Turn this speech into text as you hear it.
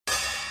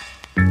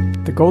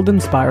The golden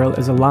spiral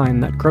is a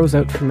line that grows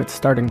out from its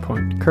starting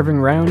point, curving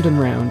round and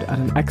round at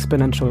an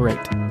exponential rate.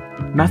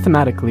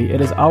 Mathematically,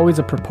 it is always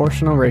a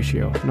proportional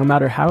ratio, no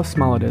matter how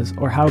small it is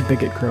or how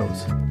big it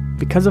grows.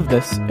 Because of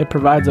this, it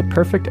provides a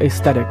perfect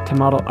aesthetic to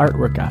model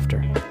artwork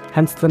after,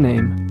 hence the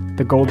name,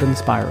 the golden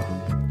spiral.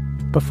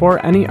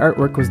 Before any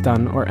artwork was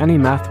done or any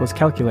math was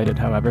calculated,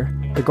 however,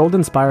 the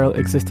golden spiral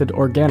existed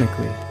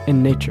organically,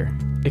 in nature.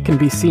 It can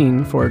be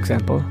seen, for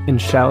example, in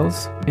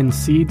shells, in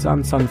seeds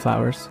on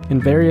sunflowers,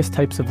 in various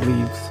types of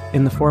leaves,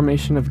 in the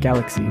formation of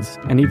galaxies,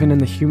 and even in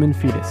the human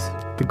fetus.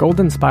 The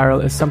golden spiral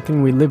is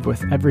something we live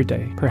with every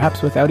day,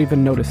 perhaps without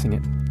even noticing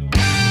it.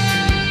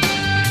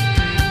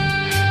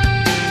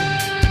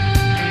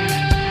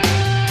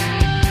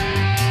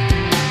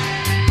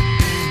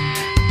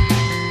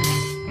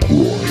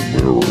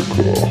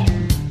 Grimerica.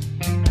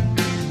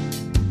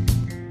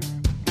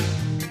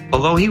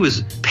 Although he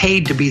was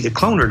paid to be the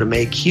cloner to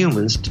make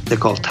humans, they're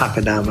called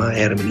Takadama,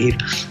 Adam and Eve,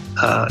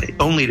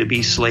 only to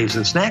be slaves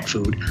and snack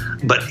food,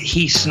 but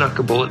he snuck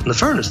a bullet in the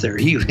furnace there.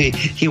 He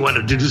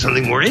wanted to do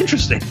something more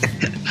interesting.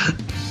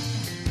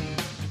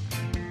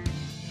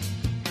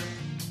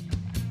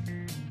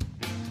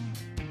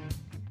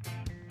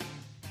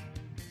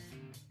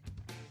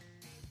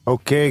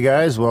 Okay,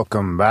 guys,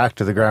 welcome back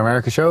to the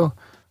Grimerica Show.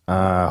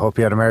 Hope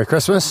you had a Merry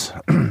Christmas.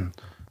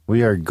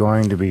 We are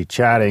going to be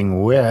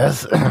chatting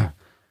with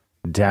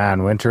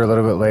Dan Winter a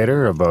little bit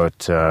later about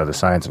the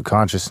science of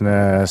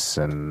consciousness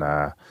and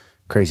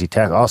crazy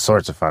tech, all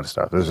sorts of fun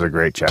stuff. This is a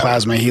great chat.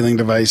 Plasma healing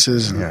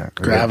devices and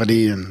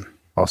gravity and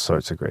all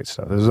sorts of great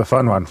stuff. This was a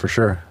fun one for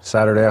sure.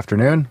 Saturday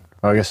afternoon.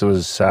 Well, I guess it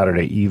was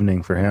Saturday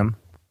evening for him.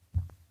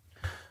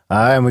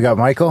 And we got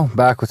Michael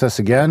back with us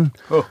again.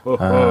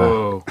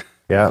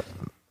 Yeah.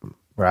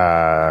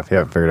 If you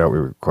haven't figured out, we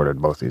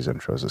recorded both these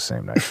intros the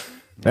same night.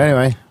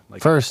 Anyway,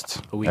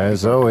 first,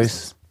 as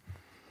always,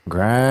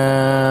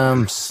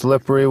 Graham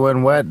Slippery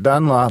When Wet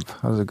Dunlop.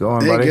 How's it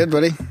going, buddy? Hey, good,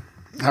 buddy.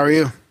 How are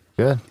you?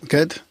 Good.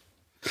 Good.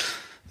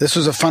 This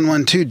was a fun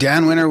one, too.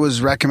 Dan Winter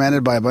was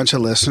recommended by a bunch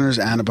of listeners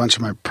and a bunch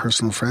of my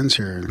personal friends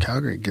here in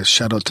Calgary. Just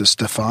shout out to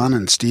Stefan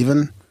and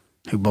Steven,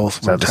 who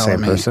both were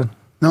telling me. Is that the same person?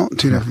 No,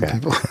 two different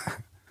people.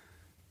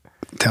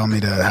 Tell me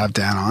to have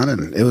Dan on,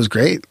 and it was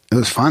great. It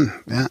was fun,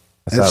 yeah.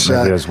 I thought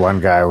maybe there was one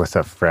guy with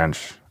a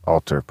French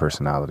alter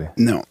personality.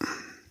 No.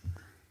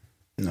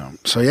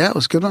 So, yeah, it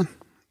was a good one.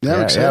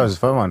 Yeah, it was a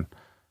fun one.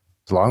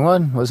 It's a long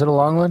one? Was it a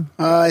long one?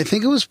 I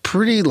think it was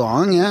pretty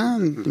long, yeah.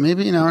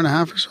 Maybe an hour and a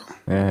half or so.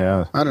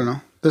 Yeah. I don't know.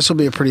 This will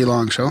be a pretty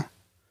long show.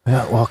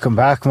 Yeah, welcome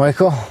back,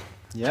 Michael.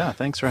 Yeah,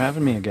 thanks for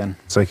having me again.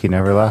 It's like you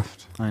never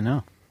left. I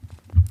know.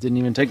 Didn't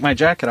even take my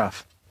jacket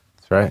off.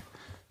 That's right.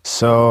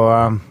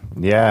 So,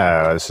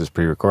 this is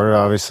pre-recorded,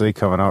 obviously,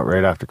 coming out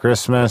right after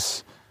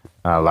Christmas.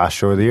 Last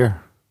show of the year.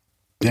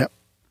 Yep.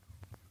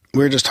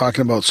 We were just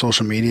talking about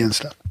social media and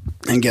stuff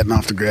and getting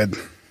off the grid.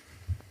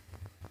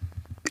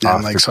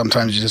 And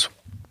sometimes you just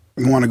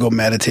want to go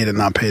meditate and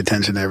not pay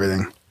attention to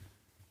everything.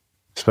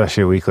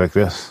 Especially a week like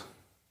this,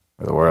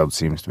 where the world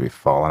seems to be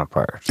falling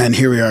apart. And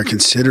here we are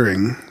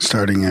considering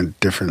starting a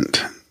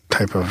different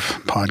type of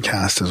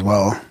podcast as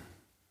well.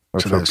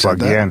 Which we'll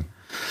plug you in.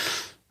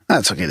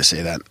 That's okay to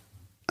say that,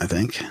 I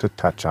think. To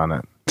touch on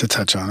it.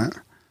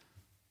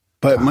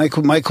 But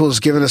Michael's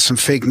giving us some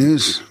fake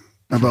news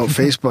about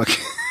Facebook.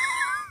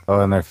 Oh,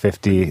 and they're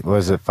 50,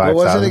 was it 5,000?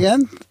 What was it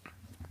again?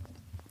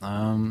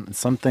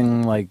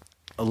 Something like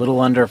a little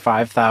under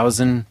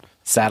 5,000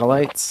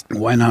 satellites.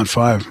 Why not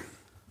 5?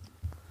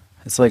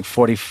 It's like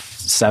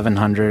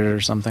 4,700 or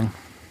something.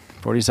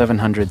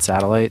 4,700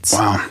 satellites.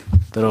 Wow.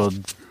 That'll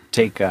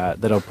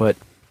put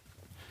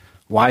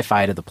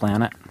Wi-Fi to the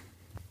planet.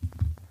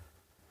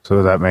 So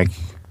does that make...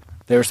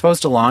 They were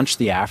supposed to launch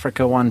the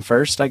Africa one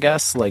first, I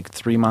guess, like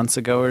 3 months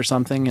ago or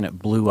something, and it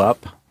blew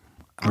up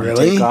on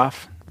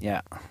takeoff. Yeah.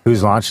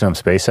 Who's launching them?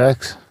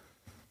 SpaceX?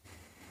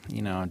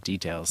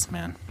 Details,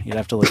 man. You'd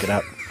have to look it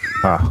up.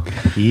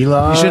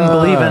 Elon. You shouldn't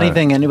believe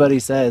anything anybody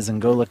says and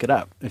go look it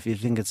up. If you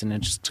think it's an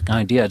interesting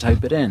idea,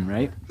 type it in,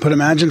 right? But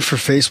imagine for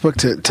Facebook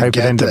to type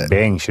it into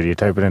Bing. Should you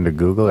type it into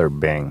Google or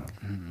Bing?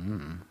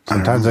 Mm-hmm.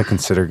 Sometimes I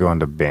consider going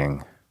to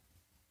Bing.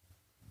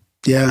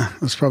 Yeah,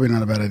 that's probably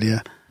not a bad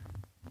idea.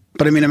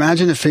 But I mean,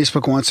 imagine if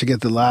Facebook wants to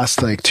get the last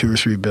 2 or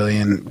 3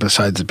 billion,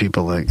 besides the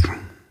people like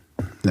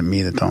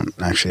me that don't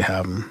actually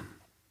have them.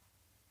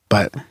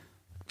 But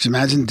just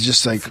imagine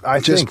I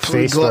think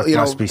Facebook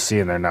must be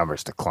seeing their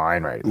numbers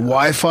decline right now.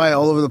 Wi-Fi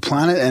all over the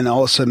planet, and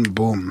all of a sudden,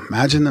 boom!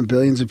 Imagine the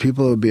billions of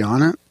people that would be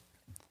on it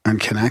and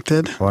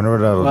connected. I wonder what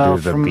that'll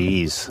do to the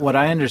bees. What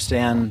I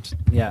understand,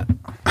 yeah.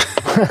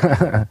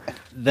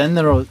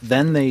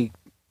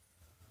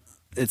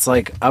 It's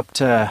like up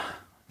to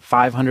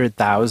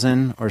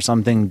 500,000 or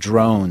something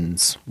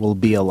drones will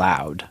be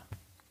allowed.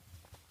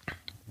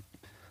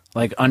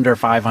 Like under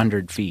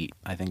 500 feet,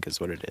 I think is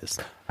what it is.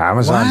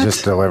 Amazon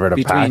just delivered a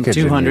package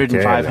between 200 in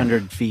and UK,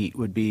 500 feet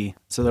would be,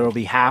 so there will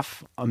be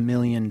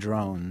 500,000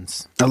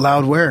 drones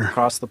allowed where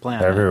across the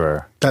planet,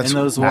 everywhere. That's and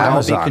those will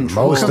Amazon. all be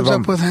controlled. Most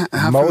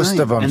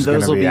of them is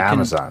going to be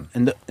Amazon,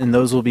 and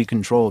those will be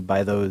controlled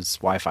by those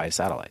Wi-Fi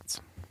satellites.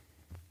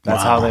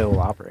 That's how they will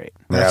operate.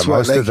 That's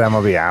most of them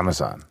will be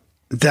Amazon.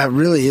 That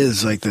really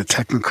is like the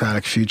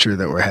technocratic future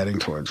that we're heading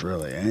towards,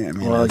 really. Eh? I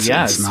mean, it's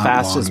as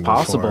fast as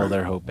possible, before.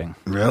 they're hoping.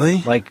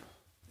 Really? Like,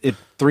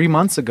 3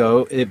 months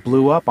ago, it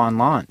blew up on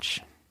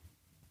launch.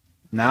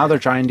 Now they're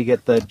trying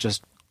to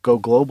just go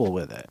global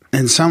with it.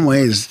 In some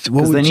ways.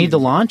 Because they need to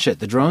launch it.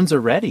 The drones are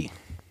ready.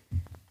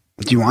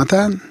 Do you want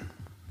that?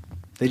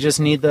 They just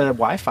need the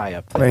Wi-Fi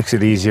up there. Makes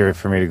it easier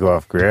for me to go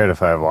off grid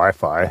if I have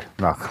Wi-Fi.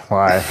 Not gonna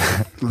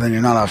lie. Well, then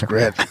you're not off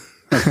grid.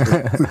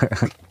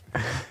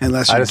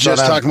 Unless you're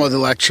just talking about the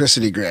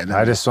electricity grid.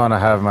 I just want to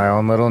have my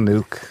own little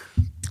nuke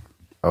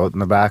out in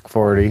the back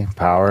 40,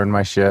 powering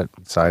my shit.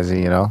 Size of,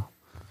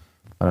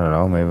 I don't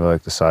know, maybe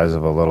like the size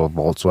of a little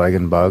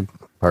Volkswagen Bug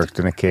parked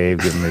in a cave,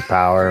 giving me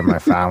power and my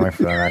family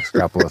for the next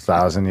couple of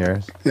 1,000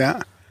 years.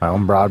 Yeah. My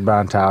own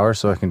broadband tower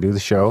so I can do the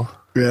show.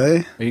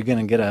 Really? Are you going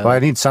to get Well, I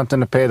need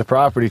something to pay the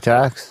property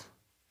tax.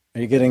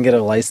 Are you going to get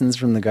a license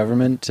from the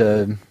government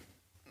to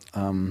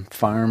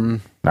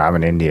farm? No, I'm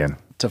an Indian.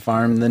 To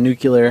farm the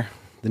nuclear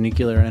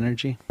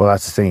energy? Well,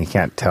 that's the thing. You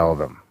can't tell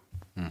them.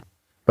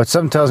 But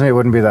something tells me it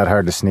wouldn't be that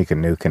hard to sneak a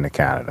nuke into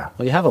Canada.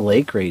 Well, you have a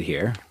lake right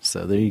here,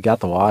 so there you got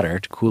the water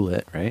to cool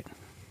it, right?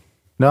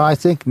 No, I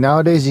think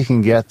nowadays you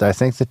can I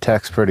think the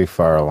tech's pretty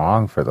far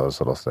along for those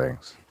little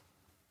things.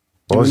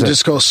 Can you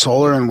just go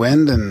solar and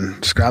wind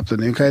and scrap the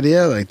nuke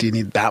idea? Like, do you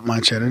need that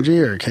much energy,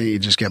 or can you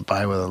just get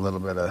by with a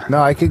little bit of...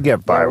 No, I could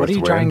get by with wind. What are you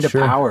wind, trying to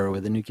sure. power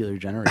with a nuclear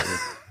generator?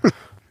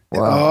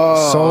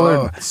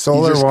 Well,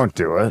 solar won't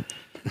do it.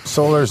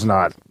 Solar's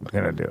not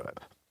going to do it.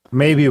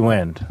 Maybe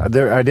wind. I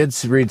did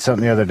read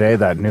something the other day,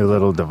 that new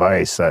little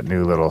device, that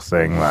new little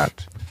thing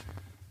that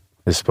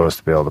is supposed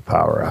to be able to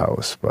power a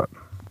house. But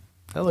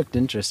that looked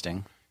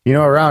interesting.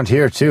 Around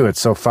here, too,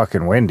 it's so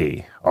fucking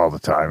windy all the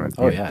time. It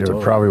totally.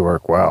 would probably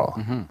work well.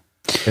 Mm-hmm.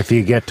 If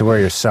you get to where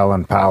you're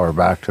selling power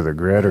back to the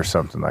grid or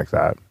something like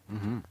that.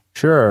 Mm-hmm.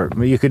 Sure,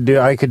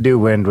 I could do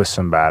wind with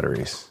some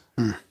batteries.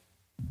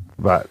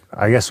 But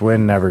I guess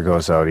wind never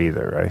goes out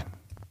either, right?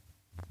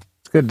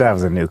 It's good to have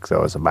the nuke,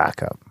 though, as a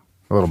backup.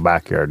 A little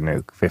backyard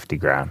nuke, 50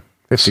 grand.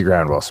 50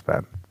 grand well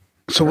spent.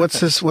 So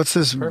what's this?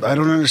 Perfect. I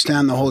don't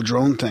understand the whole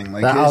drone thing.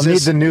 Like, I'll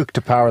need the nuke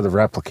to power the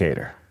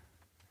replicator.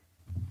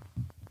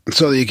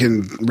 So that you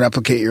can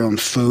replicate your own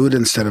food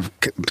instead of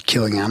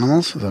killing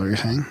animals? Is that what you're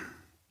saying?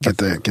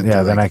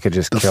 Then I could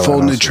just kill the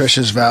full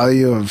nutritious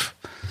value of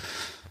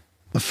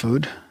the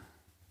food.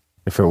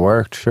 If it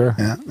worked, sure.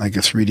 Yeah, like a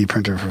 3D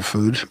printer for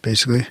food,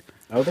 basically.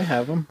 Oh, they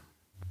have them.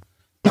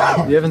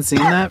 You haven't seen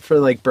that for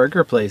like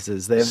burger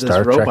places? They have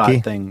this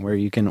robot thing where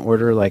you can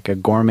order like a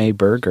gourmet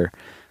burger.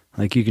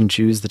 Like you can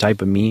choose the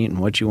type of meat and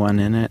what you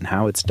want in it and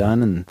how it's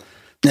done. And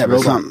yeah, but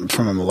it's not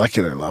from a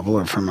molecular level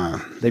or from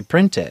a... They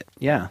print it.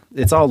 Yeah.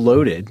 It's all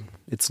loaded.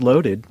 It's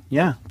loaded.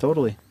 Yeah,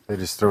 totally. They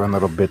just throw in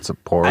little bits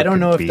of pork. I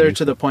don't know if they're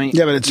to the point.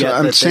 Yeah, but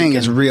I'm saying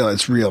it's real.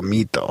 It's real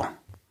meat though.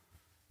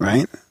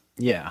 Right?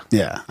 Yeah.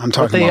 Yeah. I'm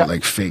talking about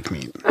like fake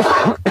meat.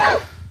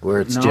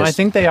 Where it's I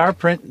think they are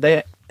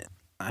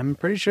I'm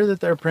pretty sure that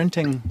they're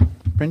printing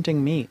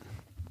meat.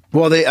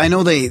 Well, I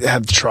know they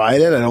have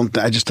tried it.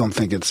 I just don't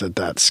think it's at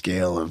that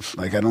scale of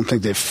like. I don't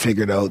think they've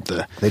figured out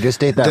the. They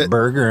just ate that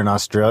burger in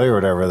Australia or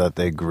whatever that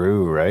they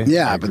grew, right?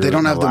 Yeah, but they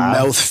don't have the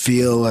mouth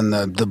feel and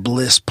the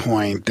bliss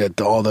point that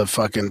all the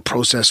fucking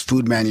processed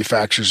food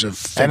manufacturers have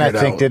figured out. And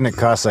I think didn't it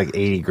cost like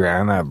 80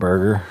 grand that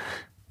burger?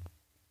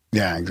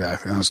 Yeah,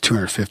 exactly. That was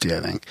 250, I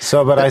think.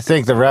 So, but I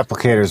think the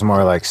replicator is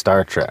more like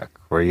Star Trek,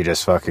 where you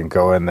just fucking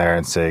go in there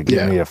and say,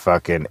 give me a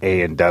fucking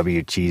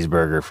A&W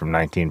cheeseburger from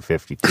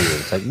 1952.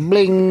 It's like,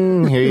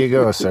 bling, here you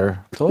go, sir.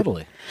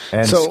 Totally.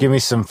 And just give me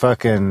some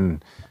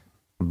fucking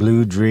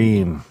Blue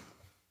Dream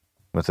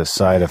with a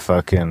side of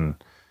fucking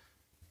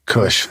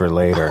Kush for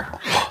later.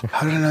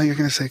 How did I know you're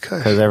going to say Kush?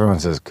 Because everyone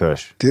says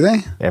Kush. Do they?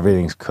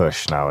 Everything's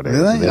Kush nowadays.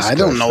 Really? I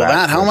don't know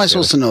that. How am I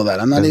supposed to know that?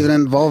 I'm not even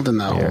involved in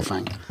that whole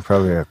thing.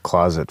 Probably a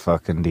closet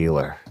fucking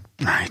dealer.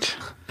 Right.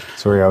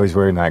 So you're always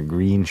wearing that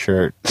green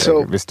shirt.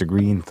 So Mr.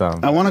 Green Thumb.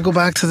 I want to go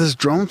back to this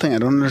drone thing. I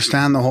don't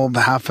understand the whole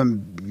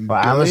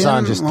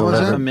Amazon just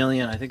delivered $1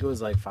 million. I think it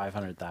was like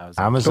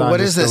 500,000. Amazon. But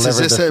what is this? Is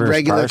this a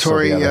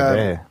regulatory?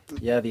 Yeah,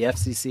 the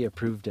FCC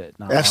approved it.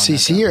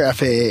 FCC or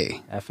FAA?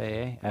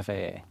 FAA.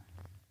 FAA.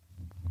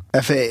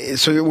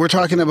 So we're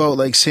talking about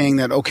like saying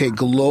that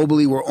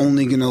globally we're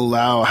only going to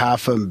allow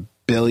 500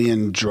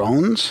 million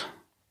drones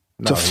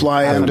to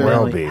fly under.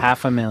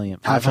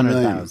 $500,000.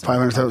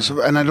 500,000.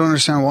 And I don't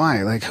understand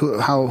why. Like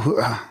how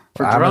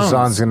for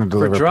Amazon's going to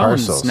deliver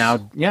parcels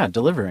now. Yeah,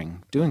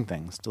 doing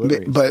things.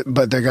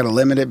 But they're going to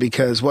limit it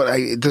because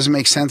it doesn't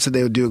make sense that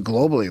they would do it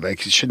globally.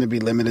 Like, shouldn't it be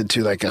limited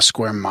to like a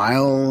square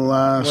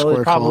mile?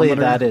 Square probably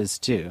kilometer? That is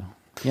too.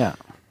 Yeah,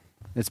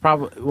 it's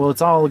probably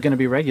it's all going to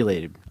be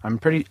regulated.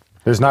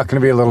 There's not going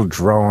to be a little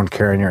drone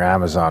carrying your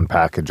Amazon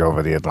package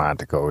over the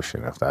Atlantic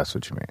Ocean, if that's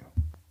what you mean.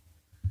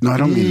 No, I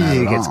don't mean that at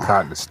all. He gets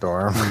caught in a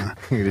storm.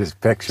 You just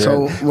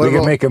picture it. We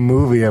can make a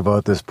movie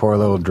about this poor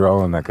little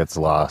drone that gets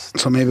lost.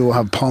 So maybe we'll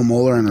have Paul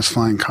Moeller and his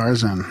flying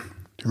cars in. Do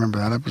you remember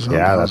that episode?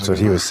 Yeah, that's what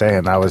he was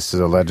saying. That was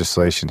the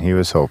legislation he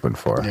was hoping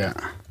for. Yeah.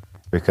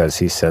 because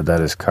he said that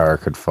his car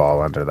could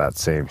fall under that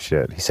same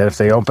shit. He said if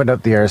they opened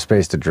up the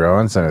airspace to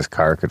drones, then his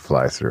car could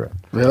fly through it.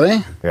 Really?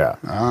 Yeah.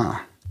 Oh.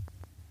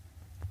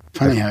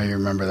 Funny how you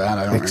remember that.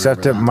 I don't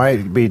Except it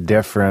might be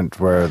different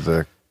where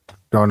the...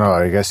 No,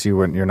 I guess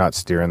you're not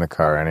steering the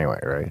car anyway,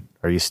 right?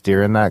 Are you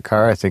steering that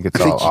car? I think it's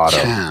all auto.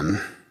 You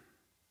can.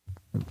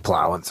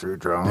 Plowing through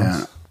drones.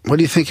 Yeah. What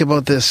do you think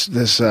about this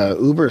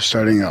Uber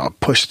starting to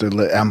push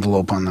the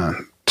envelope on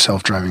the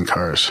self-driving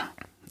cars?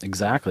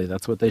 Exactly.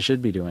 That's what they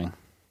should be doing.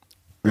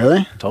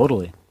 Really?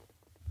 Totally.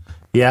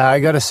 Yeah,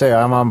 I got to say,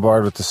 I'm on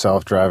board with the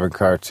self-driving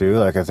car, too.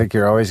 Like, I think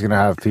you're always going to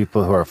have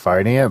people who are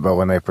fighting it, but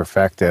when they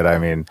perfect it, I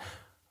mean,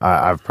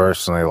 I've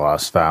personally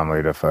lost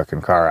family to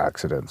fucking car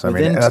accidents. I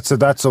mean, that's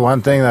the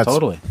one thing that's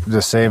totally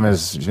the same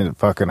as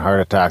fucking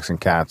heart attacks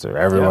and cancer.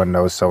 Everyone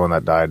knows someone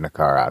that died in a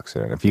car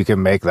accident. If you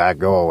can make that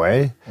go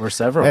away. Or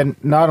several. And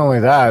not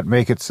only that,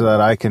 make it so that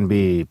I can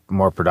be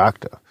more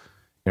productive.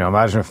 You know,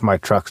 imagine if my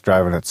truck's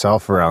driving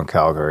itself around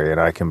Calgary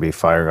and I can be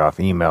firing off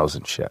emails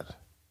and shit.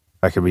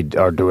 I could be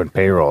doing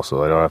payroll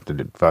so I don't have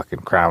to fucking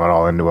cram it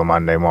all into a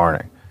Monday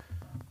morning.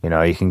 You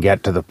know, you can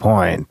get to the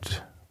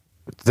point.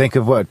 Think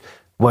of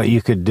what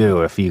you could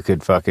do if you could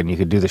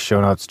do the show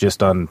notes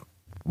just on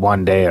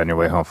one day on your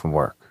way home from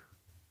work.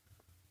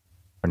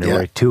 On your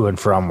way to and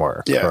from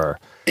work. Yeah. Or,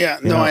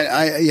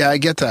 I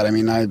get that. I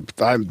mean,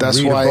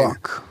 that's read why a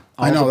book.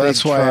 I know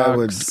that's why I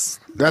would.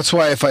 That's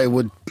why if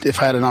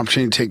I had an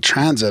opportunity to take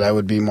transit, I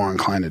would be more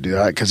inclined to do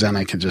that because then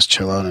I could just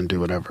chill out and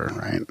do whatever,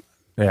 right?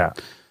 Yeah.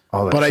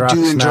 But I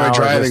do enjoy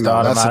driving,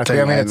 though. That's the thing.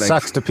 I mean, it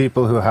sucks to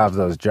people who have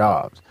those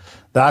jobs.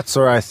 That's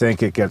where I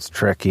think it gets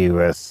tricky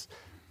with...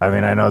 I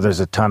mean, I know there's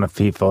a ton of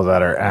people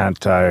that are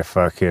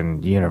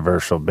anti-fucking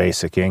universal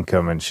basic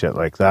income and shit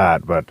like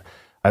that, but,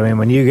 I mean,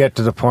 when you get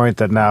to the point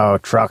that now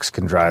trucks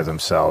can drive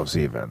themselves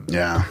even...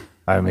 Yeah.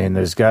 I mean,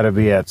 there's got to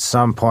be, at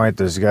some point,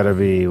 there's got to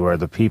be where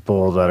the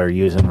people that are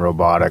using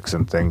robotics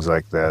and things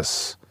like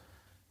this,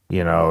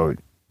 you know...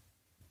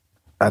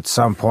 At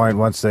some point,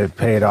 once they've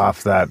paid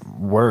off that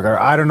work, or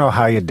I don't know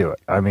how you do it.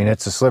 I mean,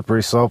 it's a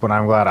slippery slope, and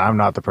I'm glad I'm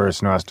not the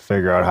person who has to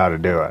figure out how to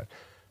do it.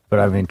 But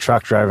I mean,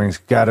 truck driving's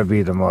got to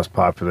be the most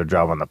popular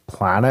job on the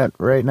planet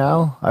right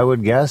now, I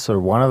would guess, or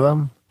one of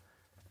them.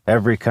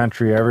 Every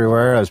country,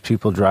 everywhere, has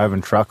people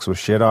driving trucks with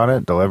shit on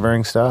it,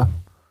 delivering stuff.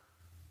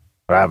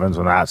 What happens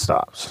when that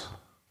stops?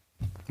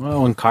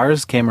 Well, when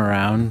cars came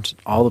around,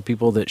 all the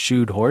people that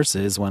shoed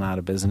horses went out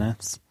of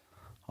business.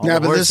 All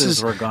the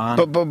horses were gone.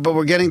 But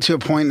we're getting to a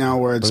point now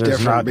where it's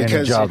different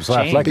because jobs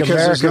left. Like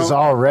America's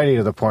already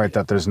to the point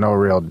that there's no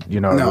real,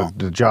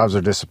 the jobs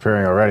are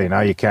disappearing already.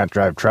 Now you can't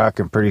drive truck,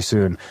 and pretty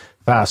soon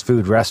fast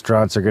food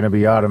restaurants are going to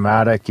be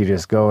automatic. You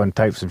just go and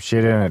type some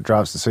shit in, and it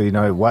drops. So you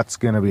know what's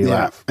going to be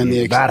left. And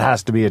that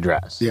has to be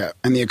addressed. Yeah,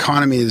 and the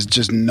economy is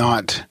just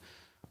not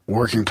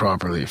working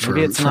properly.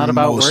 Maybe it's not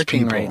about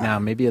working right now.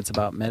 Maybe it's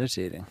about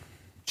meditating.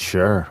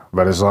 Sure,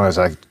 but as long as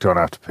I don't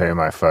have to pay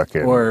my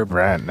fucking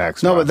rent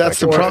next month. No, but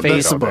that's the problem.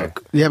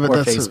 Facebook. Yeah, but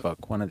that's Facebook,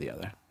 one or the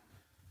other.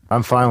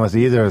 I'm fine with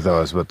either of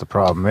those, but the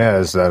problem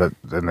is that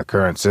in the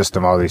current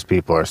system, all these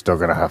people are still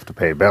going to have to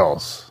pay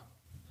bills.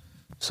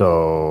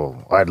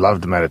 So I'd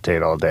love to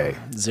meditate all day.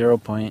 0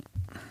 point.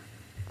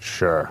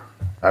 Sure.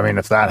 I mean,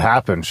 if that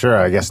happens, sure,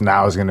 I guess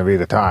now is going to be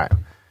the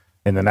time.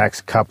 In the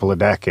next couple of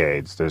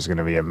decades, there's going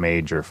to be a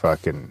major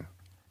fucking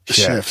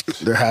shift.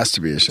 There has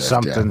to be a shift.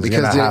 Something's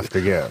going to have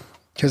to give.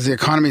 Because the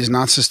economy is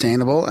not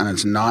sustainable, and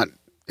it's not.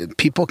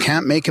 People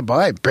can't make it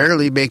by,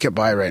 barely make it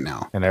by right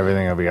now, and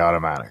everything will be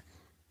automatic.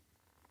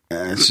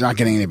 It's not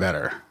getting any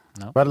better.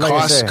 No. But like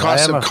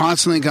costs have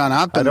constantly gone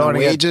up, and the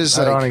wages.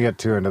 I don't want to get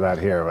too into that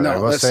here, but I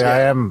will say I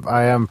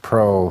am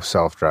pro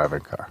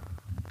self-driving car.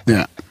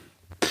 Yeah.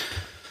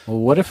 Well,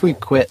 what if we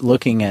quit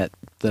looking at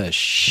the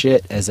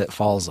shit as it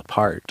falls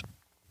apart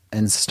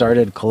and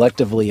started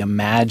collectively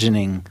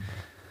imagining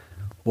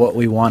what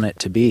we want it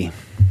to be?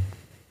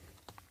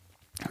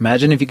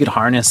 Imagine if you could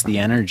harness the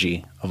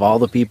energy of all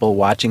the people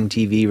watching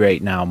TV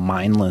right now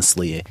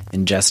mindlessly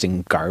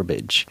ingesting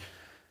garbage.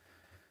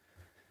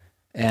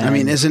 And I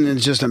mean, isn't it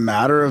just a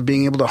matter of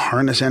being able to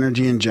harness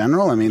energy in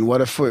general? I mean,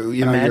 what if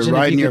you're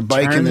riding your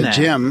bike in the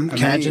gym?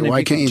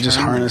 Why can't you just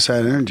harness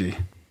that energy?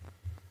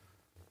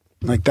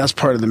 Like, that's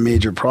part of the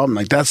major problem.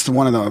 Like, that's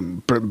one of the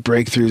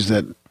breakthroughs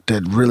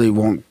that really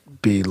won't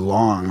be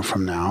long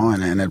from now,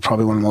 and it's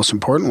probably one of the most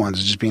important ones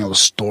is just being able to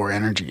store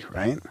energy,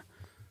 right?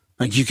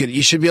 Like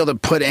you should be able to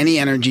put any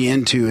energy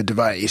into a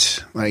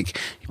device. Like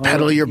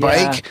pedal your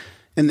bike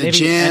in the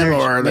gym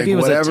or like maybe it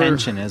was whatever.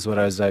 Attention is what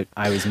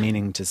I was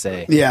meaning to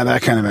say. Yeah,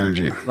 that kind of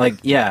energy. Like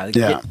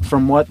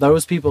from what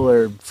those people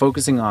are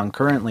focusing on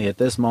currently at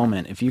this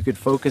moment, if you could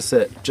focus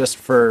it just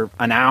for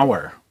an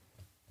hour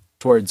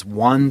towards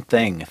one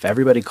thing, if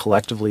everybody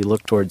collectively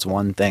looked towards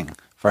one thing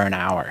for an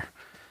hour,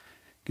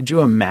 could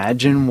you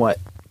imagine what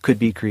could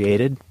be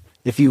created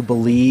if you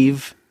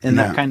believe in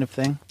that kind of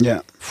thing? Yeah.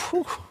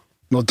 Whew.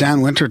 Well,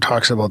 Dan Winter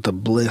talks about the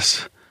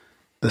bliss,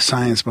 the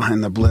science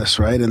behind the bliss,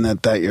 right? And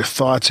that your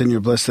thoughts and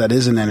your bliss, that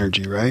is an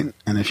energy, right?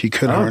 And if you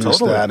could harness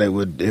that, it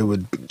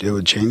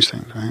would change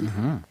things, right?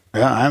 Mm-hmm.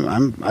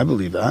 I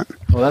believe that.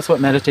 Well, that's what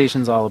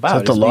meditation's all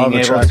about. It's the law of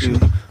attraction.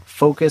 To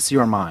focus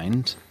your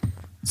mind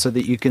so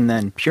that you can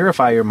then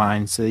purify your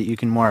mind so that you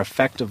can more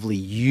effectively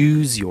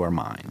use your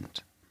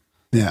mind.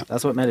 Yeah.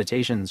 That's what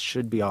meditation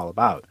should be all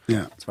about.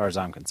 Yeah. As far as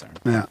I'm concerned.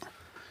 Yeah.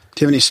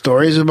 Do you have any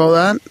stories about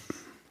that?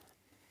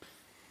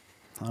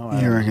 Oh,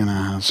 You're going to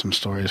have some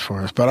stories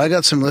for us. But I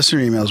got some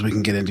listener emails we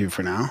can get into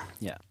for now.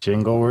 Yeah.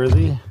 Jingle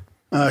worthy?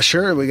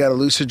 Sure. We got a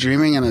lucid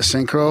dreaming and a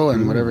synchro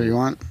and whatever you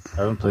want. I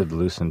haven't played the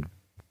lucid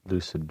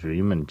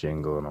dreaming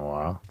jingle in a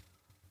while.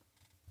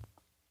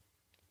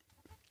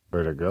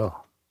 Where'd it go?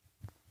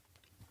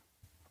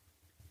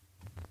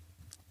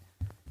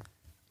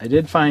 I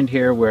did find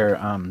here where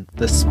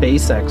the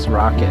SpaceX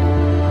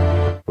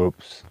rocket.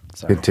 Oops.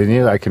 Sorry.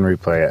 Continue. I can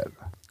replay it.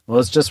 Well,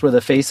 it's just where the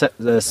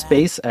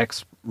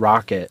SpaceX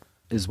rocket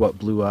is what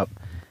blew up,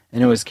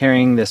 and it was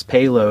carrying this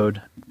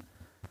payload.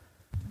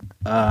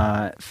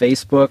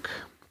 Facebook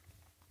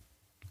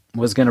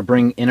was going to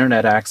bring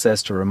internet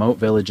access to remote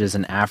villages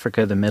in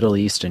Africa, the Middle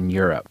East, and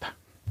Europe.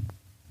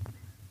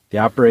 The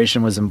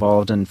operation was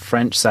involved in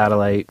French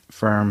satellite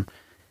firm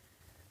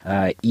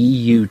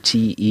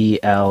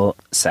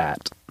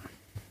EUTELSAT.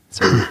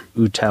 So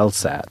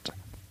Eutelsat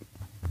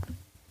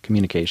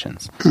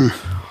Communications.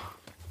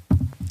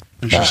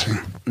 Interesting.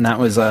 And that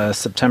was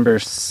September,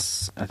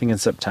 I think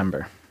it's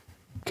September.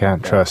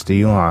 Can't trust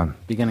Elon.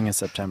 Beginning of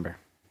September.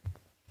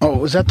 Oh,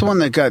 was that the one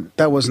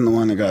that wasn't the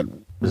one that got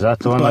Was that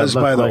the one buzzed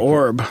that by the like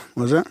orb,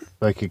 was it?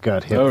 Like it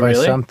got hit Oh, by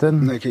really?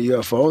 something? Like a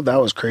UFO?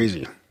 That was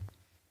crazy.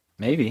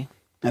 Maybe.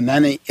 And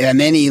then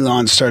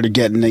Elon started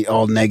getting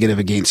all negative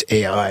against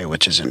AI,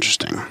 which is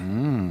interesting.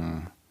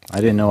 I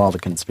didn't know all the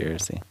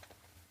conspiracy.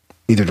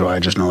 Neither do I,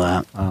 just know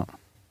that. Oh.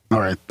 All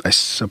right, I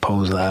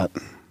suppose that.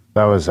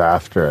 That was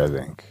after, I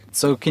think.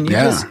 So can you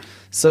just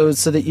so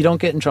that you don't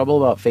get in trouble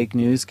about fake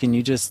news, can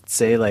you just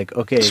say like,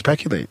 okay,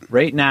 Speculate.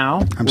 right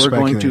now I'm we're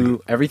going speculating.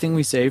 to everything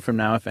we say from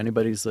now, if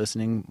anybody's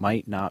listening,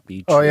 might not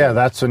be true. Oh, yeah,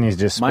 that's when you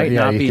just... Might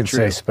not you be can true.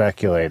 say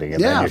speculating.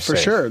 And then Yeah, you're for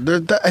safe. sure.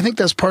 I think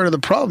that's part of the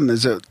problem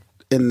is that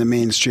in the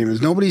mainstream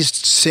is nobody's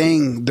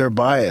saying their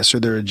bias or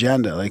their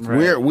agenda. Like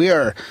Right. we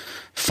are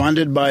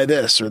funded by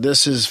this or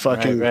this is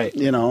fucking, Right.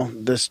 you know,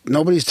 this.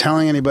 Nobody's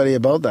telling anybody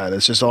about that.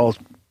 It's just all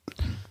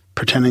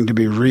pretending to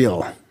be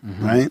real,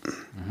 right?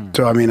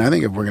 So, I mean, I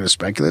think if we're going to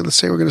speculate, let's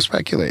say we're going to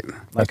speculate.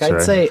 Like That's I'd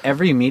right. say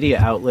every media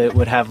outlet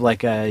would have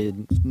like a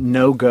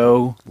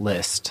no-go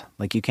list.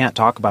 Like you can't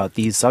talk about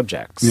these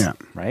subjects. Yeah.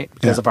 Right?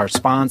 Because Yeah. of our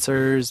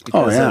sponsors,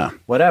 because of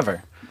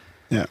whatever.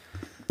 Yeah.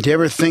 Do you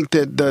ever think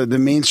that the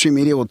mainstream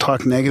media will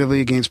talk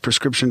negatively against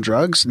prescription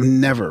drugs?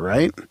 Never,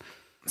 right?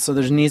 So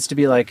there needs to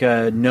be like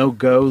a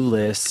no-go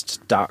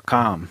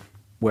list.com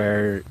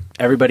where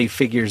everybody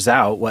figures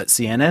out what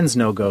CNN's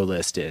no-go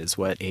list is,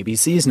 what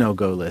ABC's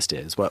no-go list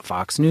is, what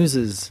Fox News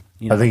is.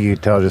 You know. I think you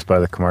can tell just by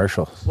the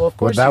commercials. Well, of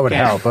course that you would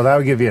can. help. Well, that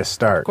would give you a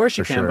start. Of course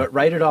you for can, sure. but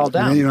write it all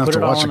down. And then you don't have Put to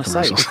it all watch on the a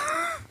site. commercials.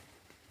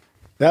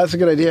 That's a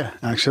good idea,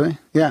 actually.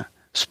 Yeah.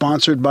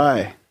 Sponsored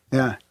by.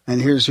 Yeah.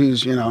 And here's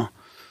who's, you know,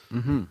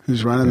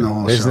 who's running the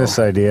whole Business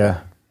show.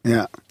 idea.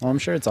 Yeah. Well, I'm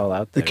sure it's all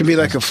out there. It can be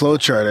like a flow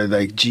chart.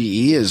 Like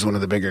GE is one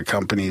of the bigger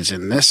companies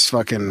in this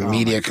fucking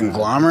media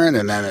conglomerate,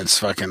 and then it's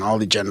fucking all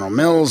the General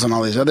Mills and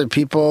all these other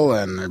people,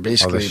 and they're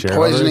basically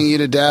shareholders. poisoning you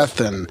to death.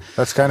 And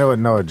That's kind of what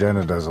No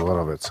Agenda does a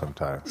little bit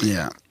sometimes.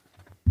 yeah,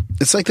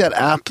 it's like that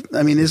app.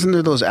 I mean, isn't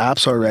there those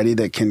apps already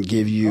that can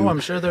give you? Oh, I'm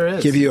sure there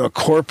is. Give you a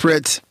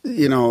corporate,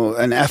 you know,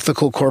 an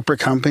ethical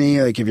corporate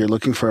company. Like if you're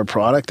looking for a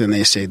product, and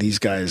they say these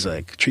guys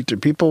like treat their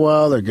people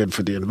well, they're good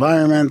for the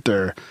environment,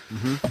 they're,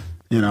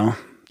 you know.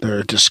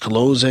 They're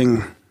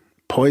disclosing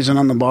poison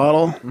on the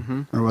bottle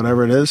or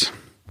whatever it is.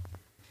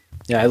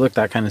 Yeah, I looked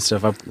that kind of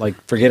stuff up, like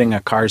for getting a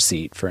car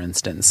seat, for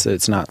instance. So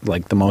it's not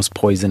like the most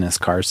poisonous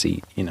car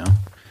seat, you know?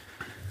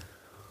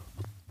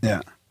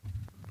 Yeah.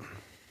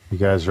 You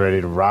guys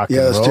ready to rock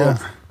Yeah, and let's roll? do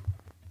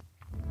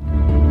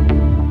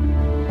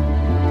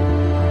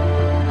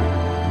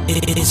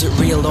it. Is it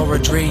real or a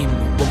dream?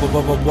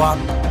 What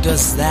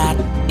does that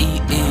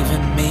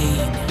even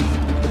mean?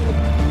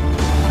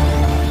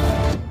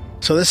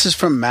 So this is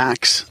from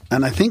Max,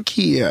 and I think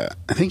he's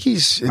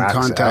in Max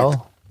contact.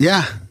 L?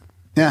 Yeah.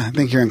 I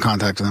think you're in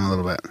contact with him a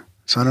little bit.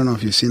 So I don't know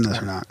if you've seen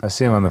this or not. I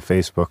see him on the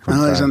Facebook. from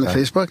Oh, he's time on the to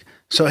time. Facebook.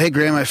 So hey,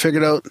 Graham, I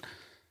figured out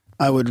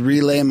I would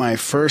relay my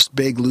first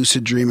big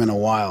lucid dream in a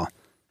while.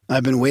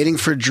 I've been waiting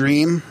for a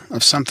dream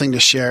of something to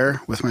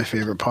share with my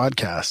favorite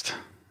podcast.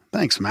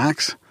 Thanks,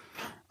 Max.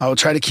 I will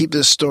try to keep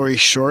this story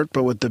short,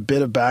 but with the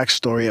bit of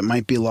backstory, it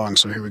might be long.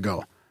 So here we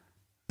go.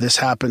 This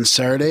happened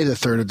Saturday, the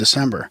 3rd of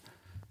December.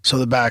 So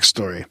the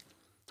backstory.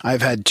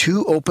 I've had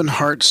 2 open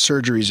heart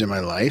surgeries in my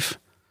life.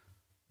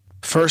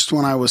 First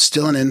when I was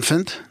still an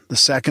infant, the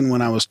second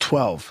when I was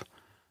 12.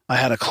 I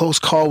had a close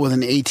call with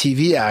an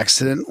ATV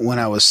accident when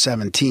I was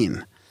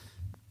 17.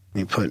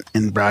 He put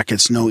in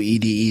brackets no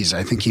EDEs.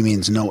 I think he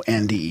means no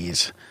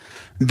NDEs.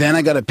 Then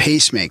I got a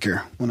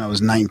pacemaker when I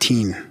was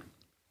 19.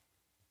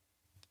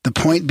 The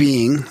point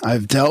being,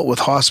 I've dealt with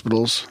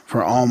hospitals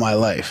for all my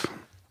life.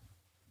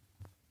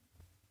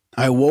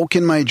 I woke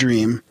in my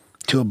dream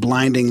to a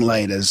blinding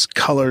light. As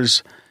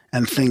colors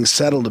and things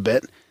settled a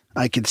bit,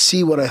 I could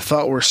see what I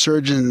thought were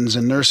surgeons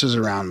and nurses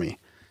around me.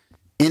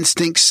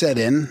 Instinct set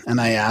in,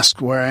 and I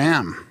asked where I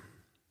am.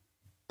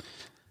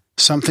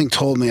 Something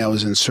told me I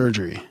was in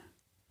surgery.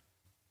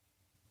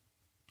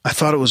 I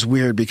thought it was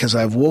weird because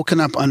I've woken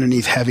up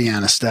underneath heavy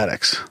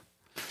anesthetics.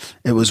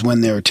 It was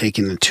when they were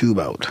taking the tube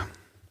out.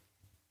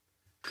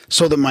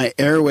 So that my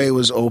airway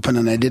was open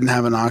and I didn't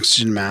have an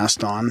oxygen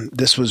mask on.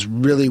 This was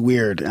really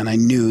weird, and I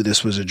knew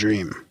this was a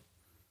dream.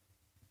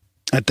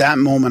 At that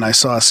moment, I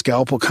saw a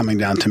scalpel coming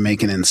down to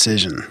make an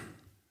incision.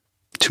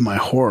 To my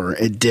horror,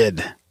 it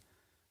did.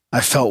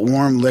 I felt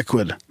warm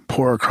liquid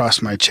pour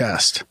across my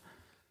chest.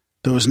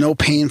 There was no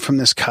pain from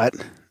this cut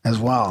as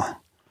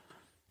well.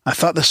 I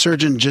thought the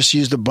surgeon just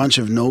used a bunch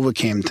of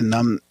Novocaine to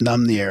numb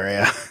the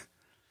area.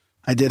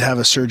 I did have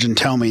a surgeon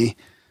tell me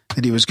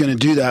that he was going to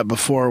do that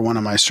before one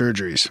of my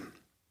surgeries.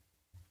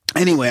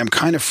 Anyway, I'm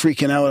kind of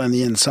freaking out on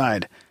the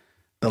inside.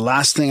 The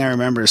last thing I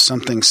remember is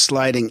something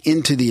sliding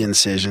into the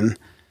incision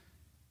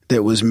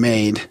that was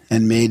made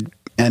and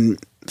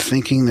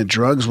thinking the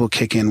drugs will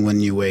kick in when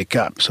you wake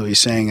up. So he's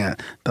saying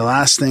the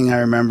last thing I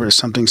remember is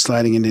something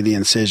sliding into the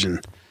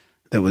incision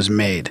that was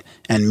made,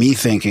 and me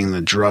thinking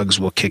the drugs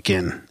will kick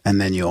in and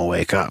then you'll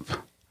wake up.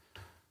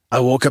 I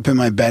woke up in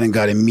my bed and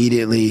got up,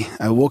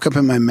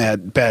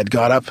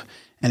 got up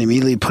and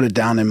immediately put it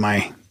down in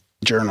my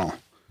journal.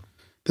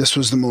 This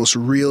was the most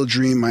real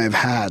dream I have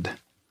had.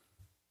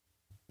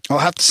 I'll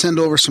have to send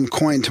over some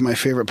coin to my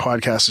favorite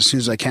podcast as soon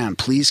as I can.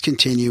 Please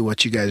continue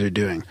what you guys are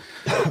doing.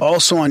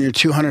 Also, on your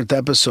 200th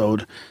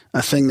episode,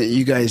 a thing that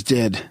you guys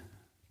did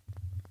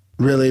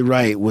really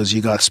right was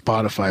you got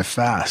Spotify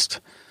fast.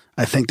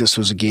 I think this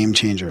was a game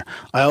changer.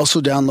 I also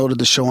downloaded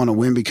the show on a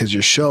whim because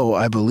your show,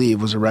 I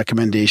believe, was a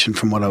recommendation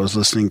from what I was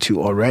listening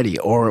to already,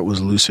 or it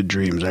was Lucid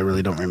Dreams. I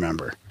really don't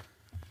remember.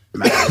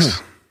 Max.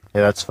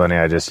 Yeah, that's funny.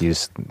 I just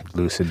used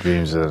Lucid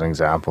Dreams as an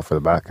example for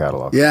the back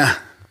catalog. Yeah.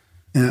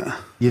 Yeah.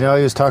 You know,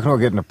 he was talking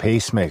about getting a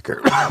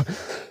pacemaker.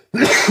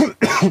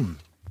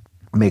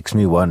 Makes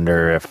me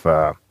wonder if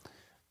that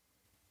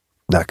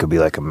could be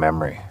like a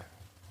memory.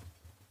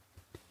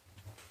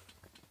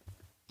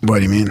 What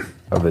do you mean?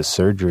 Of his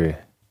surgery.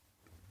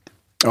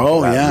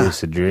 Oh, yeah.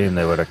 Lucid dream,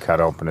 they would have cut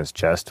open his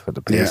chest with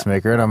the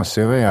pacemaker, and I'm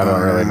assuming. I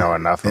don't really know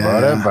enough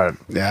about it, but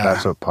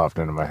that's what popped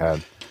into my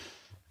head.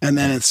 And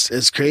then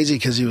it's crazy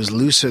because he was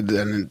lucid,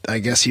 and I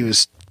guess he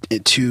was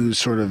too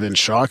sort of in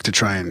shock to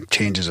try and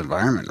change his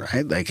environment,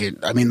 right?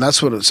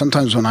 That's what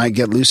sometimes when I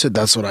get lucid,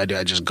 that's what I do.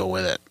 I just go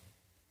with it.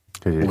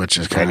 Which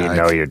is kind of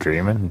know you're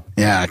dreaming?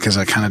 Yeah, because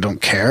I kind of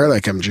don't care.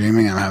 Like, I'm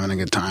dreaming, I'm having a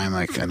good time.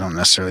 Like, I don't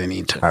necessarily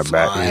need to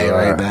fly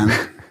right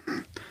then.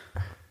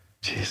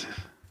 Jesus.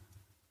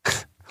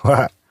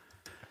 What?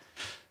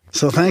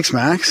 So thanks,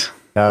 Max.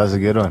 That was a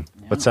good one.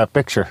 Yeah. What's that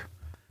picture?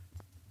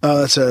 Oh,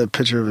 that's a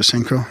picture of a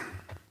synchro.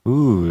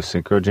 Ooh,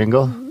 synchro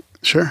jingle?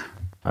 Sure.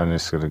 I'm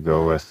just going to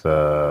go with,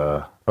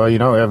 we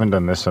haven't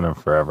done this one in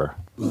forever.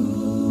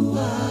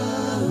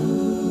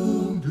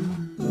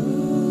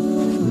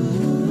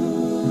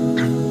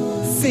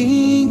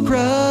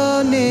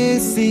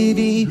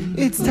 Synchronicity,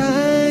 it's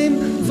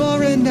time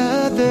for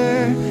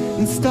another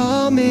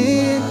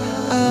installment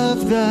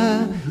of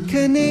the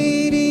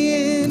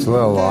Canadian. It's a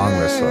little long,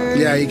 this one.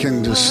 Yeah, you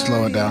can just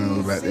slow it down a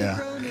little bit, yeah.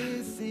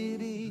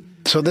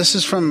 So this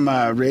is from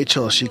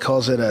Rachel. She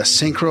calls it a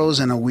synchros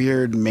and a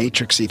weird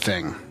matrixy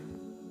thing.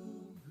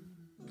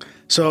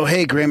 So,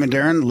 hey, Graham and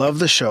Darren, love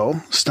the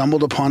show.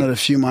 Stumbled upon it a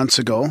few months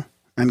ago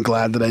and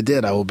glad that I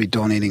did. I will be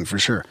donating for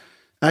sure.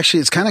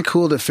 Actually, it's kind of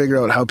cool to figure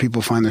out how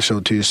people find the show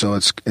too. So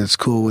it's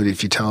cool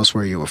if you tell us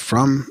where you were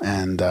from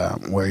and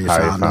where you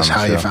found us,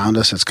 how you found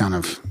us.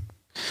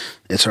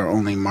 It's our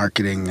only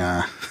marketing.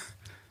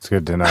 It's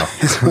good to know.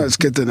 It's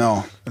good to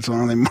know. It's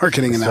our only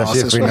marketing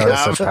analysis. Especially if we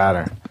notice a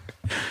pattern.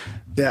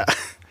 Yeah.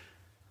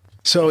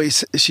 So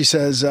she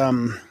says,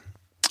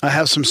 I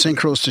have some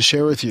synchros to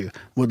share with you.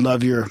 Would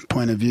love your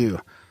point of view.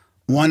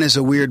 One is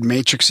a weird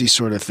matrixy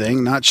sort of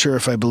thing. Not sure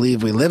if I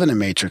believe we live in a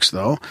matrix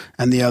though.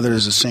 And the other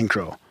is a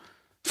synchro.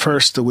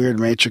 First, the weird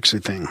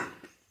matrixy thing.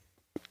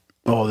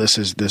 Oh, this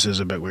is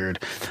a bit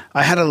weird.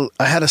 I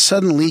had a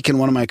sudden leak in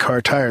one of my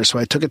car tires, so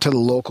I took it to the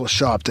local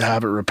shop to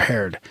have it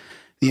repaired.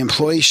 The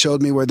employee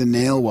showed me where the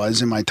nail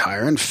was in my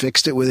tire and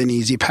fixed it with an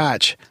easy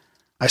patch.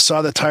 I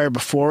saw the tire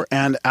before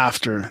and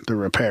after the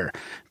repair.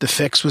 The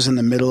fix was in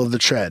the middle of the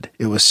tread.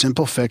 It was a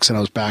simple fix and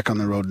I was back on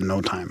the road in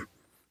no time.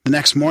 The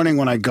next morning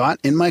when I got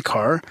in my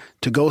car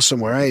to go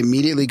somewhere, I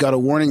immediately got a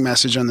warning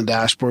message on the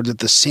dashboard that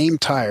the same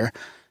tire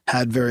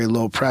had very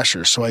low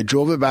pressure. So I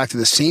drove it back to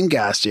the same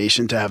gas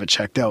station to have it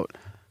checked out.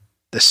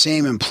 The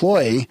same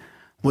employee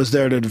was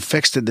there to have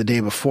fixed it the day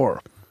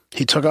before.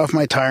 He took off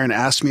my tire and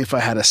asked me if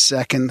I had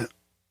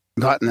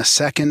gotten a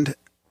second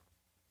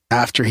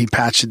after he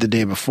patched it the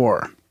day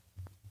before.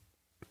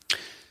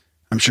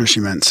 I'm sure she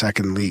meant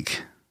second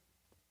leak.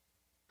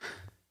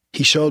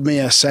 He showed me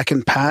a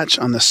second patch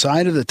on the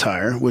side of the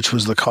tire, which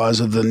was the cause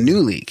of the new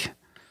leak.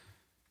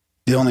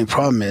 The only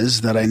problem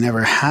is that I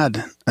never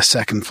had a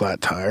second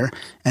flat tire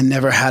and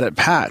never had it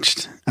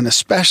patched, and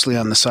especially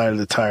on the side of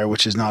the tire,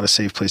 which is not a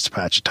safe place to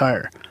patch a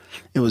tire.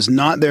 It was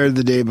not there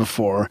the day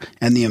before,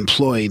 and the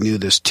employee knew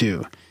this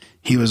too.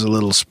 He was a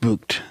little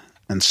spooked,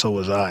 and so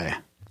was I.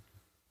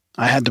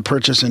 I had to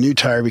purchase a new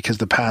tire because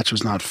the patch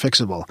was not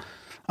fixable.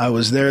 I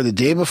was there the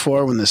day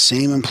before when the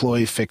same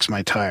employee fixed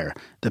my tire.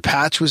 The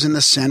patch was in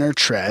the center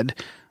tread,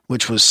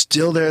 which was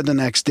still there the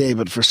next day,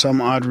 but for some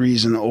odd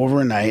reason,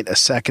 overnight, a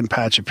second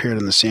patch appeared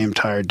on the same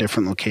tire,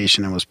 different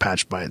location, and was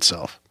patched by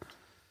itself.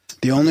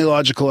 The only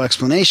logical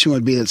explanation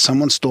would be that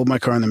someone stole my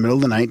car in the middle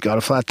of the night, got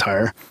a flat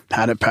tire,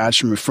 had it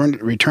patched, and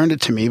returned it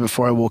to me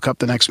before I woke up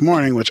the next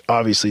morning, which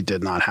obviously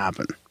did not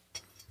happen.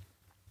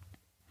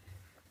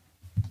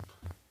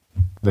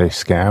 They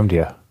scammed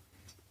you.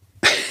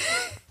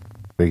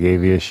 They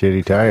gave you a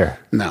shitty tire.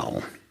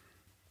 No.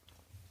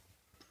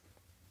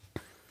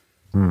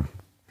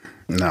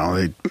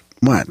 No,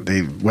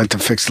 they went to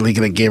fix the leak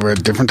and they gave her a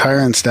different tire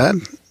instead?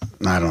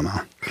 I don't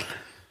know.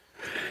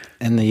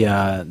 And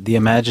the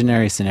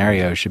imaginary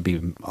scenario should be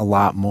a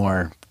lot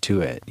more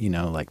to it,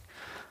 like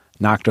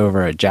knocked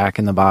over a Jack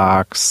in the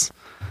Box,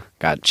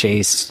 got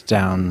chased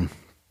down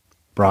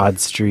Broad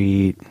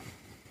Street,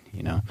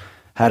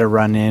 had a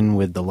run in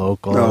with the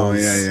locals. Oh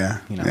yeah.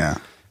 Yeah.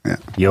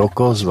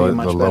 Yokels, the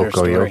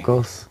local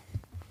yokels.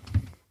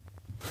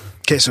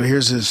 Okay, so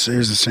here's the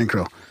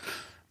synchro.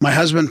 My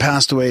husband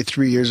passed away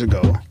 3 years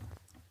ago.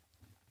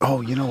 Oh,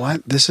 you know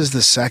what? This is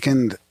the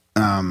second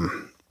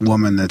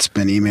woman that's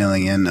been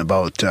emailing in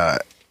about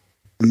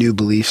new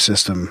belief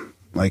system,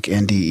 like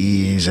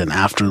NDEs and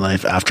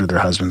afterlife after their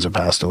husbands have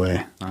passed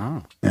away.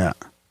 Oh. Yeah.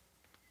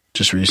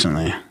 Just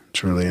recently.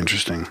 It's really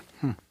interesting.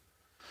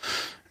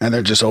 And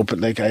they're just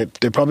open. They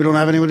probably don't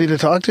have anybody to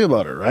talk to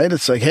about it, right?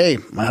 It's like, hey,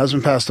 my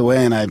husband passed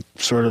away and I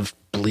sort of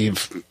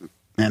believe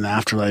in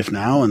afterlife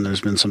now, and there's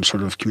been some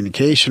sort of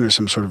communication or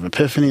some sort of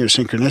epiphany or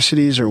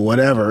synchronicities or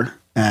whatever.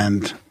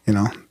 And,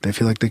 they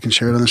feel like they can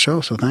share it on the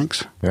show. So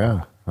thanks.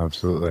 Yeah,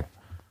 absolutely.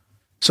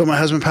 So my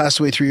husband passed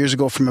away 3 years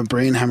ago from a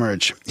brain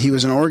hemorrhage. He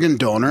was an organ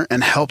donor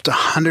and helped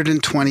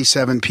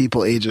 127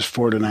 people ages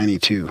 4 to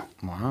 92.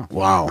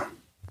 Wow.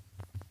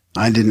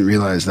 I didn't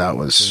realize that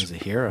was... He was a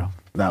hero.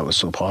 That was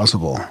so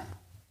possible.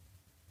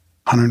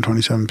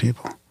 127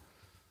 people.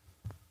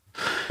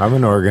 I'm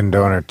an organ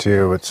donor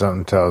too, but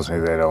something tells me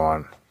they don't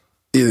want...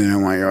 Either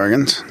don't want your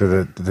organs?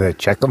 Do they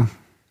check them?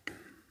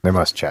 They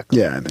must check them.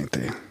 Yeah, I think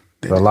they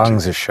the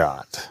lungs are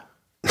shot.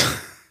 The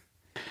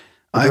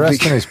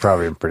rest of me's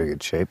probably in pretty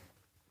good shape.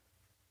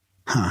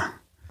 Huh.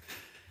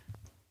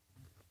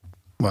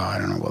 Well, I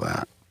don't know about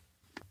that.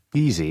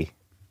 Easy.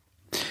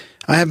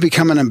 I have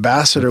become an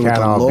ambassador with the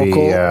local...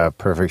 Can't all be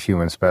perfect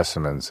human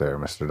specimens there,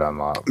 Mr.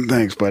 Dunlop.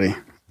 Thanks, buddy.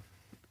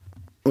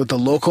 With the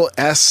local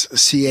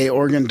SCA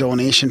Organ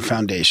Donation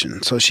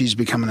Foundation. So she's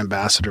become an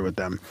ambassador with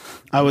them.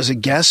 I was a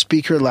guest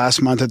speaker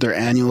last month at their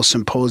annual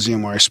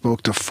symposium where I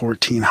spoke to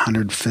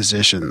 1,400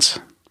 physicians.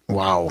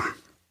 Wow.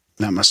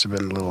 That must have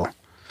been a little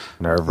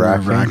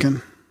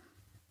nerve-wracking.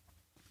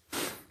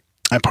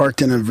 I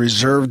parked in a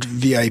reserved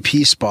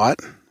VIP spot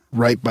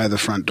right by the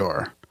front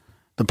door.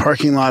 The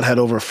parking lot had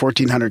over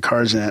 1,400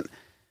 cars in it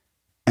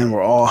and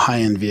were all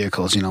high-end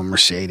vehicles,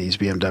 Mercedes,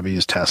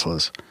 BMWs,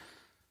 Teslas.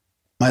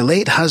 My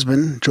late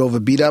husband drove a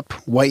beat-up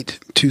white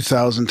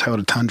 2000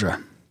 Toyota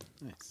Tundra.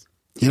 Nice.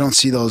 You don't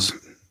see those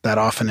that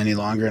often any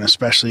longer, and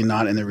especially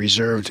not in the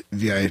reserved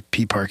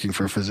VIP parking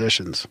for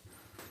physicians.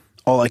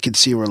 All I could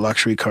see were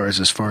luxury cars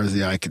as far as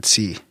the eye could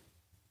see.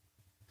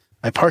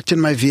 I parked in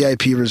my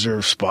VIP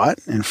reserve spot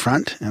in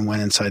front and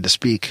went inside to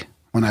speak.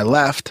 When I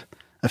left,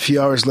 a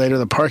few hours later,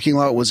 the parking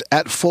lot was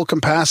at full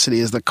capacity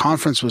as the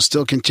conference was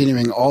still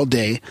continuing all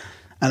day,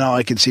 and all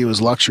I could see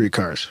was luxury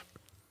cars.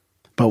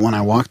 But when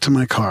I walked to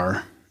my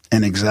car,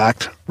 an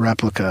exact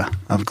replica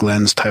of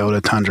Glenn's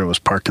Toyota Tundra was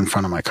parked in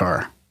front of my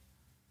car.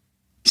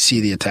 See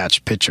the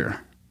attached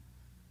picture.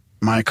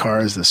 My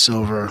car is the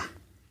silver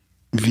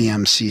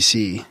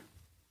VMCC,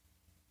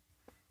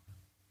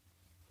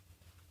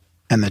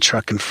 and the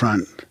truck in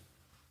front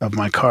of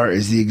my car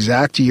is the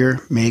exact year,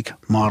 make,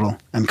 model,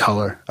 and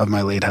color of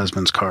my late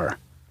husband's car.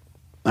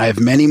 I have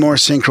many more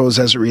synchros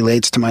as it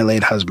relates to my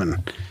late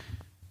husband,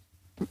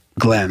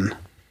 Glenn,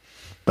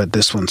 but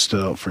this one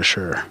stood out for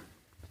sure.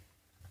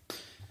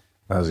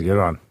 That was a good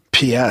one.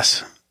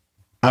 P.S.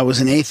 I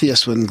was an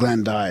atheist when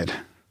Glenn died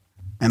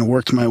and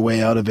worked my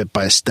way out of it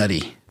by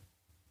study.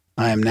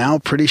 I am now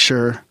pretty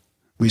sure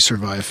we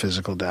survived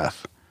physical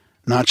death.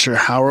 Not sure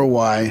how or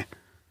why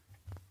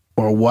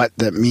or what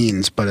that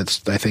means, but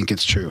I think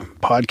it's true.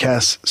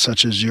 Podcasts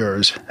such as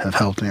yours have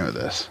helped me with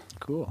this.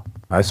 Cool.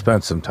 I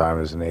spent some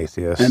time as an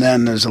atheist. And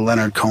then there's a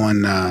Leonard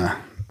Cohen,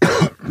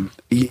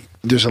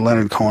 there's a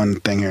Leonard Cohen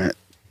thing here,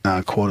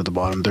 quote at the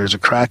bottom. There's a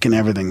crack in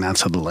everything.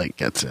 That's how the light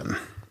gets in.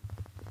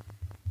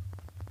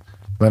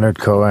 Leonard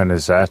Cohen,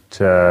 is that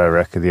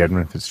Wreck of the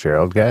Edmund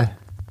Fitzgerald guy?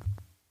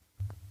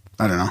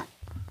 I don't know.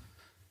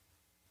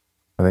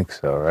 I think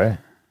so, right?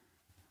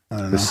 I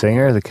don't know. The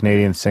singer, the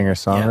Canadian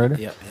singer-songwriter?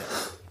 Yeah.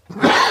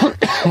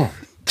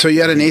 So you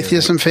had an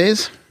atheism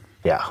phase?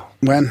 Yeah.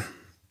 When?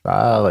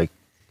 I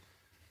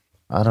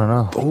don't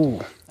know.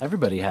 Oh,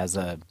 everybody has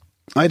a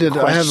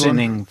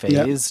questioning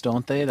phase,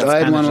 don't they? I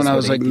had one when I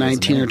was like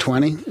 19 or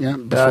 20. Yeah,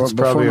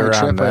 before my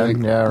trip.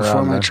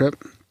 Before my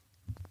trip.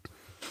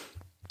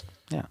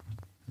 Yeah,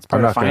 it's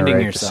part I'm of not going to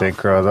rate yourself. the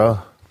synchro though.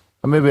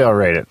 Maybe I'll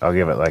rate it. I'll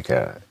give it like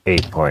a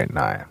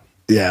 8.9.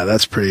 Yeah,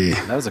 that's pretty.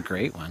 That was a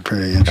great one.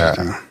 Pretty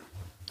interesting.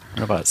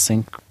 What about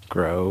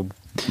synchro?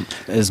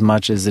 As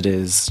much as it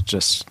is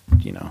just,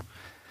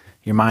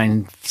 your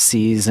mind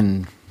sees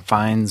and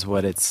finds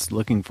what it's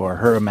looking for.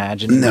 Her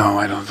imagining. No,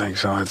 I don't think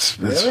so. It's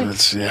more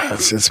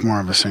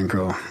of a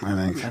synchro.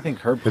 I think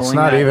her pulling. It's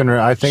not even.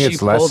 I think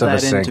it's less of a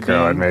synchro, being,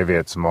 and maybe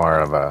it's more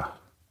of a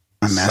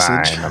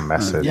message. Sign, a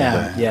message.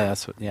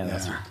 That's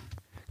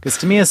because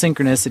to me, a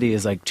synchronicity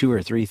is like 2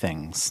 or 3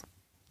 things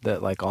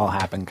that like all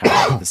happen kind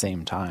of at the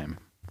same time.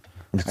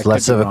 It's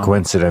less of a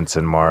coincidence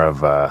and more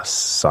of a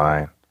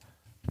sign,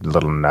 a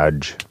little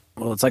nudge.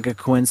 Well, it's like a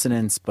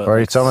coincidence, but or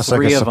it's almost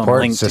like a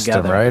support system,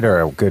 together. Right?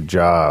 Or a good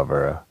job,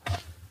 or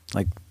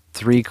like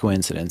 3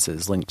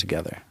 coincidences linked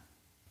together.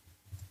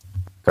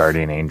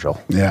 Guardian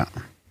angel. Yeah,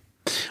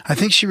 I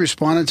think she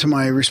responded to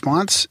my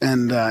response,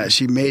 and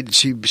she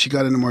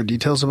got into more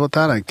details about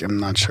that. I'm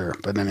not sure,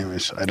 but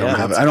anyways, I don't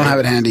have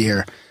it handy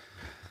here.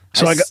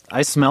 So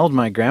I smelled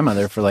my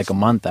grandmother for like a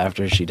month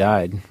after she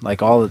died.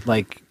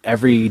 Like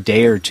every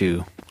day or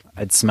two,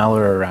 I'd smell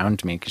her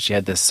around me because she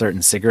had this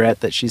certain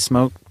cigarette that she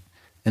smoked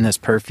and this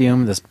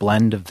perfume, this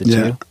blend of the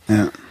two.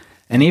 Yeah.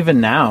 And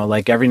even now,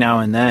 like every now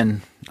and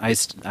then,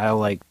 I'll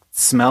like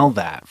smell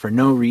that for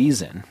no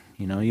reason.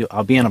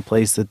 I'll be in a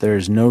place that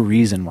there's no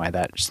reason why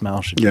that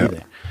smell should be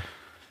there.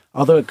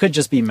 Although it could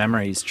just be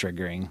memories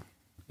triggering.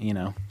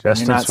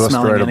 Justin's supposed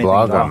to write a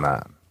blog on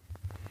that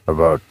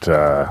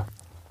about.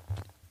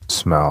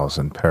 Smells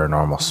and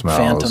paranormal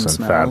smells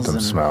and phantom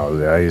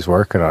smells. Yeah, he's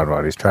working on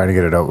one. He's trying to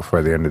get it out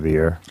before the end of the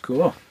year.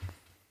 Cool.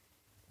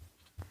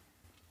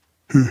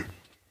 I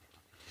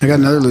got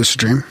another lucid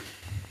dream.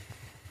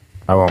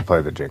 I won't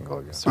play the jingle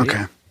again. Sweet.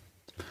 Okay.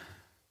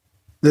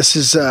 This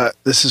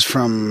is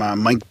from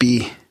Mike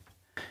B.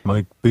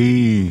 Mike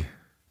B.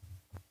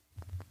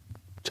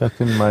 Chuck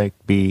and Mike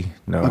B.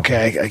 No.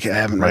 Okay, I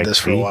haven't read this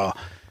for a while.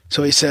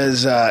 So he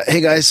says, "Hey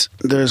guys,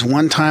 there's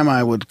one time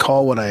I would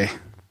call I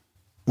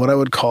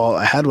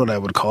had what I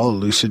would call a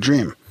lucid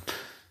dream.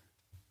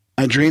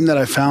 I dreamed that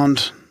I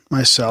found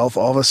myself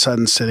all of a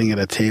sudden sitting at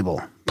a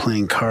table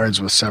playing cards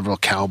with several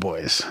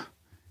cowboys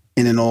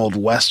in an old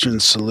Western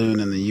saloon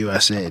in the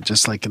USA,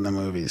 just like in the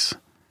movies.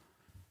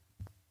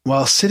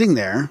 While sitting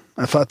there,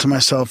 I thought to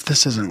myself,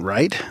 this isn't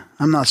right.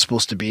 I'm not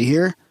supposed to be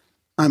here.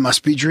 I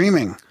must be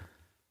dreaming.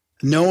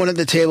 No one at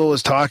the table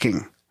was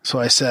talking, so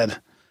I said,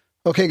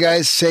 okay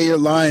guys, say your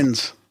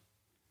lines.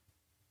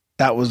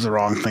 That was the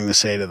wrong thing to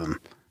say to them.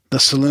 The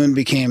saloon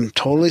became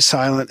totally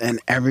silent and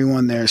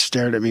everyone there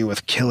stared at me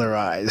with killer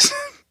eyes.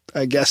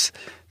 I guess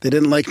they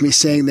didn't like me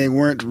saying they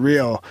weren't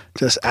real,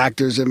 just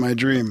actors in my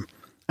dream.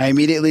 I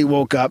immediately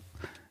woke up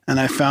and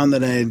I found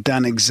that I had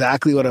done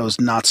exactly what I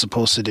was not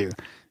supposed to do.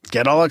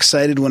 Get all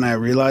excited when I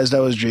realized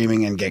I was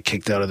dreaming and get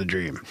kicked out of the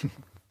dream.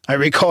 I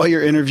recall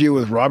your interview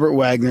with Robert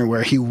Wagner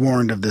where he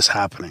warned of this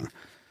happening.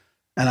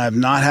 And I've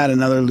not had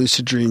another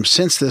lucid dream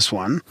since this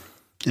one.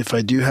 If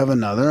I do have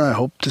another, I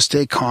hope to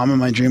stay calm and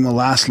my dream will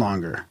last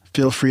longer.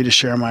 Feel free to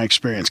share my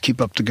experience.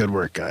 Keep up the good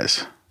work,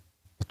 guys.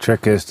 The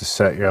trick is to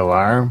set your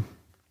alarm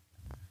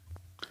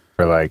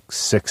for like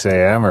 6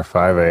 a.m. or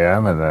 5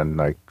 a.m. and then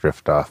like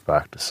drift off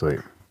back to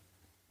sleep.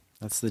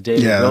 That's the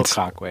David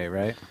Wilcock way,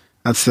 right?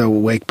 That's the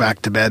wake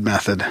back to bed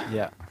method.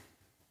 Yeah.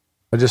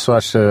 I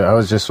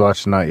was just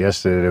watching that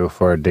yesterday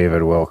before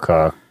David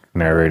Wilcock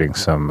narrating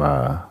some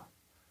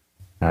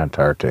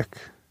Antarctic.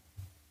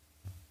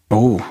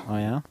 Oh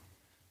yeah?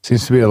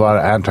 Seems to be a lot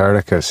of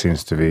Antarctica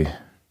seems to be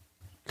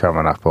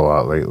coming up a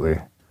lot lately.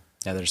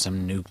 Yeah, there's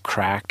some new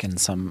crack in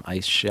some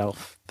ice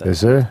shelf.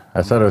 Is there?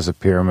 I thought it was a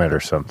pyramid or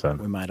something.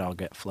 We might all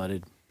get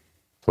flooded.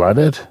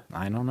 Flooded?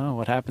 I don't know.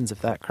 What happens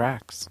if that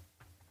cracks?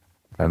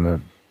 And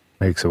it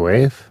makes a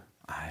wave?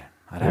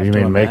 I'd have you to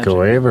mean imagine. make a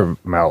wave or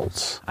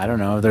melts? I don't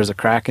know. There's a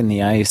crack in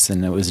the ice,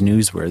 and it was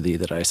newsworthy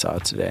that I saw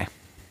today.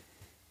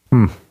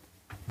 And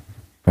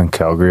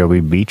Calgary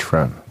will be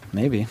beachfront.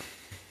 Maybe.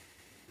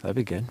 That'd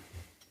be good.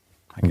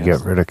 And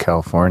get rid of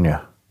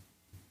California.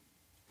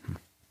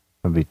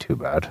 That'd be too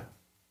bad.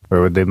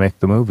 Where would they make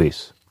the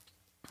movies?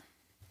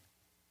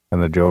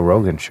 And the Joe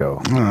Rogan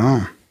show? I don't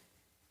know.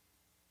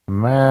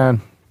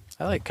 Man.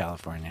 I like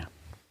California.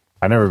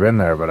 I've never been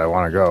there, but I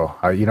want to go.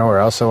 You know where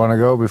else I want to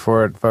go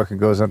before it fucking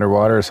goes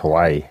underwater is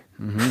Hawaii.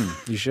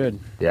 Mm-hmm. You should.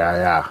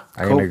 Yeah.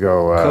 I'm going to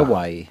go...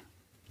 Kauai.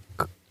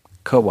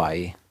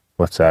 Kauai.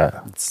 What's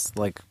that? It's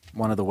like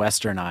one of the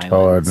Western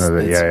islands. Oh, no,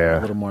 yeah.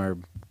 A little more...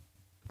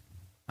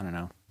 I don't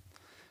know.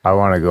 I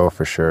want to go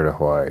for sure to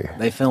Hawaii.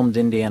 They filmed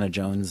Indiana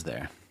Jones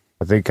there.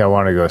 I think I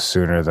want to go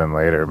sooner than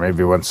later.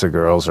 Maybe once the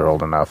girls are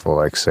old enough, we'll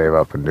like save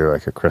up and do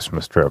like a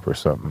Christmas trip or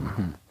something.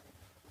 Mm-hmm.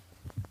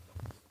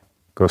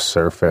 Go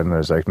surfing.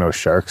 There's like no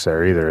sharks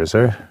there either, is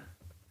there?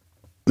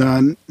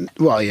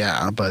 Well,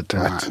 yeah, but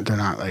they're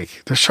not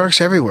like there's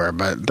sharks everywhere,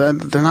 but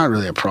they're not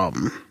really a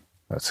problem.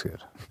 That's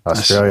good.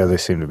 Australia, they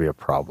seem to be a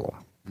problem.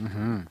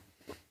 Mm-hmm.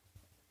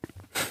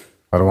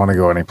 I don't want to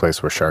go any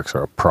place where sharks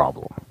are a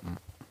problem.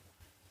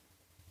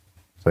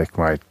 It's like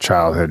my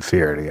childhood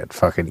fear to get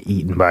fucking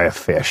eaten by a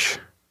fish.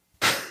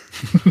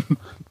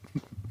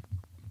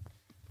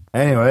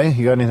 Anyway,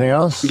 you got anything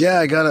else? Yeah,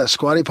 I got a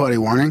squatty potty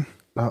warning.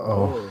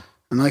 Uh-oh.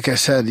 And like I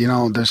said,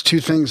 there's two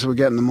things we're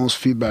getting the most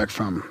feedback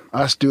from.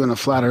 Us doing a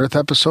Flat Earth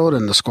episode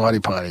and the squatty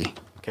potty.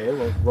 Okay,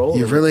 well, roll.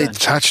 You've really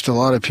touched a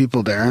lot of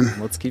people, Darren.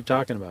 Let's keep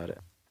talking about it.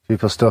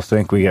 People still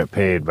think we get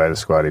paid by the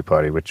squatty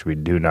potty, which we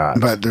do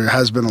not. But there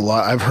has been a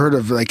lot. I've heard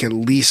of like at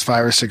least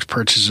 5 or 6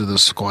 purchases of the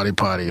squatty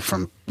potty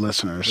from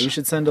listeners. You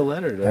should send a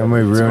letter to And we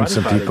ruined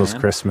some potty, people's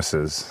man.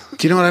 Christmases.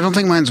 Do you know what? I don't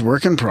think mine's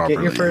working properly.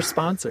 Get your first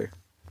sponsor.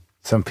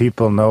 Some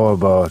people know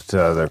about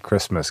their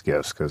Christmas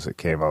gifts because it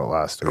came out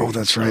last week. Oh,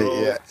 that's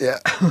right. Yeah.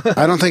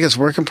 I don't think it's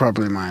working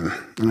properly, mine.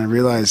 And I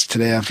realized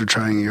today after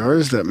trying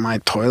yours that my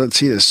toilet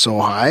seat is so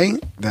high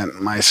that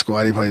my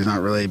squatty potty is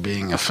not really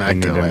being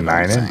effective. You need a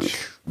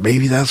 9-inch?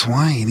 Maybe that's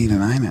why you need a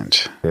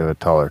 9-inch. You have a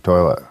taller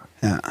toilet.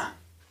 Yeah.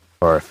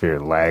 Or if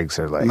your legs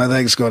are like... My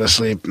legs go to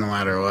sleep no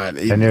matter what.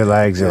 And your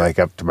legs are like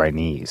up to my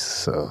knees,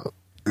 so...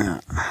 Yeah.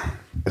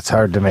 It's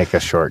hard to make a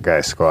short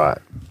guy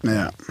squat.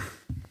 Yeah.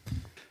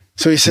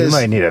 So he says... You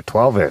might need a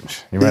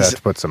 12-inch. You might have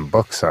to put some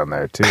books on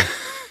there, too.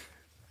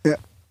 Yeah.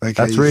 Like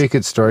That's where you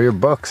could store your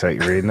books that you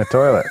read in the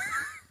toilet.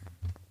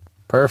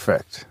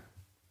 Perfect.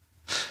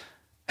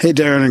 Hey,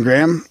 Darren and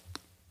Graham.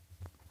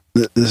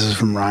 This is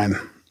from Ryan.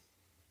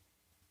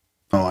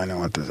 Oh, I know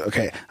what this is.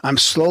 Okay. I'm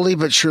slowly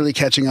but surely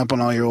catching up on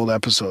all your old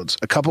episodes.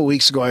 A couple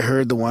weeks ago, I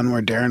heard the one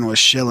where Darren was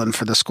shilling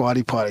for the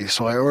squatty potty,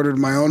 so I ordered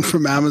my own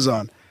from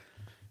Amazon.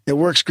 It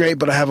works great,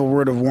 but I have a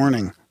word of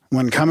warning.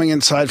 When coming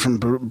inside from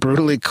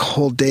brutally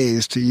cold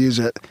days to use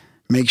it,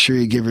 make sure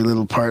you give your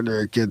little partner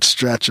a good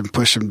stretch and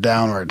push him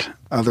downward.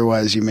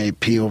 Otherwise, you may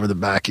pee over the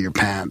back of your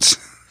pants.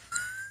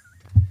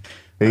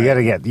 You got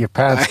to get your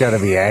pants got to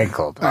be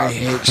ankled. I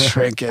hate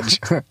shrinkage,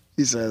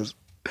 he says.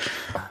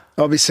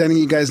 I'll be sending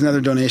you guys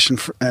another donation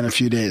in a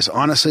few days.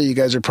 Honestly, you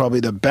guys are probably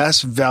the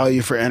best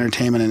value for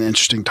entertainment and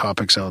interesting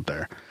topics out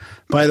there.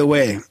 By the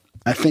way,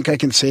 I think I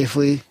can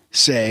safely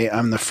say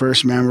I'm the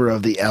first member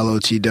of the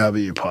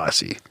LOTW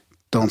posse.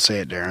 Don't say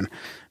it, Darren.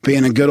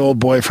 Being a good old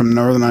boy from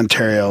Northern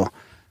Ontario,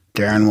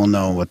 Darren will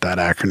know what that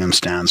acronym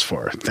stands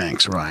for.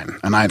 Thanks, Ryan.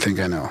 And I think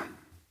I know.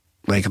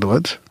 Lake of the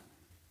Woods?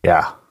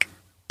 Yeah.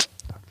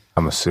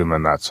 I'm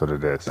assuming that's what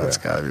it is. That's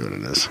got to be what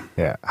it is.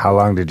 Yeah. How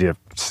long have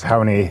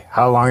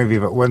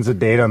you, when's the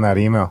date on that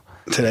email?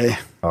 Today.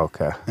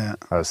 Okay. Yeah.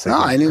 I was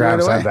thinking, I knew Graham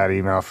right away. sent that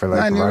email for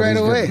like I knew right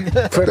away.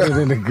 Putting it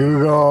into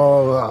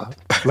Google,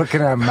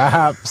 looking at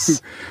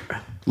maps.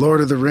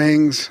 Lord of the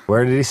Rings.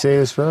 Where did he say he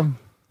was from?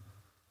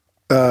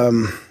 I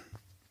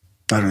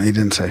don't know. He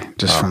didn't say.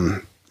 Just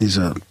from, he's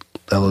a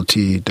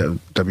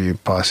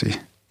LOTW posse.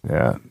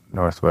 Yeah.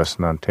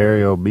 Northwestern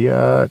Ontario,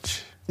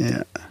 biatch.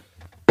 Yeah.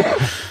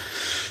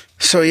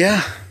 So,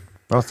 yeah.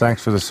 Well,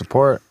 thanks for the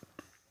support.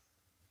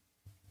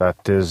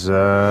 That is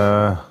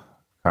kind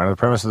of the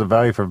premise of the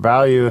value for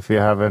value. If you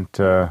haven't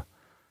heard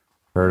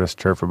us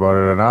chirp about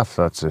it enough,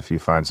 that's if you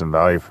find some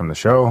value from the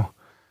show,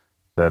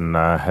 then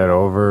head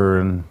over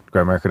and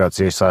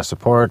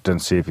grimerica.ca/support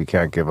and see if you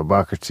can't give $1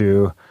 or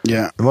 $2.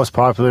 Yeah. The most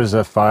popular is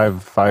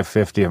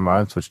 $5.50 a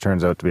month, which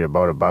turns out to be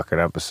about $1 an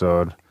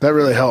episode. That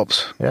really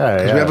helps. Yeah,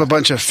 Because we have a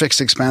bunch of fixed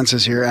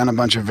expenses here and a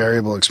bunch of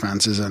variable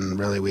expenses, and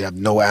really we have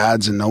no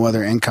ads and no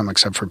other income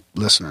except for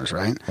listeners,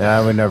 right?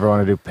 Yeah, we never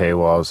want to do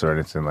paywalls or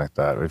anything like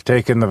that. We've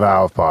taken the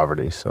vow of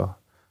poverty, so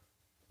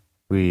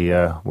we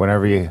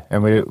whenever you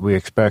and we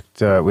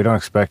expect we don't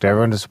expect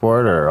everyone to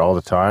support or all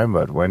the time,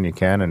 but when you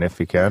can and if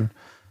you can,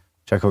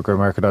 check out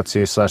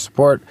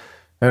grimerica.ca/support.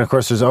 And of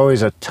course, there's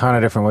always a ton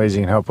of different ways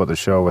you can help with the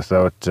show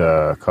without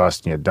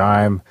costing you a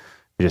dime.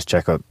 You just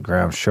check out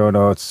Graham's show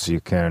notes.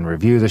 You can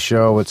review the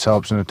show, which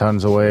helps in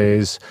tons of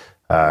ways.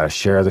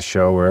 Share the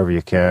show wherever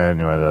you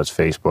can, whether that's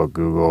Facebook,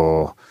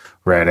 Google,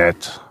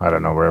 Reddit. I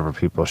don't know, wherever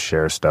people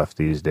share stuff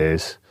these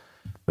days.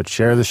 But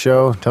share the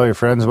show, tell your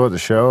friends about the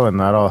show, and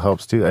that all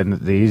helps too. And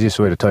the easiest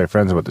way to tell your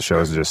friends about the show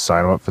is to just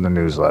sign them up for the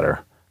newsletter.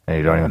 And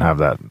you don't even have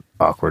that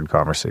awkward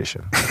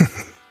conversation.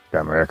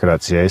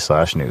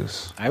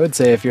 Grimerica.ca/news. I would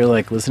say if you're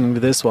like listening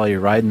to this while you're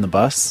riding the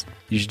bus,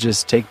 you should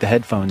just take the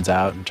headphones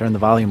out and turn the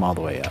volume all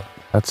the way up.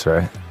 That's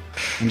right.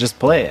 And just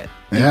play it.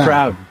 Be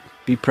proud.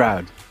 Be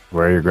proud.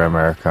 Wear your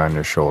Grimerica on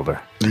your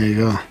shoulder. There you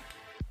go.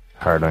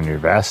 Hard on your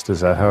vest, is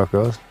that how it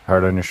goes?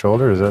 Hard on your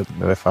shoulder, did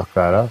I fuck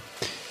that up?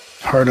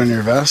 Hard on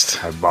your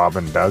vest. I Bob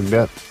and Doug'd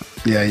it.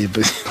 Yeah, you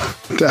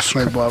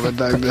definitely Bob and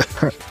Doug'd it.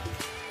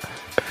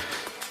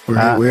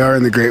 We are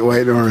in the Great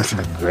White North.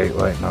 The Great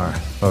White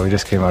North. Well, we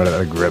just came out of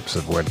the grips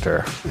of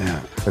winter.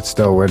 Yeah. It's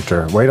still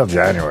winter. Wait till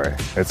January.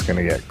 It's going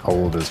to get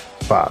cold as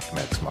fuck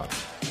next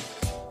month.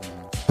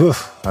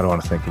 Oof, I don't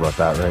want to think about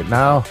that right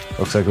now.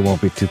 Looks like it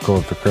won't be too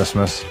cold for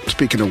Christmas.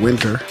 Speaking of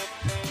winter.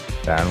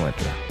 Dan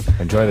Winter.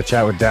 Enjoy the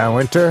chat with Dan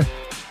Winter.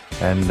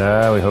 And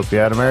we hope you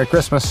had a Merry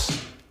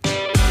Christmas.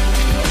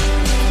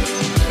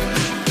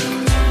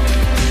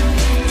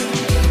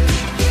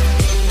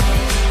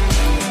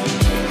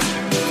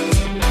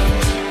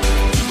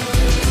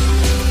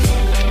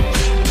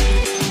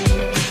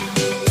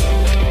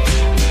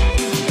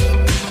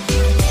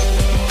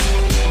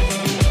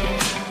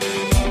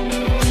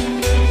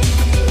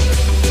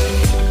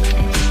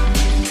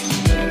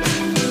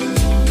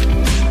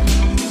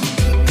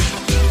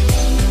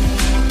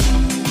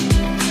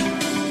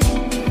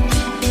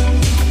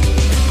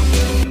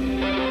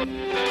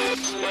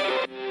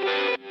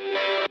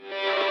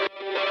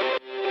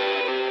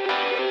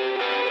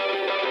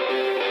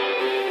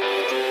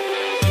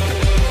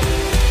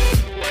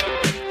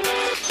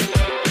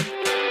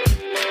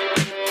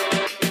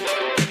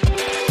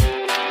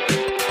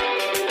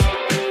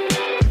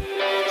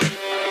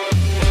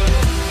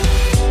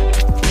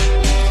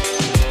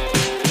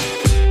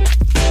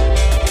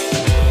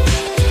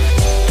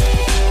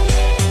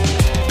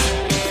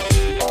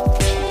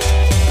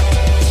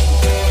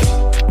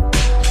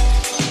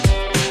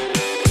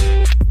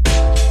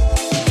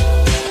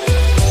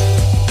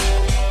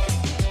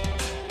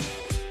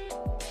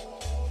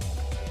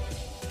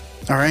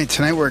 right,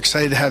 tonight we're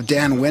excited to have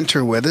Dan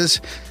Winter with us.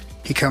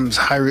 He comes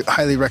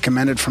highly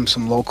recommended from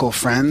some local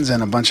friends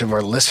and a bunch of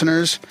our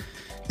listeners.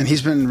 And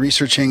he's been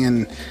researching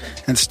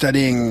and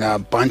studying a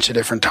bunch of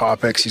different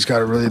topics. He's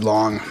got a really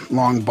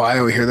long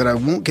bio here that I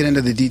won't get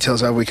into the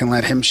details of. We can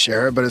let him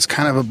share it, but it's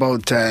kind of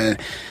about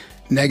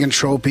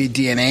negantropy,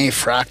 DNA,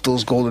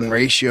 fractals, golden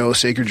ratio,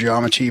 sacred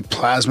geometry,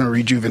 plasma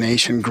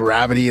rejuvenation,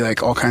 gravity,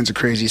 like all kinds of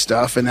crazy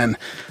stuff. And then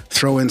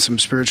throw in some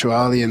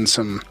spirituality and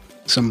some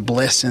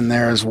bliss in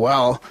there as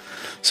well.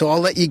 So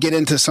I'll let you get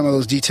into some of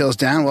those details.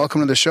 Dan,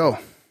 welcome to the show.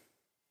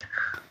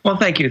 Well,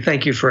 thank you.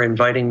 Thank you for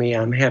inviting me.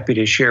 I'm happy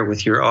to share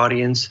with your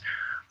audience.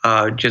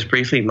 Just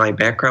briefly, my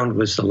background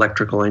was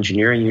electrical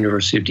engineering,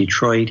 University of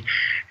Detroit,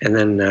 and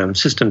then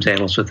systems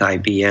analyst with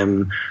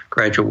IBM,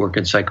 graduate work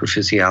in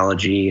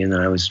psychophysiology, and then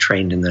I was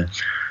trained in the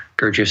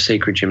Gurdjieff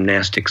sacred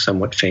gymnastics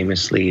somewhat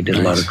famously, did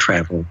a lot of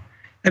travel.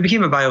 I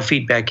became a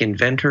biofeedback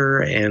inventor,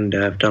 and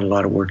I've done a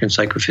lot of work in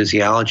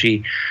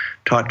psychophysiology,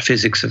 taught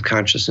physics of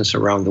consciousness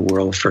around the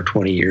world for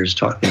 20 years,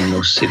 taught in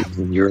most cities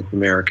in Europe,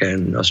 America,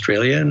 and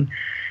Australia. And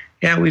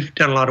yeah, we've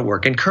done a lot of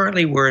work. And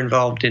currently we're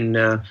involved in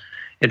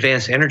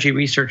advanced energy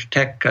research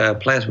tech,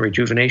 plasma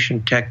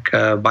rejuvenation tech,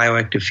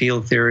 bioactive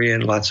field theory,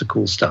 and lots of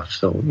cool stuff.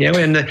 So yeah,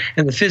 and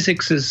the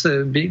physics has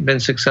been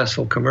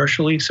successful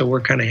commercially, so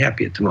we're kind of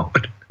happy at the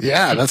moment.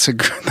 Yeah, that's a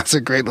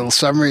great little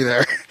summary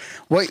there.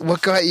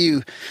 What got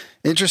you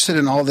interested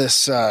in all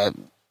this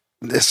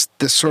this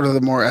sort of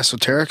the more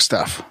esoteric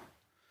stuff?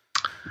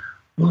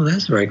 Well,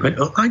 that's very good.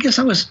 I guess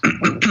I was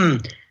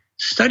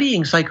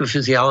studying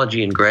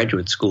psychophysiology in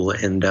graduate school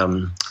and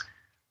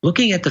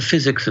looking at the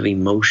physics of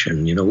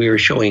emotion. You know, we were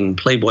showing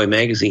Playboy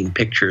magazine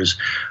pictures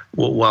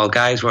while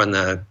guys were on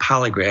the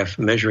polygraph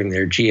measuring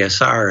their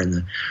GSR, and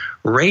the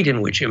rate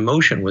in which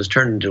emotion was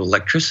turned into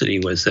electricity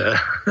was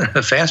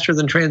faster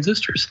than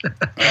transistors.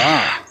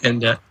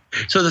 And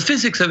so the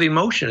physics of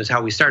emotion is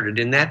how we started.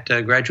 In that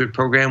graduate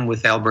program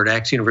with Albert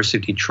Axe, University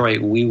of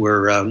Detroit, we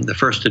were the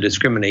first to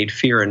discriminate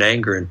fear and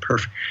anger in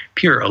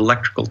pure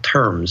electrical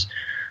terms.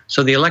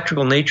 So the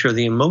electrical nature of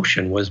the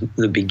emotion was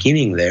the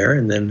beginning there.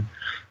 And then,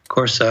 of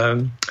course,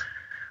 I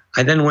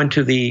then went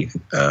to the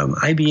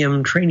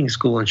IBM training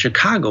school in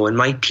Chicago, and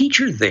my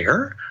teacher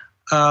there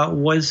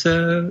was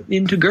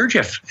into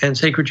Gurdjieff and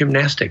sacred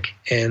gymnastic.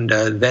 And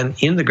then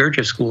in the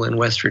Gurdjieff school in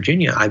West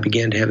Virginia, I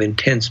began to have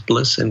intense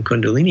bliss and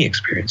Kundalini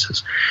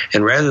experiences.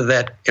 And rather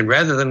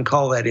than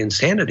call that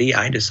insanity,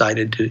 I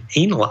decided to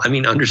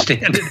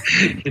understand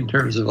it in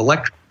terms of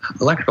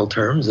electrical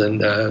terms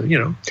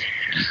and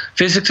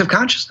physics of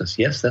consciousness.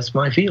 Yes, that's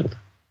my field.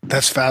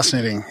 That's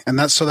fascinating. And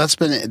that's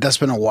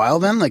been a while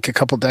then, like a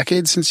couple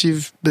decades since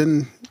you've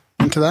been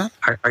into that?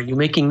 Are you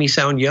making me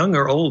sound young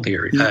or old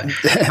here?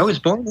 I was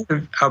born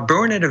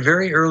at a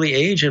very early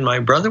age, and my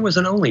brother was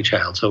an only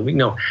child. So we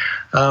know.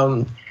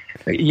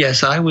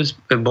 Yes, I was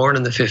born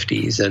in the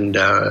 50s, and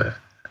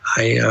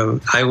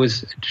I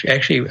was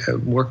actually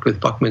worked with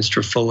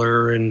Buckminster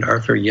Fuller and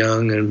Arthur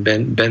Young and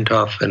Ben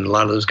Bentoff and a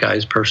lot of those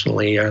guys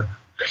personally.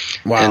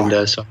 Wow.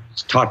 And so I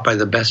was taught by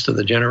the best of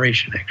the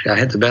generation, actually. I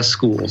had the best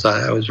schools.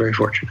 I was very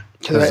fortunate.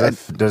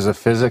 Does the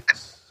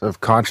physics of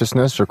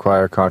consciousness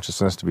require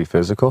consciousness to be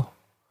physical?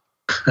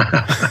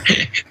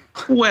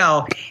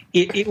 Well,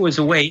 it was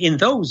a way. In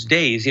those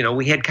days,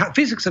 we had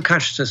physics of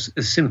consciousness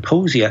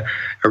symposia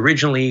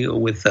originally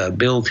with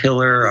Bill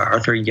Tiller,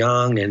 Arthur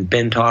Young, and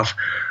Bentoff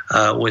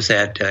was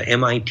at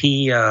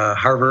MIT,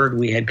 Harvard.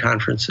 We had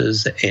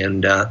conferences,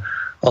 and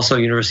also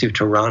University of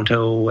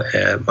Toronto.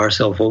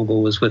 Marcel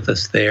Vogel was with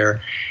us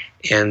there.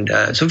 And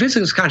so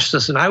physics of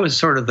consciousness, and I was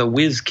sort of the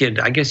whiz kid.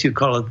 I guess you'd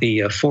call it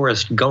the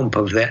Forrest Gump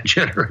of that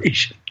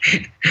generation.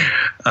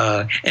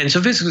 And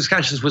so physics of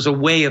consciousness was a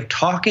way of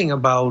talking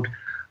about,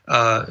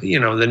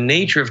 the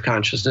nature of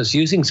consciousness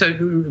using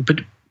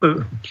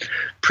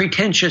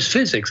pretentious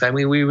physics. I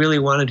mean, we really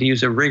wanted to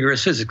use a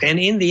rigorous physics. And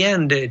in the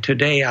end,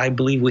 today, I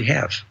believe we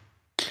have.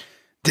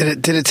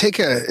 Did it take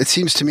it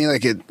seems to me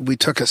like we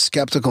took a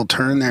skeptical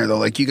turn there, though.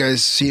 Like you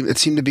guys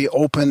seemed to be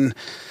open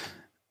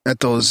at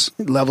those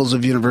levels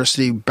of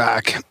university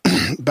back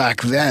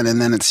then, and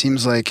then it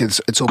seems like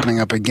it's opening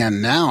up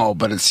again now,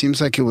 but it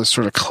seems like it was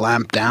sort of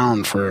clamped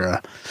down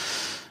for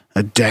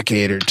a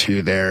decade or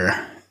two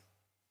there.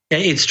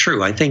 It's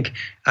true. I think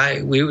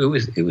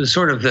it was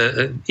sort of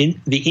the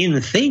in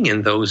thing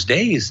in those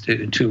days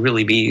to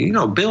really be,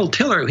 Bill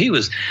Tiller, he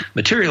was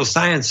material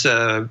science,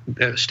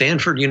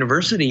 Stanford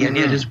University, and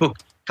yet his book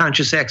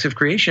Conscious Acts of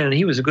Creation, and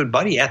he was a good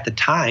buddy at the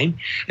time.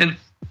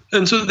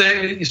 And so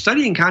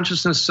studying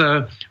consciousness,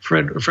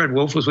 Fred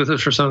Wolf was with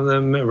us for some of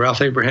them,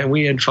 Ralph Abraham,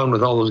 we had fun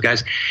with all those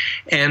guys.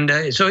 And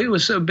so it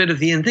was a bit of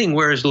the in thing,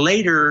 whereas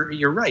later,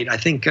 you're right, I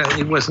think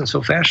it wasn't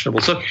so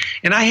fashionable. So,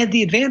 and I had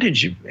the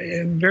advantage,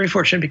 very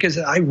fortunate, because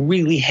I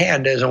really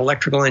had, as an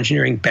electrical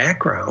engineering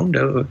background,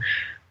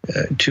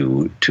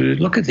 to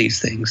look at these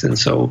things. And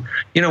so,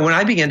 when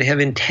I began to have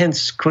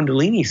intense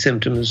Kundalini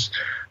symptoms,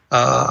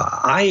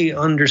 I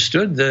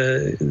understood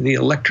the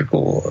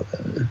electrical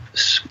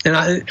And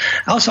I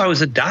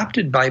was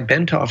adopted by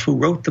Bentoff, who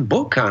wrote the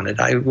book on it.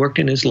 I worked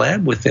in his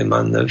lab with him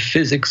on the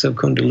physics of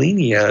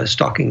Kundalini,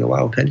 stalking the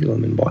wild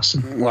pendulum in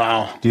Boston.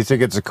 Wow. Do you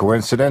think it's a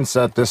coincidence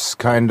that this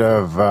kind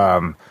of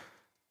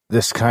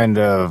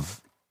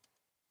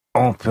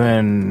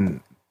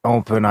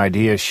open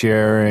idea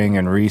sharing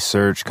and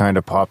research kind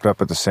of popped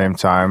up at the same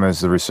time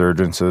as the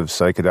resurgence of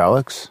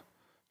psychedelics?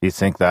 Do you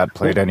think that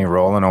played any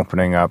role in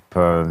opening up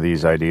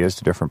these ideas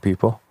to different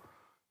people?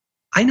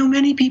 I know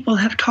many people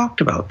have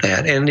talked about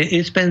that, and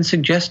it's been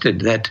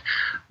suggested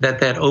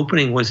that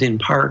opening was in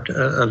part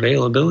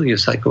availability of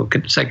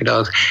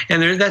psychedelics.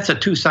 And that's a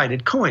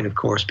two-sided coin, of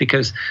course,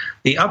 because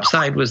the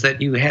upside was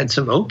that you had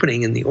some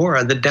opening in the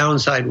aura. The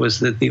downside was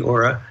that the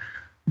aura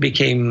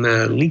became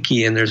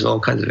leaky, and there's all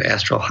kinds of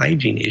astral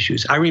hygiene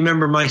issues. I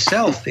remember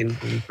myself in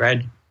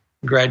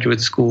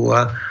graduate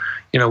school.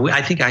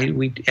 I think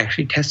we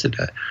actually tested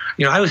that.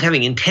 I was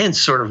having intense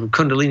sort of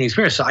Kundalini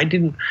experience, so I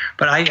didn't.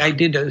 But I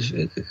did,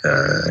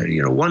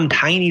 one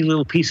tiny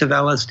little piece of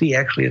LSD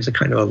actually as a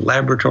kind of a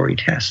laboratory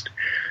test,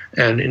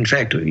 and in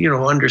fact,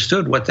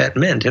 understood what that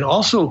meant, and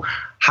also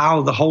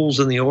how the holes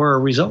in the aura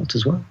result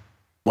as well.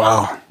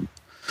 Wow,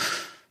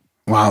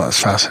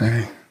 that's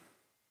fascinating.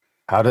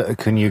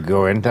 Can you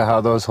go into how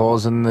those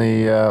holes in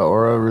the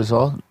aura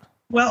result?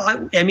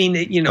 Well, I mean,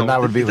 and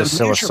that would be with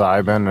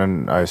psilocybin,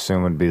 and I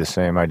assume would be the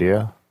same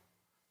idea.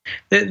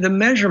 The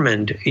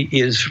measurement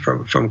is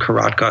from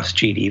Korotkov's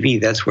GDV.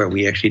 That's where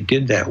we actually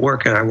did that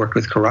work, and I worked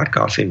with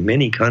Korotkov in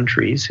many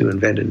countries who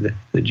invented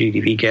the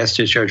GDV, gas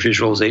discharge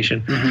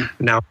visualization.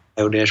 Mm-hmm. Now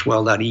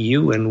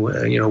bio-well.eu, and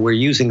we're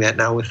using that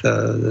now with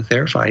the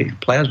Therify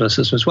plasma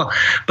system as well.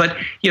 But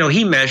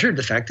he measured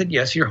the fact that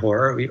yes, your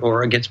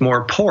aura gets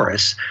more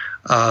porous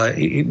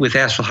with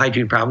astral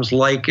hygiene problems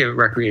like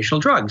recreational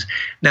drugs.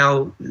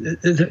 Now,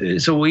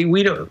 so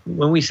we don't,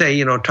 when we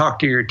say talk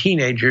to your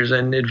teenagers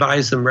and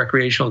advise them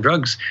recreational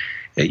drugs,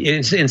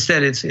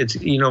 instead it's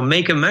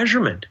make a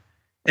measurement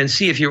and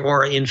see if your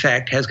aura in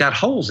fact has got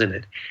holes in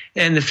it.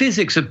 And the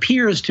physics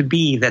appears to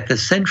be that the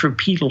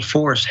centripetal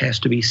force has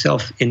to be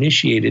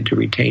self-initiated to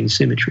retain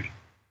symmetry.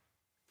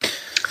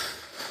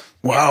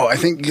 Wow, I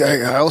think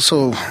I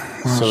also...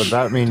 So would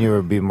that mean you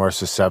would be more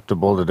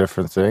susceptible to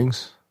different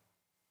things?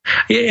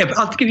 Yeah,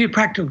 I'll give you a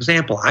practical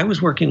example. I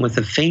was working with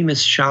a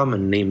famous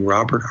shaman named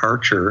Robert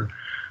Archer,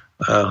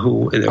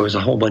 who there was a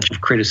whole bunch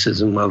of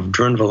criticism of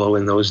Drunvalo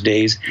in those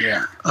days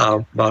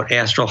about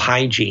astral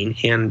hygiene.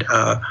 And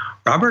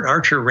Robert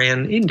Archer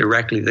ran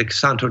indirectly the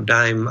Santo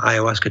Daime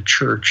Ayahuasca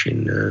Church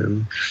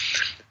in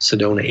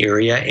Sedona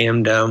area.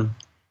 And,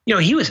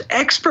 he was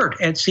expert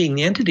at seeing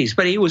the entities,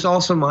 but it was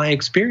also my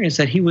experience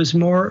that he was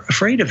more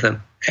afraid of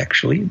them,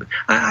 actually.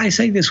 I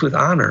say this with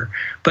honor.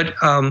 But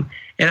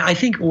and I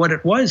think what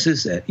it was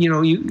is that,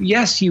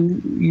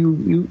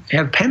 you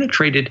have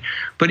penetrated,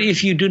 but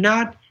if you do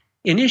not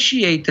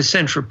initiate the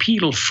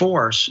centripetal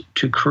force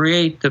to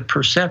create the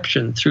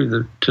perception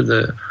to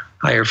the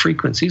higher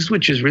frequencies,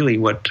 which is really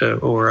what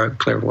aura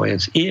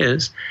clairvoyance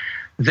is,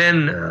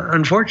 then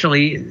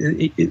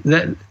unfortunately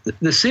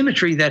the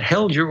symmetry that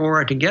held your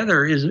aura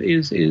together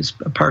is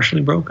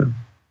partially broken.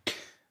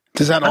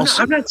 Does that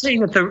also? I'm not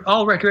saying that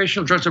all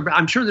recreational drugs are.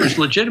 I'm sure there's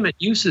legitimate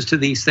uses to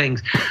these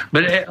things,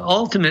 but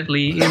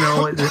ultimately,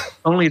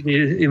 only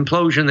the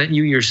implosion that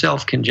you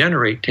yourself can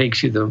generate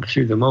takes you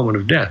through the moment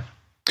of death.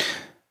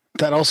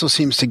 That also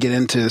seems to get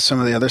into some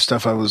of the other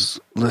stuff I was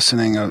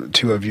listening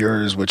to of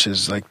yours, which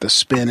is like the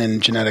spin in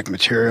genetic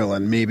material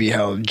and maybe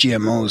how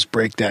GMOs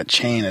break that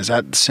chain. Is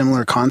that a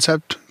similar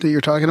concept that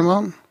you're talking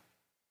about?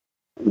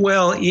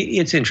 Well,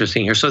 it's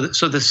interesting here. So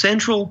the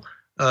central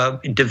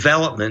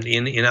development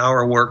in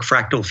our work,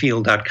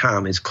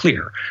 fractalfield.com, is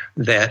clear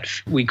that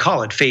we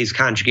call it phase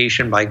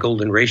conjugation by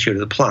golden ratio to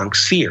the Planck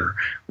sphere,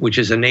 which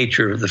is the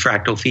nature of the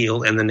fractal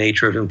field and the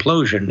nature of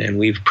implosion. And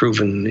we've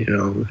proven,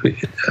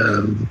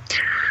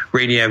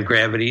 radiative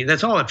gravity.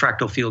 That's all at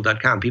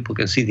fractalfield.com. People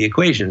can see the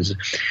equations.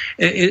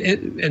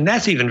 And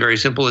that's even very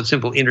simple. It's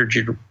simple.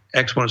 Integer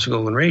exponential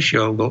golden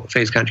ratio,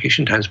 phase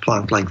conjugation times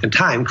Planck length and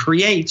time,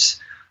 creates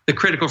the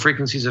critical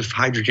frequencies of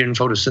hydrogen,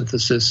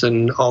 photosynthesis,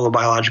 and all the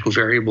biological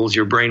variables,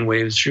 your brain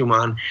waves,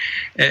 Schumann,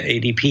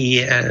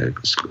 ADP,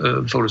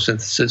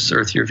 photosynthesis,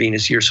 Earth year,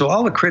 Venus year. So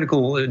all the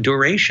critical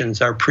durations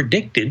are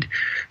predicted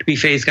to be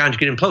phase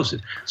conjugate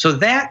implosive. So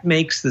that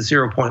makes the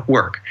 0 point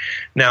work.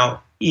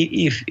 Now,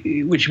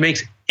 which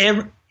makes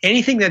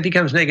anything that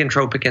becomes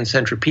negantropic and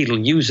centripetal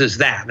uses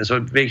that. And so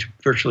it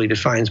virtually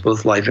defines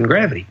both life and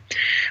gravity.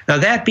 Now,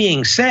 that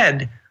being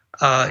said,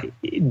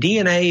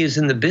 DNA is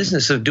in the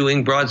business of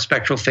doing broad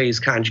spectral phase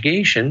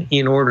conjugation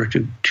in order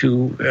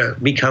to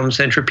become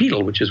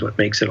centripetal, which is what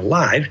makes it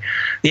alive.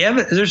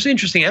 There's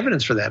interesting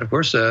evidence for that. Of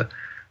course,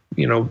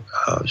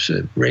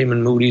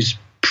 Raymond Moody's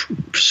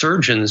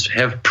surgeons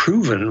have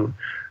proven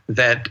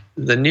that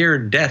the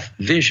near-death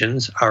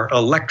visions are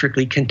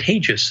electrically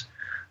contagious.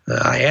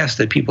 I ask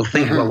that people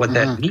think about what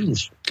that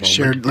means.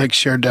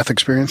 Shared death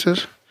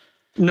experiences?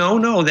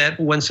 No, that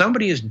when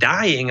somebody is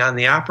dying on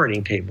the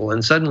operating table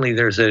and suddenly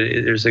there's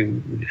a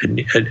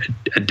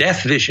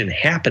death vision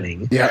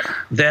happening,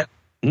 that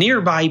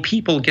nearby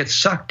people get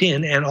sucked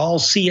in and all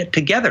see it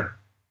together.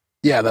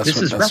 Yeah, that's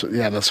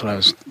what I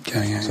was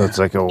getting at. So it's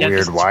like a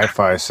weird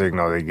Wi-Fi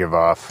signal they give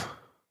off.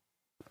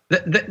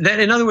 That,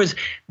 in other words,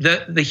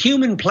 the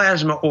human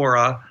plasma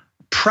aura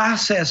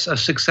process of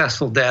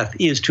successful death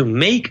is to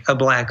make a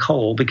black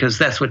hole, because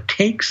that's what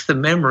takes the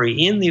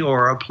memory in the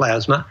aura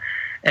plasma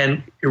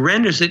and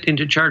renders it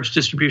into charge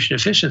distribution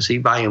efficiency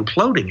by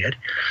imploding it.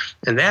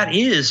 And that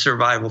is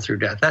survival through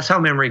death. That's how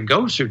memory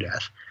goes through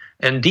death.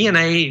 And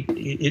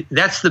DNA,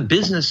 that's the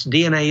business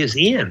DNA is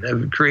in,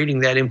 of creating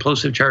that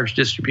implosive charge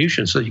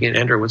distribution so you can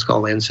enter what's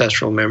called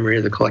ancestral memory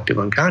of the collective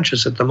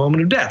unconscious at the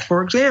moment of death,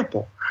 for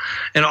example.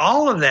 And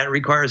all of that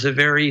requires a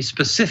very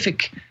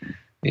specific,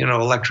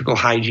 electrical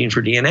hygiene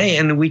for DNA.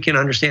 And we can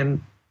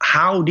understand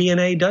how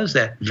DNA does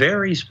that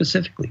very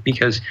specifically,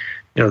 because,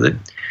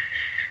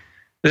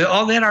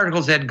 all that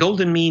article's at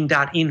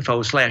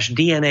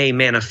goldenmean.info/DNA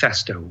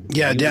manifesto.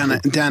 Yeah, Dan, I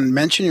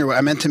meant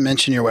to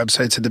mention your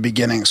websites at the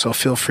beginning, so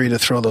feel free to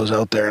throw those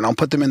out there. And I'll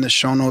put them in the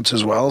show notes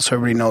as well, so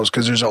everybody knows,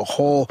 because there's a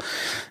whole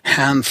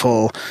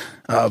handful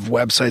of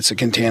websites that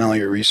contain all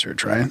your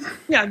research, right?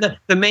 Yeah,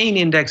 the main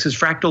index is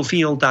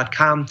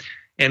fractalfield.com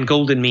and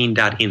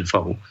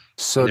goldenmean.info.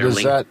 So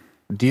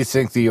do you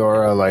think the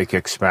aura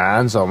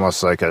expands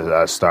almost like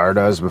a star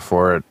does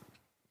before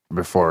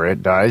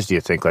it dies? Do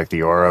you think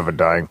the aura of a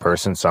dying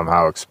person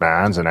somehow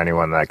expands, and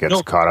anyone that gets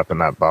caught up in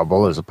that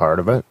bubble is a part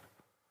of it?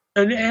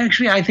 And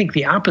actually, I think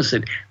the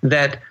opposite,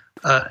 that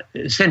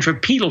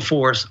centripetal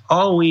force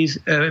always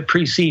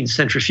precedes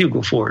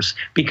centrifugal force,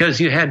 because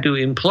you had to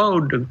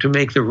implode to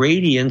make the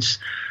radiance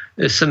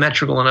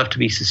symmetrical enough to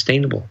be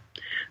sustainable.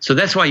 So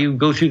that's why you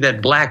go through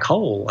that black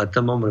hole at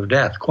the moment of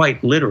death,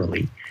 quite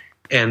literally.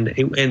 And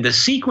the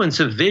sequence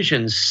of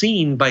visions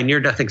seen by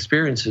near-death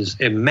experiences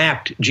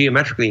mapped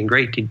geometrically in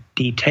great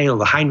detail,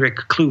 the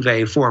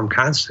Heinrich-Kluwe form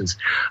constants,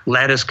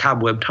 lattice,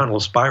 cobweb,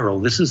 tunnel, spiral.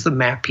 This is the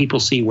map people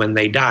see when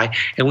they die.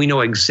 And we know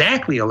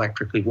exactly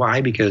electrically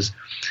why, because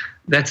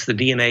that's the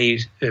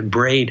DNA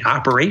braid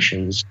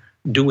operations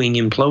doing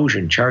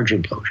implosion, charge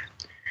implosion.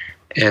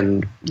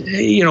 And,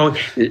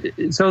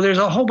 so there's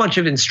a whole bunch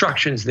of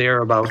instructions there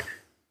about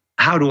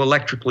how to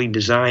electrically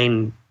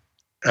design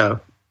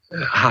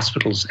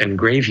hospitals and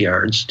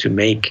graveyards to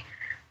make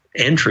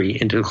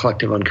entry into the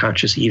collective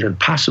unconscious even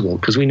possible,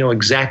 because we know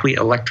exactly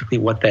electrically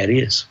what that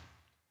is.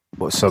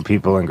 So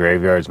people in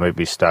graveyards might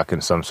be stuck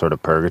in some sort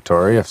of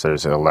purgatory if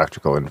there's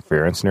electrical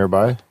interference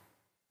nearby?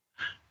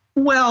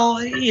 Well,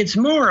 it's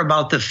more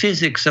about the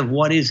physics of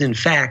what is in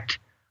fact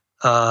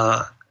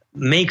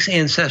makes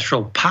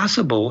ancestral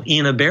possible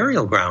in a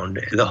burial ground.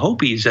 The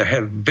Hopis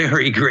have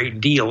very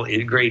great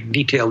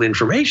detailed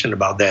information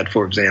about that,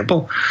 for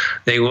example.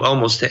 They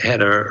almost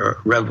had a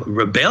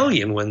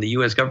rebellion when the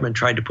U.S. government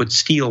tried to put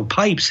steel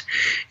pipes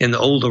in the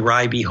old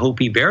Oribe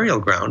Hopi burial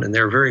ground, and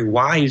they're very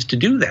wise to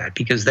do that,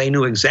 because they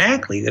knew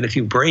exactly that if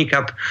you break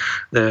up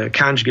the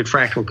conjugate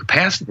fractal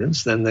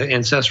capacitance, then the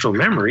ancestral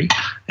memory,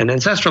 and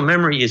ancestral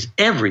memory is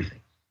everything.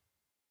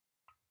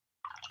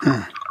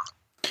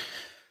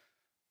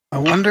 I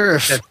wonder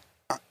if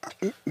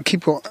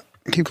keep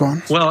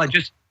going. Well,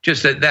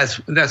 just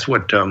that's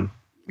what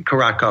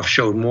Karatkov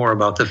showed more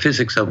about the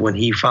physics of when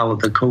he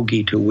followed the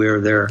Kogi to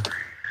where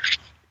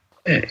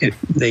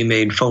they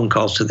made phone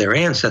calls to their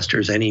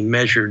ancestors, and he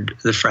measured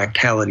the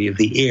fractality of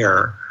the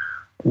air,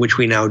 which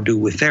we now do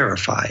with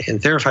Therify. And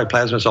Therify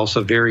plasma is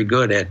also very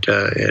good at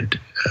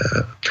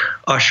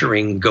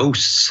ushering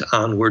ghosts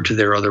onward to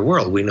their other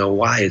world. We know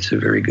why. It's a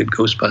very good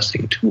ghost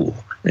busting tool,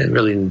 and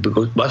really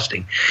ghost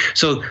busting.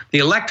 So the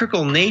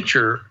electrical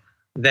nature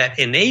that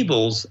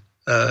enables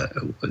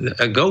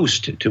a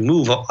ghost to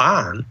move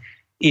on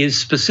is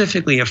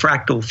specifically a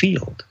fractal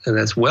field, and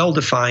that's well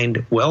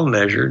defined, well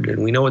measured,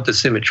 and we know what the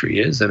symmetry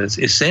is, and it's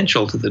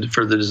essential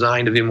for the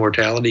design of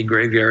immortality,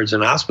 graveyards,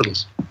 and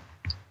hospitals.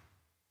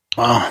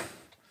 Wow.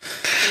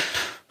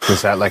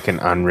 Is that like an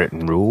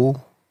unwritten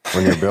rule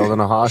when you're building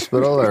a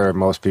hospital, or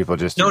most people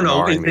just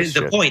ignoring this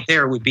shit? The point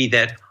there would be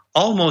that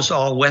almost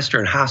all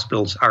Western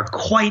hospitals are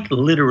quite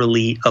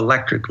literally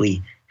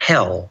electrically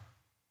hell.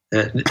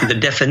 The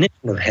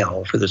definition of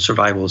hell for the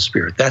survival of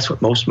spirit. That's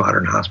what most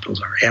modern hospitals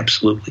are,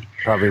 absolutely.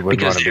 Probably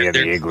wouldn't want to be in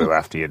the igloo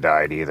after you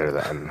died either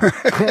then.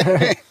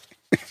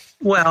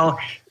 Well,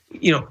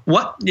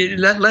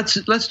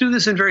 let's do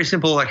this in very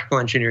simple electrical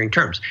engineering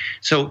terms.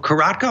 So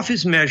Karatkov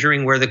is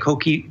measuring where the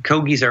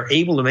Kogis are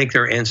able to make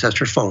their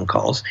ancestor phone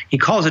calls. He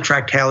calls it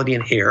tractality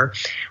in air.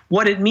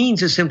 What it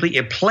means is simply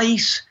a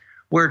place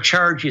where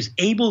charge is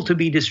able to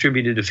be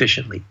distributed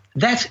efficiently.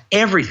 That's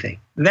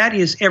everything. That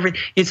is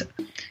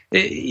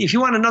if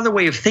you want another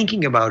way of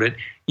thinking about it,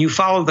 you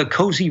follow the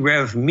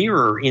Kozyrev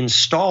mirror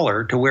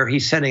installer to where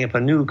he's setting up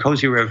a new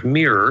Kozyrev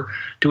mirror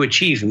to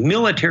achieve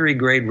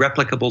military-grade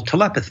replicable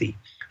telepathy.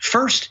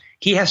 First,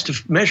 he has to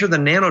measure the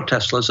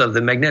nanoteslas of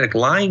the magnetic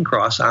line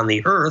cross on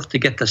the Earth to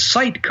get the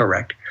site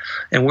correct.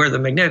 And where the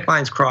magnetic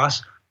lines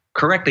cross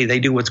correctly, they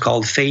do what's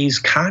called phase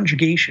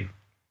conjugation,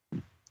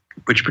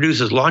 which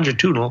produces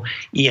longitudinal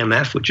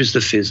EMF, which is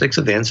the physics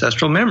of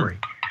ancestral memory.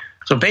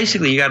 So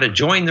basically, you got to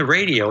join the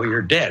radio or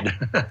you're dead,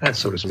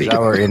 so to speak. Is that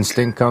where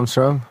instinct comes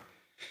from?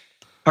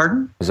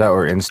 Pardon? Is that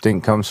where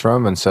instinct comes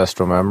from,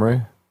 ancestral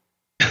memory?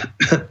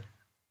 It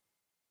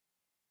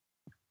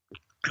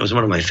was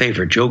one of my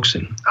favorite jokes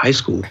in high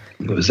school.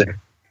 It was that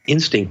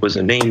instinct was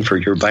a name for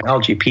your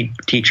biology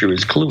teacher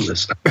is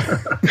clueless.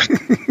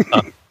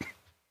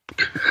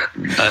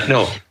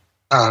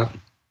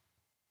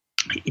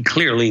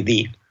 Clearly,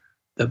 the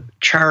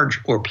charge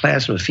or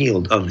plasma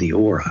field of the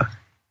aura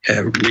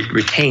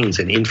retains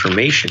an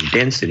information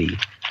density,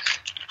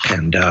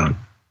 and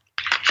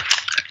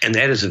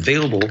that is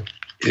available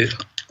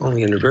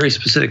only under very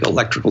specific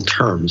electrical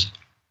terms.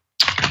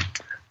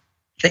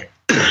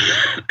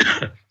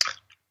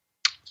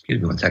 Excuse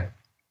me one sec.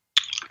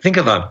 Think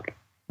of a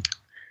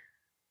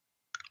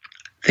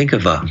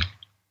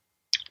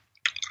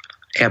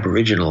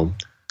Aboriginal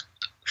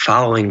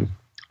following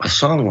a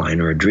song line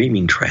or a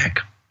dreaming track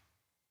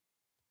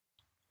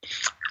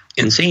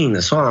and singing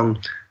the song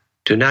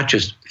to not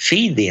just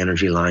feed the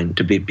energy line,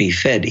 to be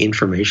fed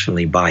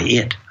informationally by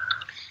it,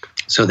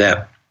 so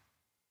that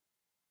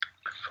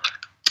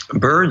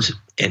birds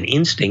and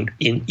instinct,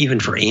 even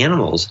for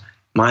animals,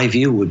 my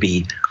view would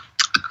be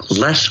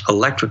less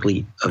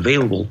electrically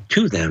available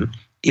to them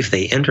if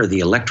they enter the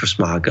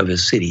electrosmog of a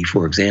city,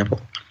 for example,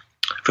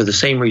 for the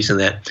same reason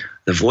that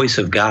the voice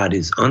of God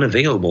is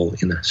unavailable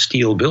in a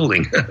steel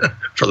building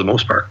for the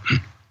most part.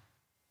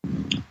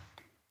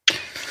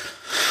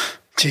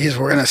 Geez,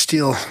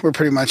 we're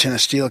pretty much in a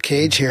steel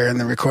cage here in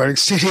the recording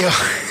studio.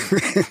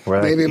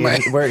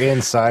 We're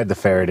inside the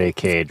Faraday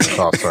cage with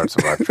all sorts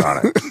of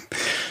electronics.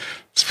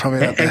 It's probably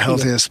not the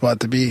healthiest spot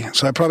to be.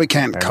 So I probably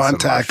can't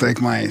contact like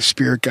my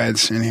spirit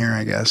guides in here,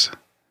 I guess.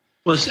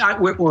 Well,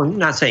 we're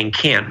not saying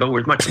can't, but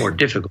we're much more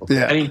difficult.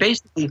 Yeah. I mean,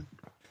 basically,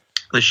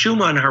 the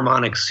Schumann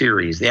harmonic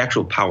series, the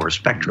actual power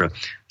spectra,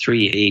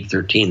 3, 8,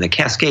 13, the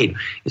cascade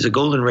is a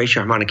golden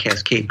ratio harmonic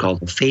cascade called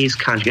the phase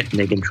conjugate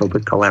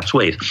negantropic collapse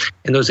wave.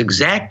 And those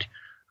exact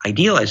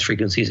idealized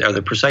frequencies are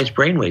the precise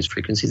brainwaves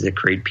frequencies that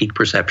create peak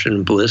perception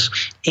and bliss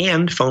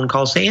and phone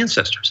calls to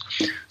ancestors.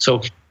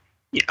 So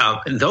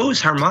those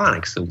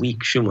harmonics, the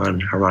weak Schumann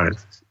harmonic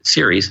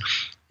series,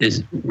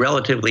 is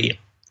relatively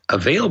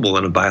available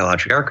in a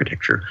biologic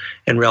architecture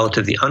and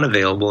relatively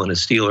unavailable in a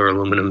steel or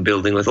aluminum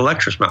building with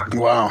electrosmog.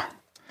 Wow.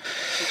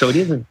 So it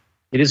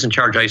isn't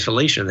charge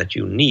isolation that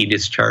you need,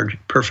 it's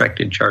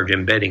perfected charge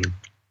embedding.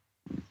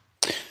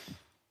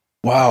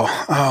 Wow.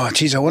 Oh,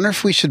 geez, I wonder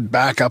if we should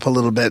back up a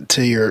little bit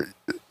to your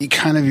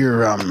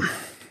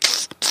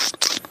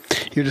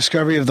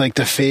discovery of like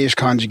the phase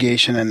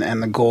conjugation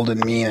and the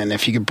golden mean, and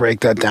if you could break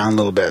that down a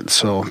little bit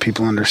so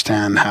people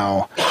understand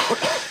how.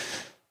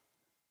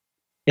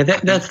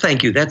 Yeah,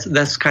 thank you.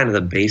 That's kind of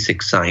the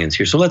basic science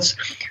here. So let's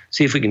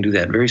see if we can do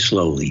that very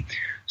slowly.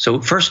 So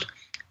first,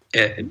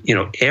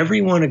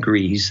 everyone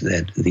agrees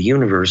that the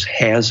universe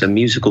has a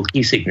musical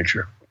key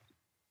signature.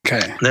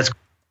 Okay. And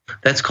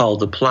that's called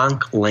the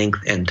Planck length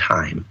and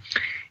time.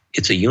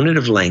 It's a unit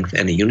of length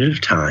and a unit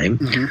of time,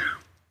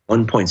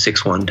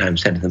 1.61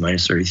 times 10 to the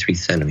minus 33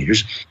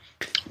 centimeters,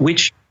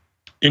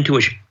 into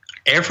which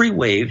every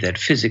wave that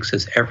physics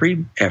has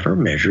ever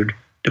measured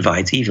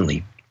divides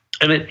evenly.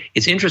 And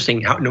it's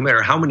interesting how no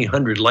matter how many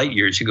hundred light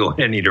years you go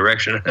in any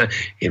direction,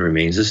 it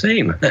remains the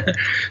same.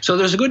 So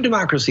there's a good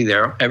democracy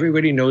there.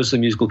 Everybody knows the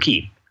musical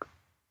key.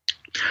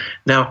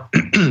 Now,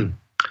 the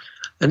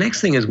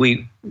next thing is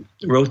we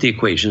wrote the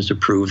equations to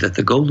prove that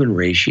the golden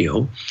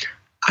ratio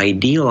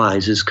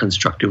idealizes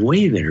constructive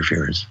wave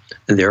interference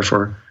and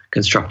therefore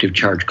constructive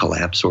charge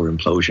collapse or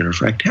implosion or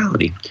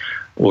fractality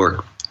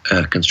or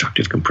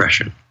constructive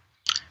compression.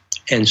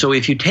 And so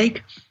if you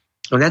take,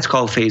 and that's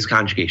called phase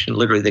conjugation.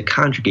 Literally, the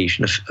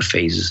conjugation of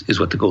phases is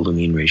what the golden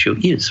mean ratio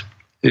is,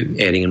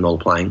 adding and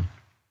multiplying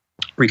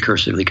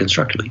recursively,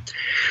 constructively.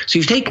 So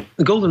you take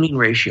the golden mean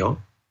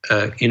ratio,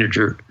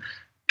 integer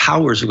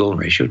powers the golden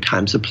ratio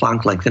times the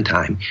Planck length and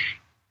time.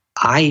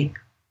 I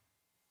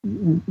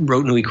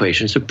wrote new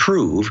equations to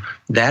prove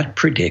that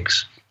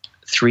predicts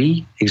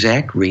 3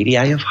 exact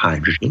radii of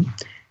hydrogen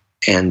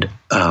and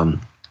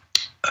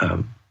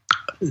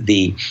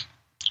the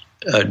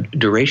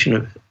duration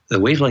of the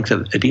wavelength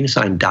of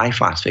adenosine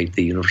diphosphate,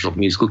 the universal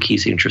musical key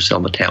signature cell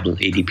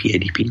metabolism,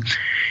 ADP.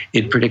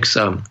 It predicts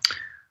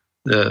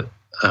the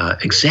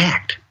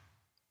exact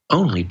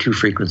only 2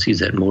 frequencies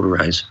that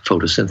motorize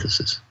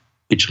photosynthesis,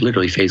 which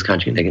literally phase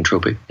conjugate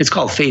negantropic. It's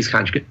called phase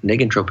conjugate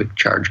negantropic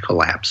charge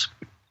collapse.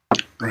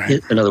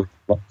 Right. Another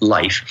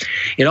life.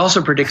 It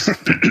also predicts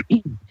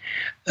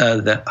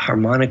the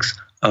harmonics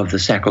of the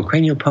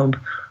sacrocranial pump,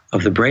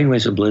 of the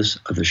brainwaves of bliss,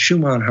 of the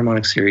Schumann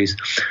harmonic series,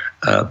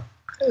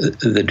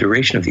 the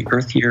duration of the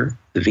Earth year,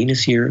 the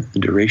Venus year, the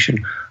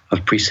duration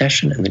of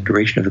precession, and the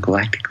duration of the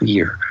galactic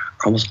year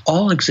are almost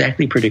all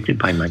exactly predicted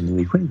by my new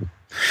equation.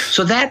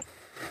 So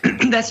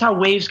that's how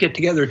waves get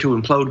together to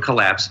implode,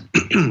 collapse.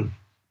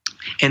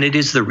 And it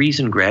is the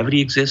reason gravity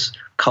exists,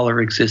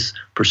 color exists,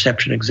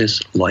 perception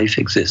exists, life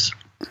exists,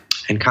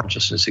 and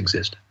consciousness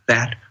exists.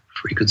 That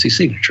frequency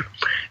signature.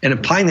 And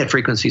applying that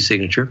frequency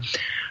signature,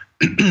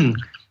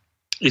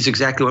 is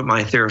exactly what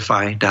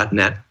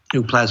mytherapy.net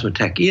new plasma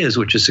tech is,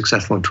 which is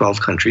successful in 12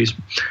 countries,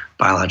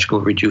 biological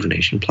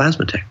rejuvenation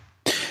plasma tech.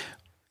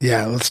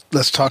 Yeah,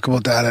 let's talk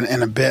about that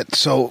in a bit.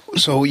 So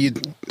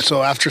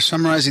after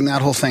summarizing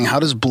that whole thing, how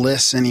does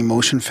bliss and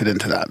emotion fit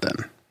into that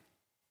then?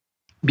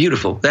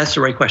 Beautiful. That's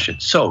the right question.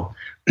 So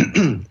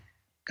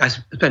I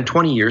spent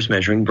 20 years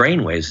measuring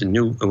brainwaves in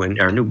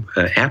our new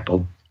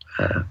Apple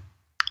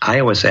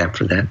iOS app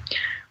for that,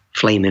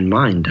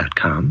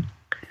 flameinmind.com.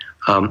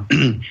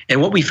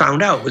 And what we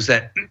found out was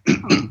that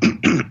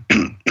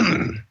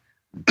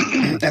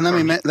and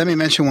let me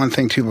mention one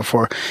thing too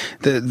before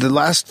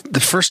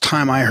the first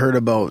time I heard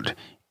about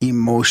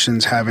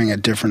emotions having a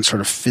different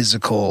sort of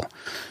physical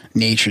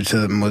nature to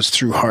them was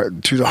through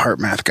the heart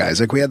math guys.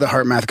 Like we had the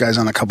heart math guys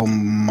on a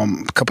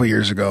couple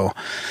years ago.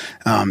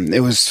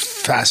 It was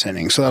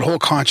fascinating. So that whole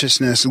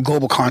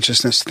global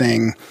consciousness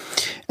thing,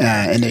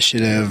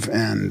 initiative,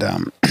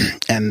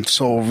 and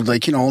so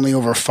like only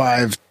over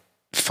five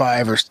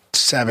or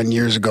 7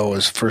 years ago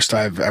was the first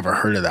I've ever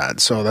heard of that.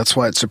 So that's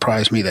why it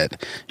surprised me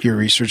that your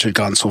research had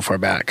gone so far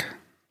back.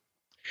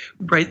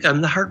 Right.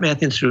 The Heart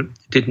Math Institute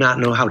did not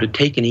know how to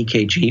take an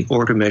EKG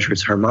or to measure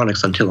its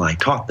harmonics until I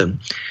taught them.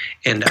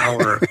 And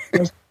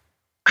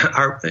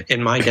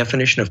and my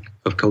definition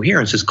of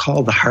coherence is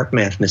called the Heart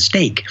Math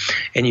mistake.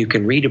 And you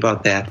can read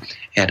about that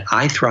at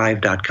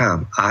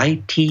ithrive.com,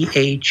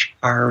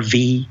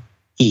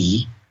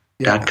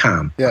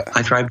 ithrve.com. Yeah.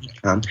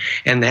 iThrive.com.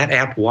 And that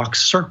app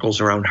walks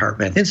circles around Heart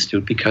Math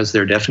Institute because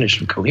their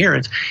definition of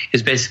coherence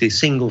is basically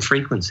single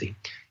frequency.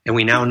 And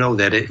we now know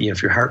that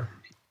if your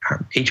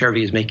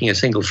HRV is making a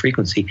single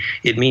frequency,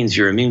 it means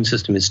your immune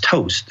system is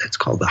toast. That's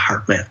called the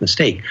Heart Math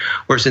mistake.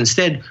 Whereas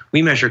instead,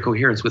 we measure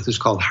coherence with what's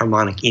called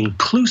harmonic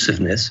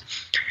inclusiveness,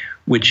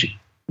 which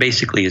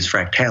basically is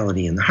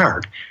fractality in the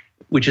heart,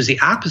 which is the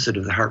opposite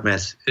of the Heart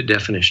Math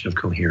definition of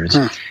coherence.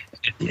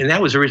 And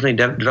that was originally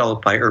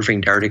developed by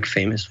Irving Dardick,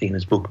 famously in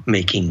his book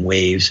Making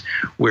Waves,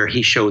 where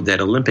he showed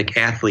that Olympic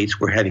athletes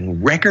were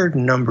having record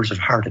numbers of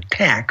heart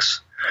attacks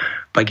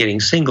by getting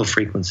single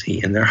frequency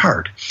in their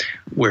heart.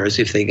 Whereas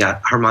if they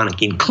got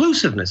harmonic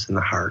inclusiveness in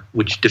the heart,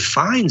 which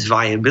defines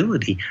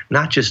viability,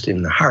 not just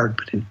in the heart,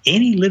 but in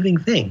any living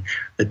thing,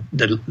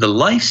 the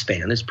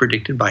lifespan is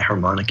predicted by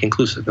harmonic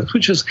inclusiveness,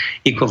 which is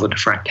equivalent to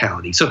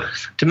fractality. So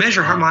to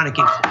measure harmonic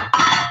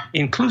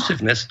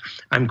inclusiveness,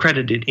 I'm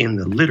credited in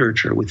the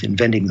literature with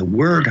inventing the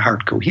word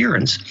heart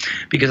coherence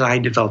because I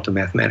developed the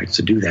mathematics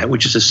to do that,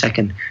 which is a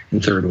second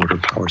and third order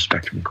power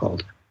spectrum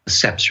called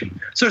perception.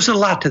 So there's a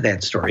lot to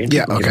that story.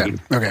 Yeah, okay.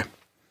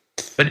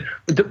 But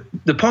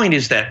the point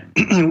is that,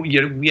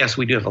 yes,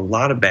 we do have a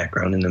lot of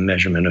background in the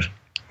measurement of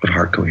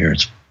heart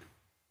coherence.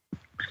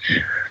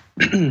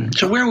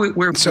 So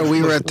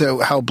we were at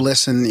how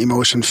bliss and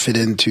emotion fit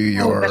into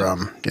your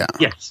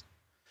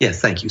Yes,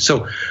 thank you.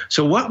 So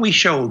what we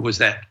showed was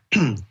that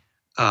the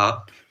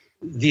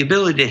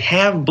ability to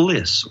have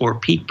bliss or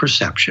peak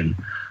perception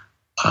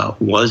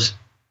was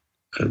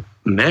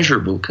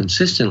measurable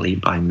consistently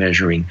by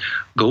measuring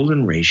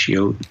golden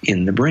ratio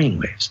in the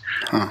brainwaves.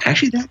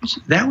 Actually,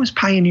 that was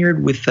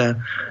pioneered with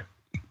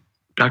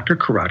Dr.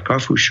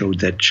 Korotkov, who showed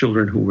that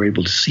children who were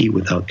able to see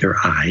without their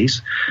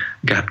eyes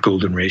got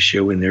golden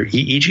ratio in their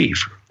EEG,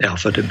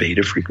 alpha to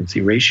beta frequency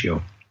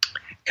ratio.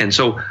 And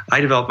so I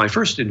developed my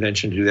first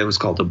invention to do that. It was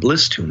called a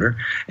bliss tuner,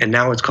 and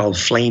now it's called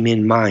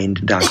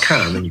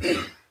flameinmind.com, and you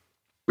can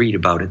read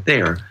about it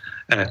there.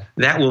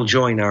 That will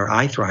join our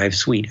iThrive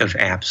suite of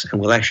apps, and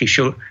we'll actually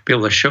be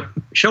able to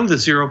show the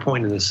 0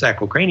 point in the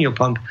sacrocranial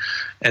pump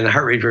and the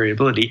heart rate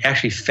variability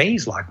actually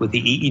phase lock with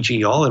the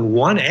EEG all in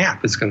one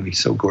app. It's going to be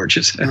so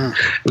gorgeous.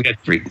 We got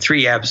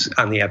three apps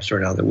on the App Store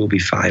now. There will be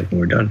 5 when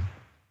we're done.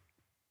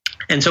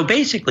 And so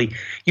basically,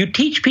 you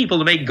teach people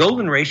to make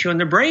golden ratio in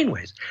their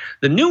brainwaves.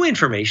 The new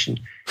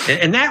information,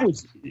 and that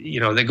was,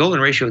 the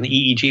golden ratio in the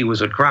EEG was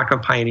what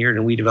Korotkov pioneered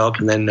and we developed,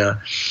 and then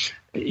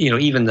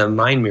even the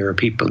mind mirror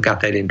people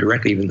got that in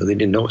directly, even though they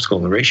didn't know it was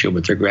golden ratio,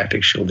 but their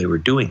graphics showed they were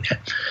doing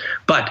that.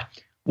 But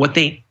what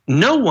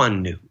no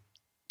one knew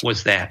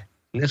was that,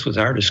 and this was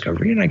our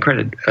discovery, and I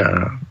credit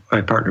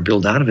my partner Bill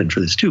Donovan for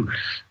this too,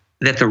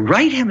 that the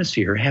right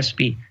hemisphere has to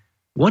be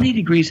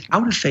 180 degrees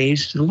out of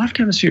phase to the left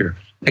hemisphere,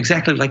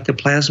 exactly like the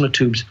plasma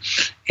tubes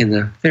in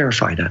the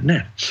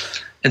therapy.net.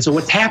 And so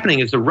what's happening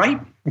is the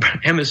right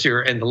hemisphere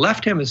and the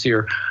left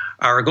hemisphere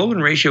are a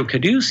golden ratio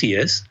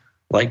caduceus,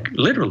 like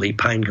literally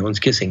pine cones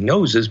kissing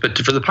noses, but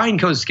for the pine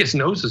cones to kiss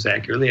noses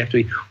accurately, they have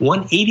to be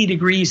 180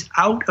 degrees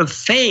out of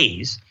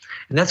phase,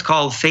 and that's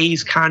called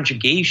phase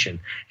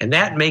conjugation, and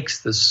that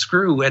makes the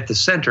screw at the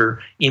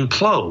center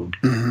implode,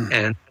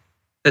 and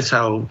that's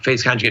how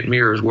phase conjugate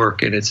mirrors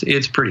work, and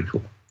it's pretty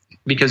cool,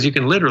 because you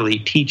can literally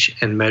teach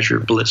and measure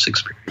bliss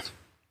experience.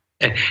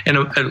 And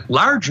a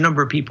large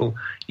number of people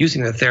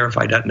using the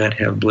therapy.net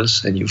have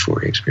bliss and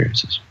euphoria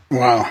experiences.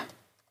 Wow.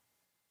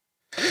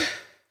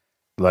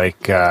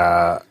 Like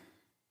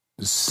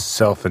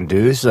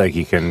self-induced, like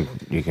you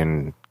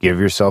can give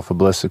yourself a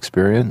bliss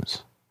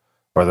experience,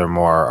 or you're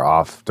more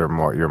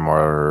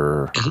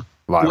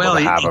liable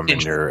to have them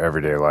in your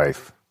everyday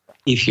life.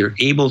 if you're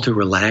able to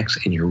relax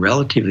and you're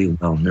relatively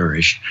well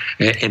nourished,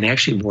 and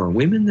actually more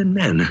women than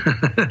men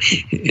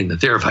in the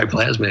Therify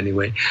plasma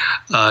anyway,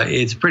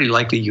 it's pretty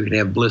likely you can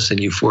have bliss and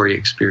euphoria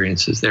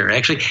experiences there.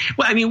 Actually,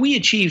 well, I mean, we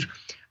achieve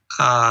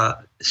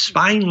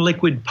spine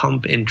liquid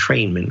pump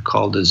entrainment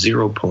called a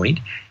 0 point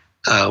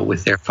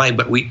with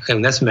Therify,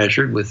 and that's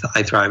measured with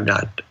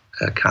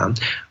iThrive.com,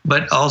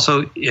 but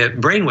also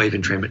brainwave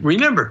entrainment.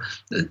 Remember,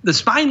 the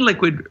spine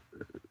liquid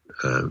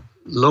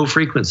low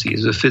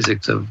frequencies, the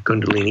physics of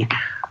Kundalini,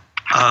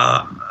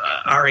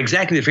 are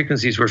exactly the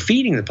frequencies we're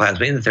feeding the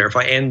plasma in the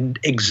Therify, and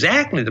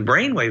exactly the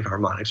brainwave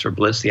harmonics for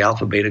bliss, the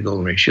alpha beta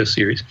golden ratio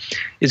series,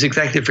 is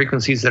exactly the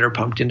frequencies that are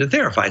pumped into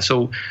Therify.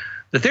 So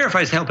the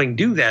Therify is helping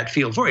do that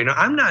field for you. Now,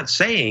 I'm not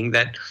saying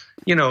that,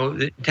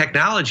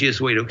 technology is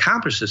the way to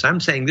accomplish this. I'm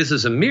saying this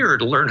is a mirror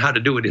to learn how to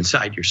do it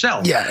inside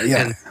yourself.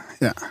 Yeah.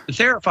 The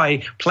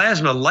Therify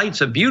plasma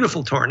lights a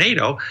beautiful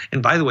tornado,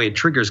 and by the way, it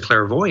triggers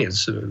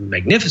clairvoyance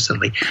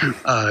magnificently.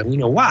 You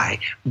know why?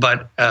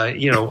 But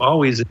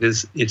always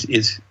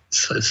it's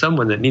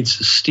someone that needs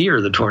to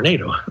steer the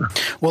tornado.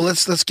 Well,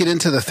 let's get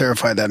into the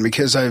Therify then,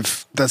 because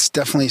that's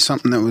definitely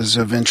something that was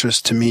of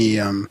interest to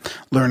me.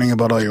 Learning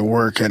about all your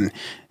work, and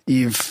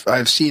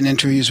I've seen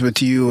interviews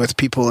with you with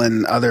people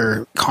in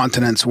other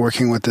continents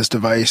working with this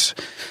device.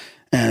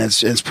 And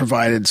it's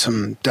provided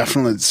some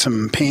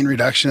pain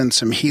reduction,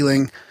 some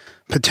healing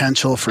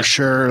potential for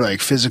sure,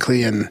 like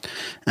physically and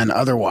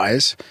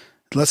otherwise.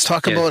 Let's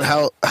talk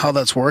about how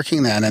that's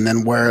working then, and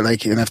then where,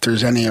 and if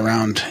there's any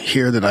around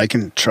here that I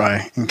can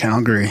try in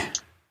Calgary.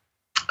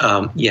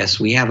 Yes,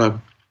 we have a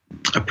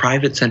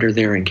private center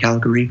there in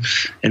Calgary,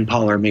 and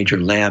Paul, our major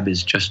lab,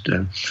 is just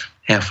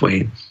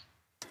halfway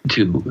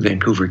to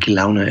Vancouver,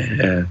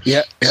 Kelowna.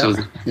 So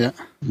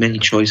many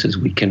choices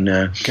we can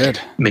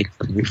make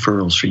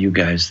referrals for you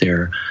guys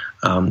there.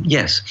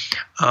 Yes.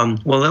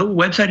 Well, the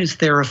website is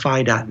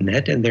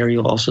therify.net, and there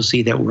you'll also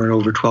see that we're in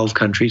over 12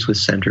 countries with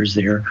centers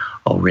there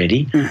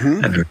already.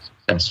 And very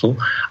successful.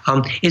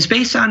 It's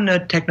based on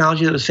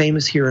technology that was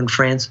famous here in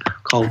France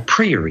called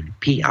Priori,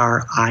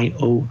 Priore,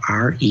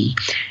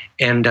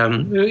 and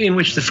in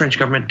which the French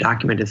government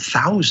documented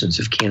thousands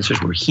of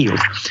cancers were healed.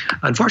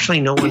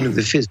 Unfortunately, no one knew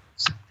the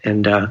physics,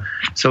 and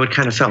so it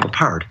kind of fell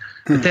apart.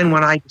 But then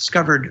when I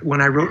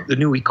wrote the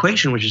new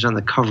equation, which is on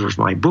the cover of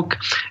my book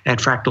at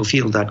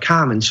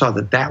fractalfield.com, and saw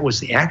that was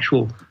the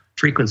actual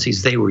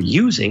frequencies they were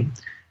using,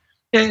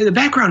 the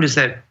background is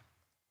that,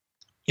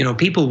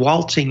 people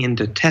waltzing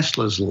into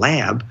Tesla's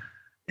lab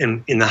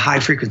and in the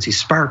high-frequency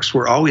sparks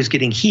were always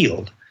getting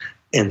healed.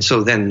 And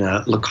so then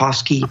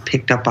Lakosky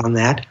picked up on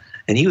that,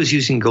 and he was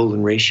using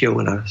golden ratio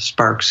in a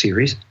spark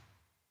series.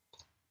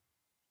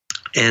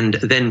 And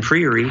then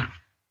Priori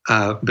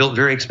built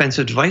very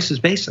expensive devices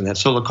based on that.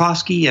 So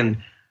Lakosky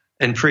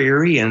and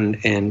Priori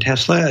and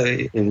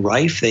Tesla and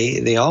Rife,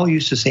 they all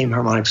use the same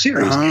harmonic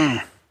series,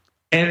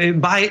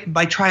 and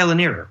by trial and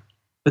error.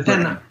 But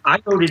then I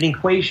wrote an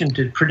equation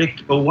to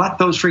predict what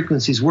those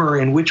frequencies were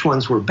and which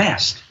ones were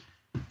best.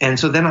 And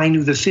so then I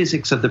knew the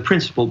physics of the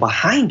principle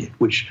behind it,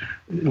 which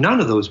none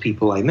of those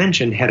people I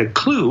mentioned had a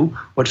clue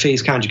what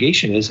phase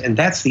conjugation is, and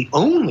that's the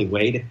only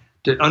way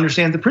to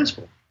understand the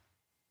principle.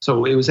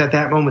 So it was at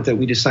that moment that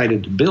we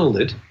decided to build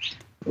it,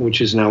 which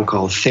is now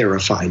called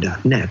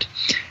Therify.net.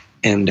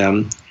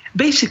 And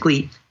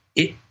basically,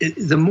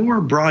 the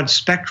more broad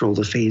spectral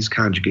the phase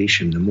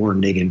conjugation, the more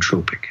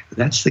negantropic.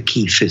 That's the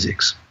key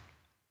physics.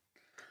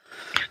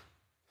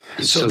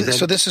 So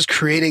this is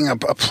creating a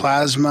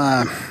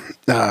plasma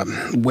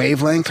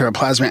wavelength or a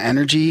plasma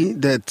energy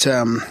that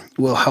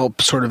will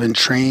help sort of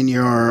entrain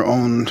your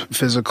own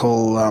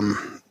physical.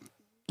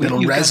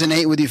 It'll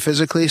resonate with you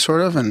physically,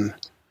 sort of, and.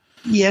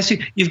 Yes,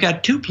 you've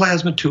got two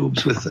plasma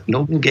tubes with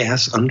noble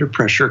gas under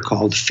pressure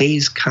called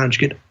phase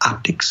conjugate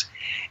optics,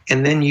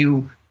 and then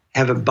you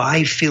have a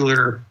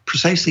bifiller,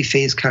 precisely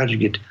phase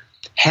conjugate,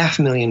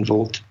 500,000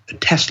 volt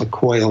Tesla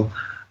coil,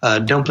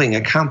 dumping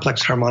a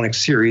complex harmonic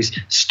series,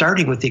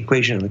 starting with the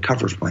equation on the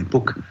cover of my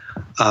book,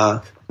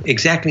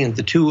 exactly into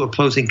the two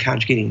opposing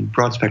conjugating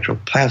broad spectral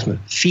plasma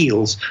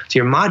fields. So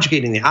you're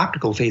modulating the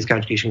optical phase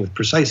conjugation with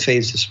precise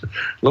phase,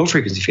 low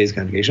frequency phase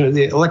conjugation.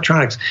 The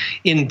electronics,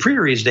 in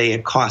Priori's day,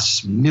 it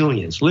costs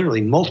millions,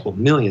 literally multiple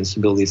millions to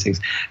build these things.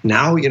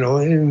 Now,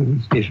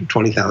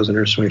 20,000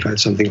 or 25,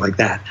 something like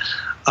that.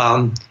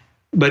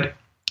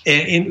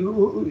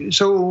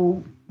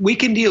 So we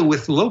can deal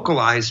with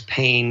localized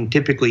pain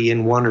typically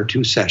in 1 or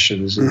 2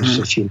 sessions, in just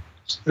a few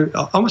minutes,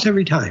 almost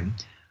every time.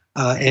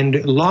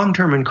 And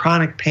long-term and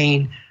chronic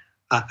pain,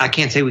 I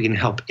can't say we can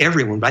help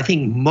everyone, but I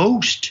think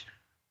most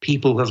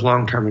people who have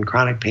long-term and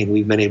chronic pain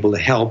we've been able to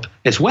help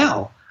as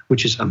well,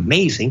 which is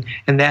amazing.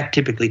 And that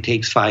typically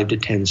takes 5 to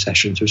 10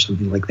 sessions or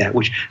something like that,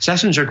 which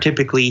sessions are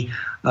typically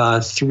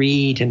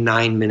 3 to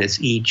 9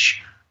 minutes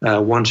each.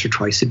 Once or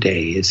twice a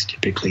day is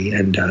typically,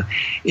 and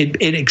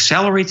it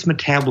accelerates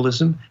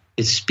metabolism.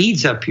 It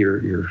speeds up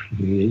your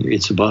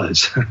it's a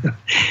buzz.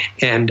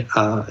 And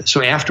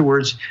so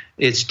afterwards,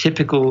 it's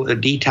typical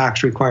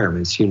detox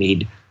requirements. You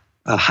need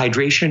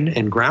hydration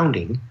and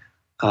grounding,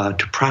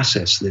 to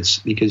process this,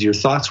 because your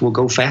thoughts will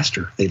go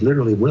faster. They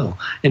literally will.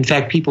 In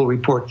fact, people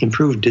report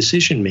improved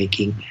decision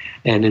making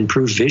and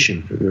improved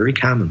vision very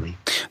commonly.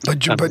 But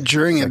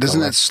during it,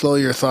 doesn't it slow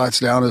your thoughts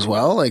down as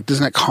well? Like,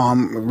 doesn't it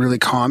really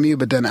calm you?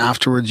 But then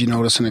afterwards, you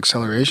notice an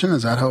acceleration.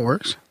 Is that how it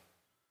works?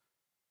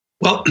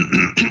 Well,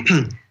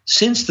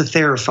 since the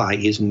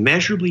Therify is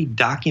measurably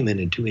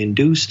documented to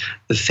induce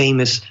the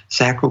famous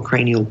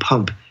sacrocranial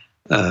pump,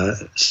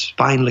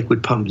 spine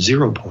liquid pump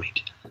 0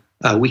 point,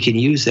 we can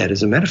use that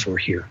as a metaphor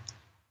here.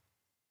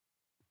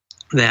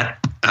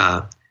 That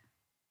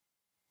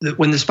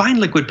when the spine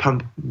liquid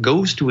pump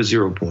goes to a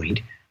 0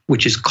 point,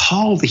 which is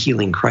called the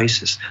healing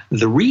crisis,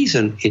 the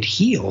reason it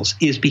heals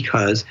is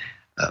because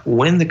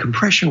when the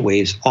compression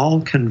waves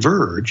all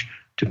converge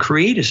to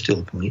create a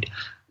still point,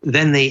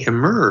 then they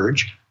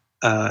emerge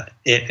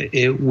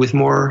with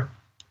more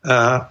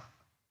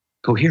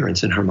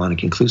coherence and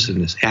harmonic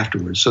inclusiveness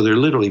afterwards. So they're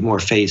literally more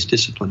phase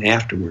discipline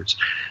afterwards.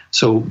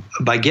 So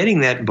by getting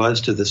that buzz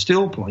to the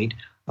still point,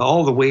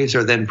 all the waves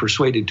are then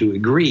persuaded to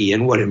agree,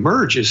 and what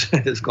emerges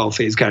is called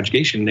phase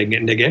conjugation,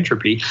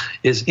 negantropy,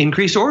 is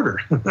increased order.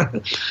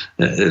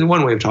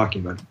 One way of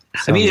talking about it.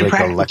 Sounds I mean, in like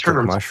practical electric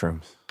terms,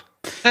 mushrooms.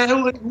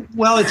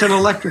 Well, it's an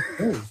electric.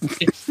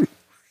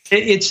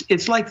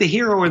 It's like the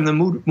hero in the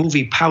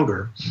movie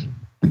Powder.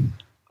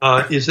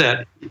 Is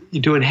that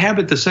to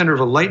inhabit the center of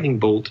a lightning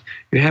bolt,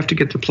 you have to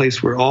get to the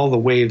place where all the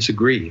waves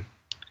agree.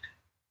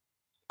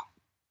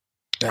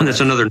 And that's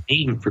another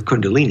name for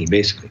Kundalini,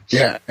 basically.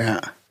 Yeah.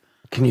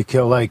 Can you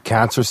kill like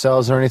cancer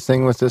cells or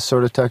anything with this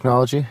sort of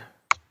technology?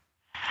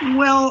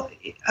 Well,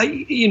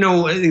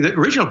 the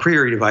original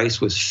Prairie device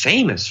was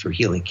famous for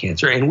healing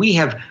cancer, and we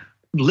have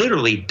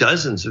literally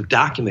dozens of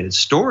documented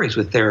stories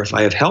with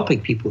Therify of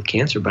helping people with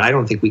cancer, but I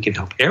don't think we can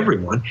help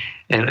everyone.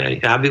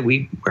 And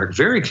we are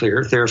very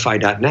clear,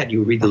 Therify.net,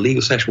 you read the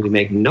legal section, we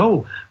make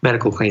no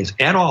medical claims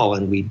at all,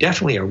 and we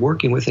definitely are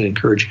working with and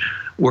encourage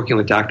working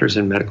with doctors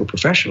and medical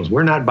professionals.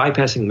 We're not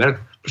bypassing the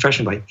medical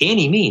profession by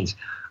any means.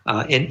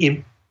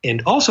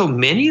 And also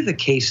many of the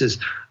cases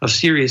of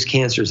serious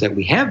cancers that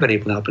we have been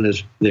able to help,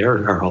 and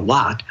there are a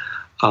lot,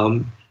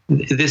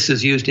 this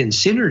is used in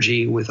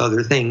synergy with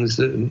other things,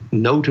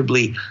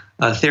 notably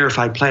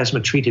Therify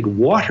plasma-treated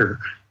water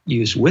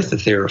used with the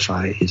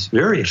Therify is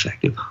very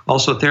effective.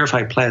 Also,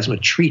 Therify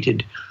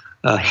plasma-treated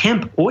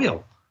hemp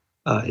oil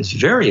is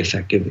very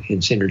effective in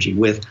synergy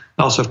with,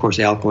 also, of course,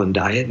 alkaline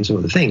diet and some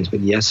other things. But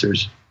we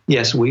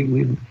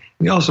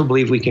also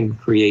believe we can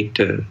create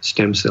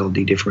stem cell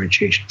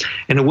dedifferentiation.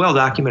 And it's well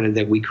documented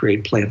that we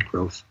create plant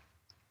growth.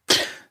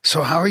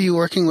 So how are you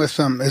working with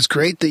them? It's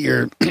great that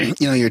you're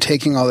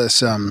taking all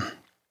this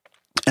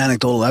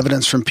anecdotal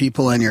evidence from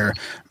people, and you're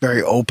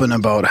very open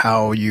about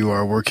how you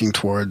are working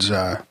towards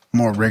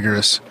more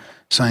rigorous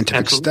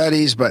scientific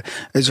studies. But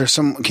is there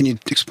can you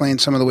explain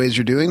some of the ways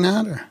you're doing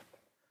that? Or?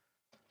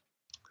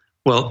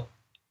 Well,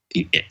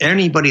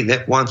 anybody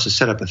that wants to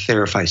set up a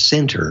Therify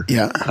center,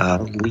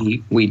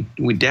 we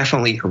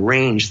definitely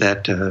arrange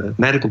that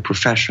medical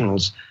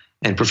professionals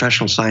and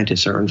professional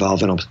scientists are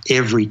involved in almost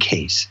every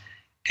case.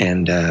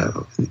 And,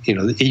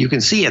 you can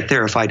see at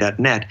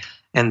Therify.net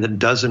and the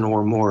dozen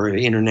or more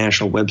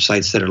international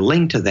websites that are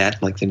linked to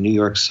that, like the New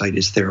York site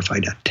is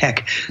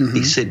Therify.tech,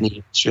 the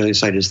Sydney, Australia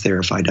site is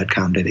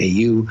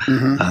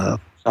Therify.com.au,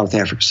 South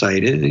Africa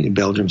site,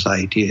 Belgium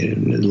site, the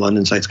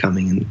London site's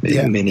coming, and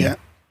many. Yeah.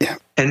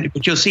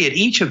 But you'll see at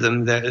each of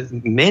them that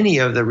many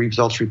of the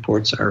results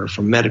reports are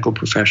from medical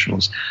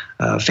professionals,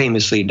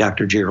 famously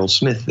Dr. Gerald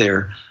Smith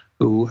there,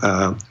 who,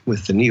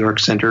 with the New York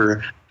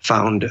Center,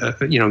 found,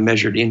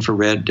 measured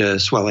infrared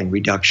swelling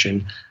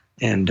reduction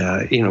and,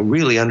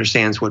 really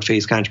understands what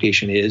phase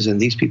conjugation is. And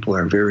these people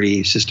are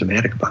very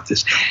systematic about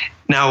this.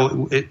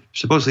 Now,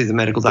 supposedly the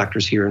medical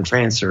doctors here in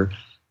France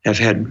have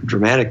had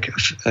dramatic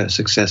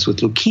success with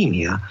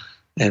leukemia.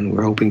 And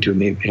we're hoping to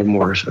maybe have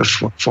more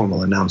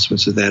formal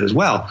announcements of that as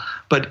well.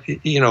 But,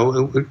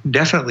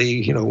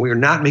 definitely, we're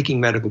not making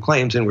medical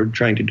claims, and we're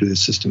trying to do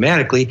this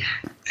systematically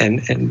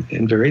and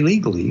very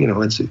legally.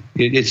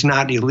 It's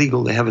not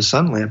illegal to have a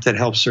sun lamp that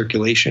helps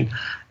circulation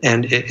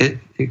and it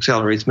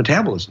accelerates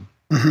metabolism.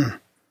 Mm-hmm.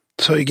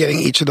 So you're getting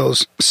each of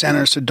those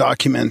centers to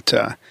document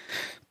a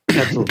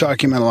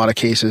lot of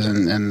cases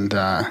and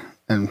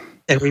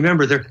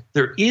remember,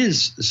 there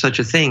is such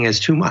a thing as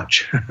too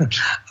much.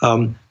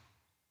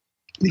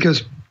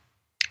 Because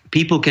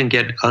people can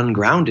get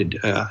ungrounded.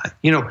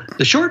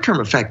 The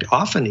short-term effect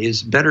often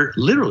is better,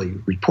 literally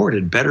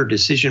reported, better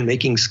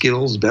decision-making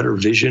skills, better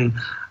vision.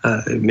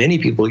 Many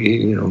people,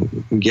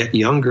 get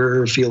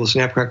younger, feel a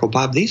snap, crackle,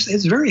 pop.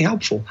 It's very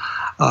helpful.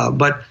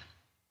 But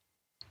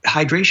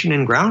hydration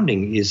and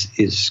grounding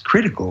is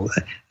critical.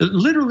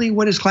 Literally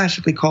what is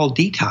classically called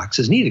detox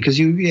is needed because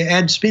you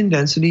add spin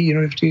density, you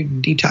have to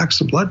detox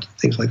the blood,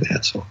 things like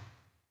that. So.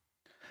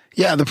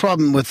 Yeah, the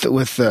problem with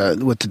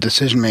the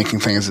decision making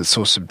thing is it's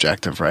so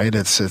subjective, right?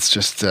 It's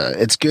just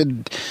it's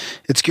good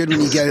when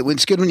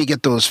you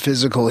get those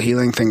physical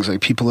healing things,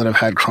 like people that have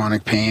had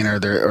chronic pain or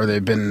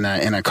they've been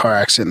in a car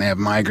accident and they have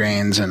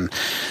migraines, and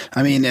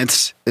I mean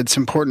it's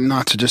important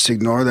not to just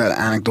ignore that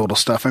anecdotal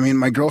stuff. I mean,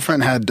 my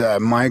girlfriend had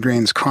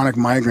chronic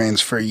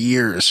migraines for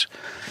years,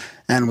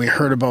 and we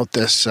heard about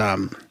this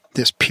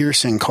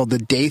piercing called the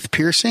Daith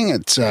piercing.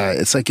 It's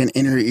like an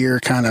inner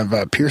ear kind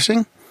of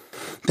piercing,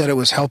 that it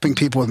was helping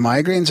people with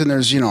migraines. And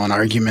there's, an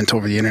argument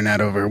over the internet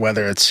over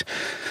whether it's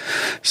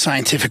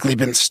scientifically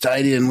been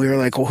studied. And we were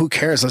like, well, who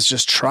cares? Let's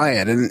just try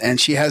it. And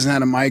she hasn't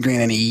had a migraine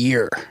in a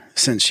year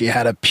since she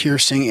had a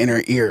piercing in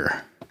her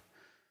ear.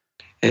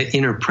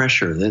 Inner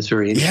pressure. That's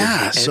very interesting.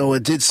 Yeah. So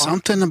it did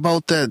something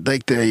about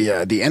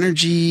the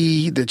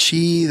energy, the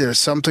chi, there's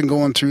something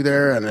going through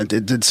there. And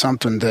it did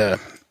something to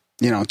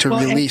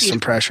release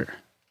some pressure.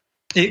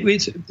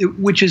 Which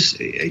is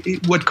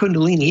what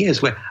Kundalini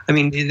is. I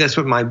mean, that's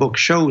what my book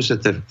shows,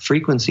 that the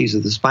frequencies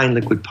of the spine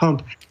liquid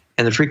pump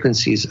and the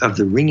frequencies of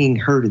the ringing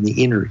heard in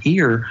the inner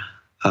ear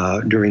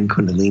during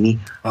Kundalini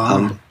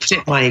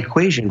fit my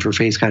equation for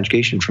phase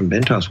conjugation from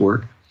Bento's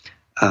work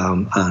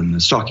on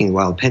stalking the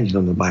wild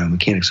pendulum, the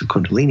biomechanics of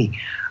Kundalini.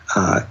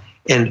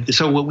 And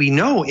so what we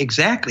know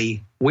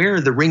exactly where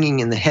the ringing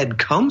in the head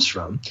comes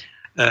from,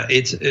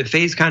 it's a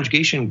phase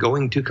conjugation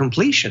going to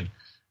completion.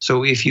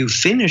 So if you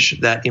finish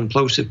that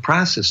implosive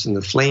process and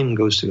the flame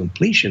goes to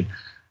completion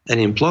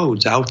and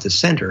implodes out the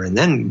center and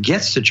then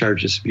gets to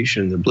charge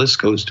distribution, the bliss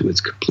goes to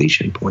its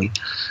completion point.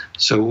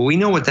 So we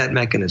know what that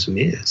mechanism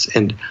is,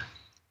 and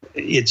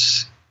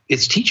it's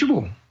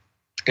teachable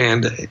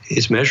and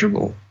it's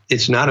measurable.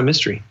 It's not a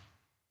mystery.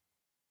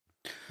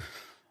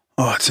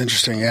 Oh, it's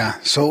interesting. Yeah.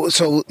 So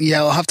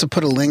yeah, I'll have to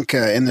put a link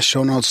in the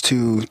show notes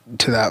to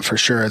that for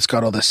sure. It's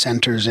got all the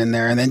centers in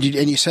there. And then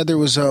you said there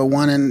was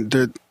one in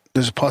the.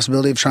 There's a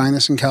possibility of trying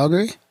this in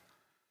Calgary?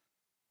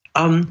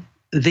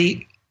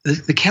 The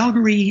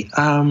Calgary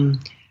center.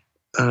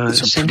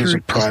 There's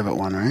a private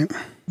one, right?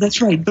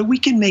 That's right, but we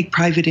can make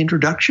private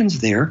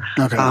introductions there.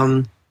 Okay.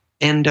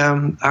 And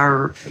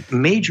our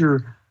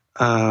major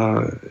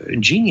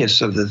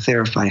genius of the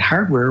Therify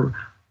hardware,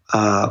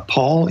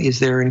 Paul, is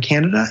there in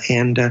Canada,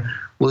 and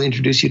we'll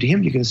introduce you to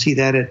him. You can see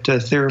that at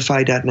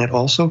therify.net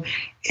also,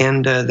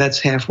 and that's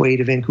halfway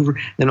to Vancouver.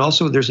 And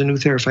also there's a new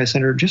Therify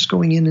center just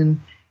going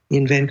in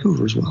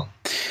Vancouver as well.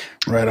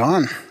 Right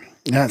on.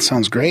 Yeah, it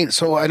sounds great.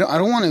 So I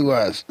don't want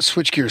to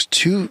switch gears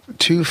too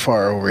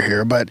far over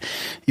here, but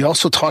you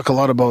also talk a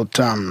lot about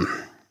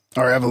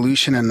our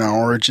evolution and the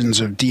origins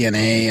of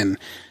DNA,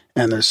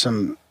 and there's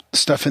some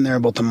stuff in there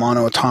about the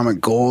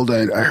monoatomic gold.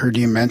 I heard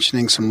you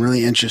mentioning some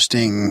really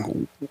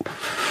interesting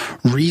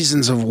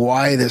reasons of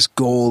why this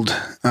gold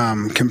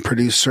can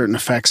produce certain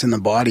effects in the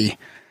body.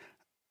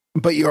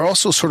 But you're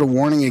also sort of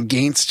warning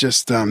against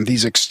just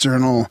these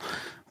external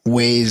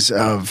ways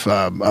of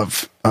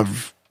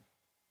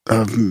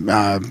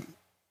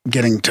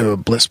getting to a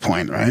bliss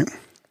point, right?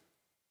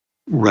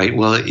 Right.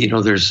 Well,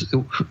 there's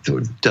a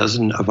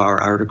dozen of our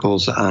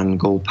articles on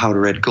gold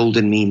powder at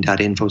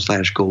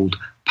goldenmean.info/gold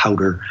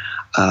powder.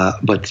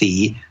 But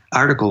the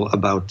article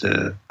about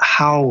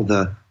how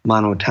the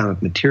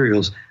monoatomic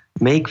materials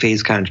make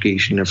phase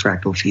conjugation in a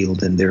fractal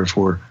field and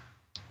therefore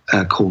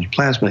cold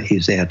plasma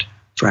is at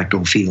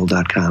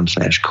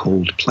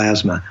fractalfield.com/cold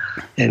plasma.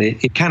 And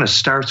it kind of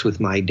starts with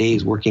my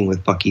days working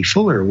with Bucky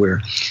Fuller,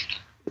 where,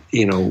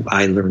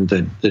 I learned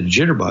the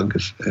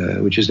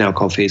jitterbug, which is now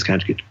called phase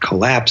conjugate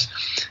collapse,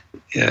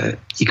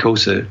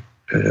 ECOSA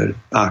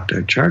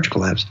octa charge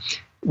collapse,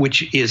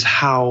 which is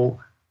how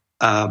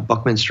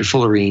Buckminster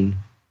fullerene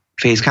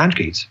phase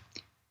conjugates.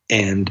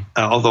 And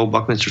although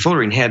Buckminster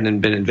fullerene hadn't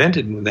been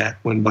invented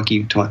when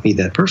Bucky taught me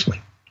that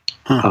personally.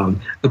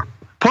 The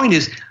point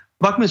is,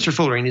 Buckminster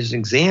fullerene is an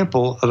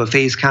example of a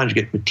phase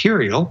conjugate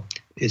material.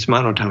 It's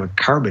monoatomic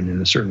carbon in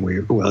a certain way.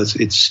 Well,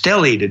 it's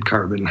stellated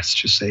carbon, let's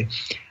just say.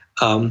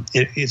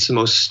 It's the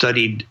most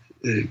studied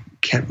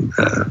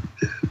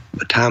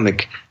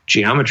atomic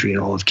geometry in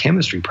all of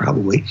chemistry,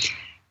 probably.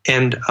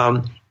 And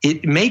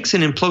it makes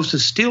an implosive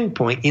still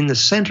point in the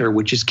center,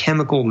 which is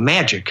chemical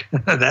magic.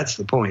 That's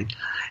the point.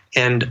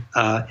 And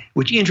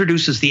which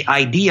introduces the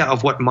idea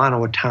of what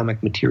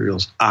monoatomic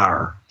materials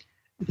are.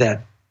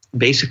 That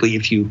basically,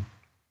 if you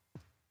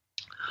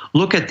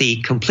look at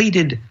the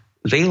completed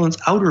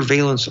outer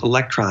valence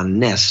electron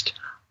nest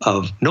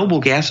of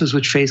noble gases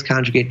which phase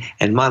conjugate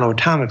and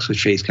monoatomics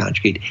which phase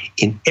conjugate,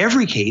 in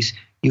every case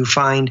you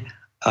find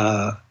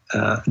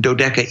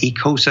dodeca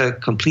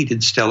ECOSA completed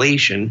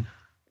stellation.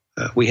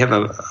 We have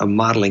a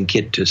modeling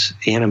kit to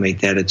animate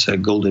that. It's a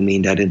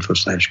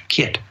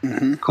goldenmean.info/kit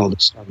called the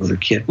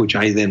Starmother Kit, which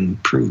I then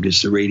proved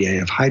is the radii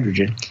of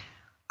hydrogen.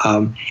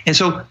 And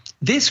so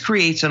this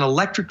creates an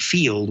electric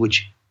field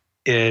which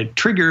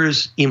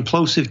triggers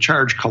implosive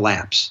charge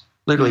collapse,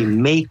 literally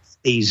makes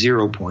a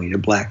 0 point,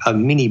 a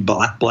mini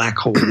black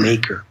hole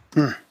maker.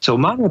 So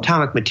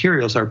monoatomic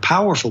materials are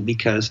powerful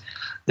because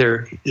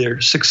they're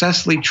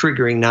successfully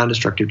triggering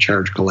non-destructive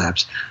charge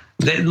collapse.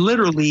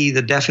 Literally,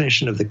 the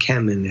definition of the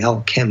chem in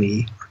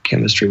alchemy or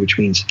chemistry, which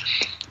means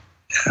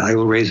I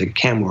will raise a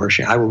chem or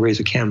I will raise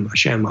a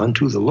shem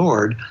unto the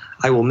Lord.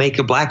 I will make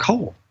a black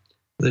hole.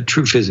 The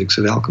true physics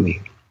of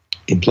alchemy,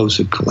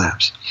 implosive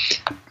collapse.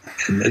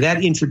 And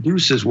that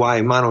introduces why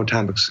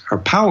monoatomics are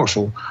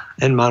powerful,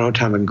 and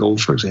monoatomic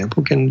gold, for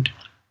example, can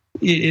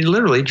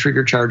literally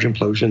trigger charge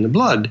implosion in the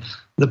blood.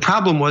 The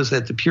problem was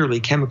that the purely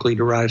chemically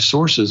derived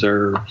sources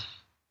are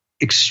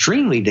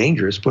extremely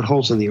dangerous, put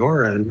holes in the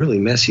aura, and really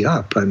mess you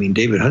up. I mean,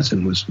 David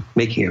Hudson was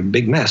making a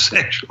big mess,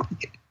 actually.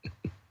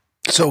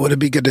 So would it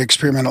be good to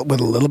experiment with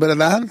a little bit of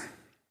that?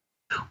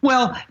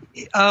 Well,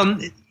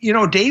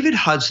 David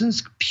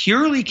Hudson's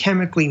purely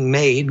chemically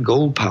made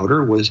gold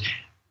powder was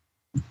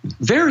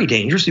very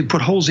dangerous. You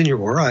put holes in your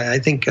aura. I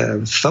think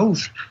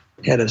Thoth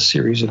had a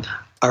series of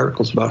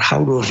articles about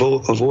how to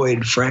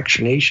avoid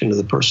fractionation of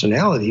the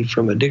personality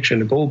from addiction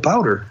to gold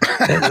powder.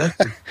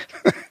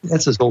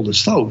 That's as old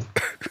as Thoth.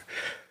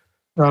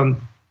 But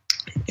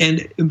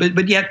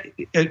yet,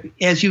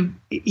 as you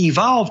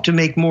evolve to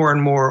make more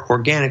and more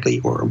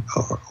organically or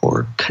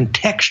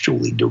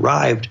contextually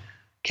derived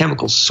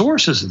chemical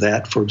sources of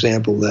that, for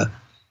example, the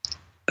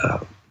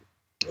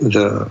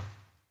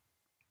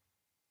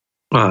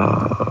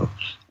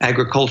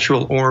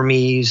agricultural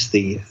ormes,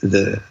 the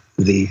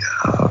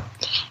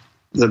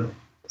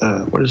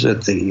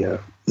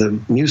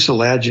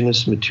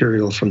mucilaginous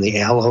material from the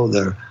aloe,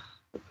 the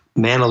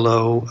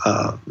manalo.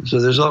 So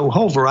there's a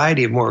whole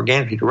variety of more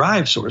organically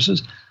derived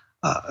sources,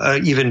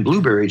 even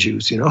blueberry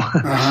juice,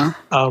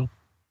 Uh-huh.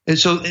 And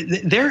so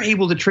they're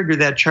able to trigger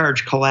that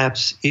charge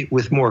collapse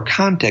with more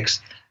context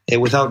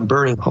and without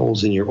burning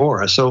holes in your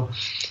aura. So,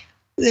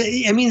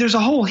 I mean, there's a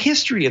whole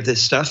history of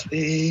this stuff.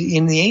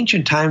 In the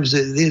ancient times,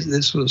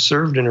 this was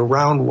served in a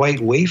round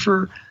white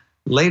wafer,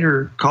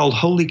 later called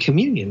Holy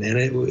Communion,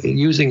 and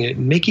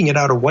making it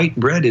out of white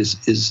bread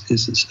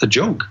is a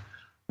joke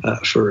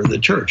for the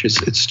church.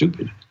 It's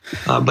stupid,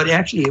 but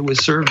actually, it was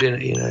served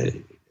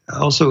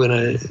also in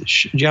a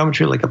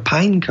geometry like a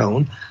pine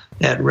cone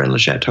at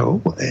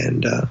Rennes-le-Château,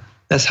 and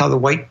that's how the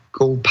white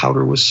gold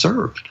powder was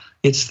served.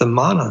 It's the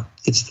mana,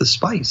 it's the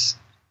spice.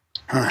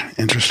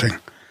 Interesting.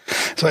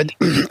 So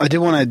I did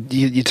want to,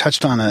 you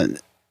touched on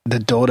the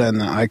Dota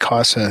and the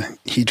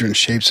icosahedron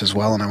shapes as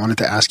well, and I wanted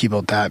to ask you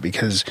about that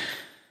because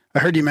I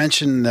heard you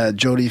mention that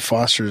Jodie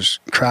Foster's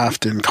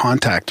craft in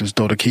Contact was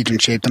dodecahedron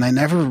shaped, and I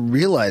never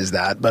realized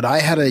that. But I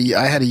had a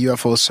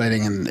UFO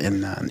sighting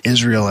in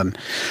Israel in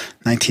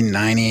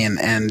 1990,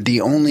 and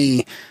the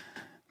only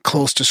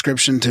close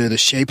description to the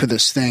shape of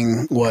this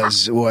thing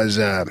was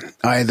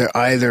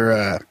either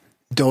a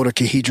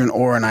dodecahedron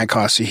or an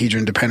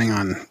icosahedron, depending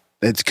on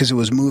it's because it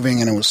was moving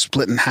and it was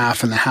split in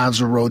half, and the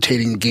halves were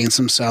rotating against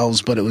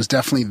themselves. But it was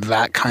definitely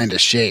that kind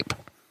of shape.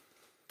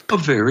 Oh,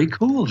 very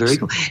cool, very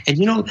cool. And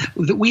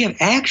we have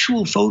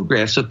actual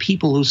photographs of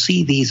people who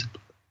see these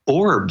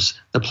orbs,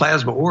 the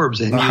plasma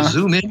orbs, and you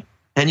zoom in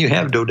and you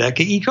have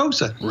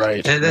dodecaecosa.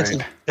 Right. And that's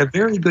a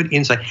very good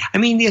insight. I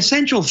mean, the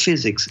essential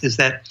physics is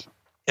that,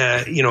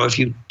 if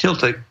you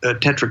tilt a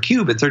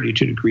tetracube at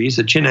 32 degrees,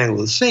 the chin angle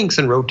of the Sphinx,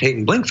 and rotate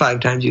and blink 5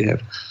 times, you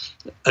have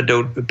a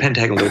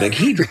pentagonal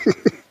dodecahedron.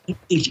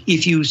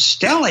 If you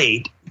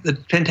stellate the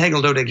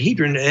pentagonal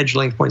dodecahedron, edge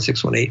length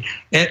 0.618,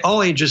 at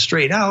all edges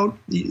straight out,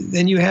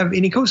 then you have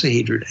an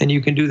icosahedron, and you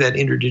can do that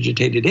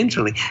interdigitated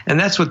infinitely. And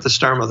that's what the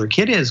Star Mother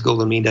kit is,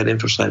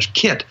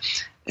 goldenmean.info/kit.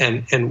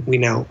 And we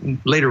now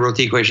later wrote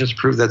the equations to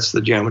prove that's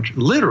the geometry,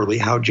 literally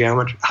how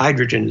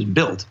hydrogen is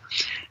built.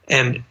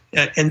 And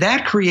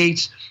that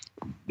creates,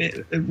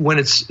 when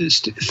its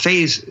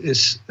phase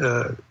is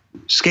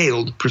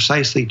scaled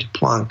precisely to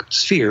Planck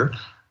sphere,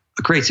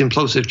 creates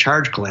implosive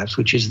charge collapse,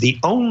 which is the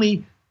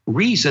only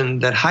reason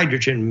that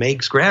hydrogen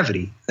makes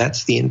gravity.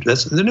 That's the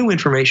new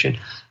information.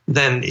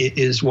 Then it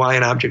is why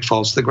an object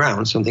falls to the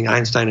ground, something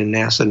Einstein and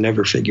NASA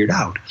never figured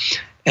out.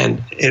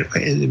 And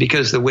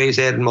because the waves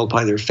add and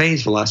multiply their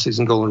phase velocities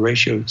and Golden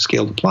ratio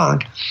scaled to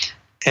Planck,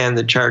 and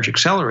the charge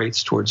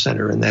accelerates towards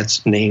center, and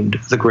that's named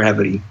the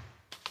gravity.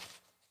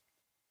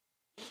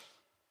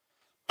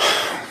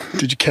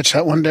 Did you catch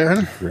that one,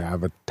 Darren?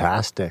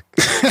 Gravitastic.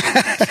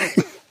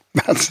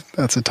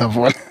 That's a tough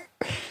one.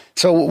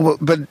 So,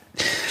 but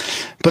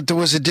there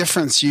was a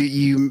difference.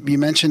 You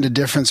mentioned a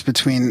difference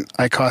between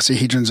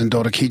icosahedrons and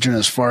dodecahedron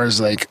as far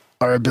as like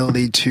our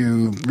ability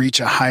to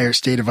reach a higher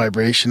state of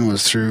vibration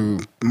was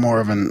through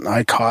more of an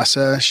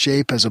icosa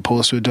shape as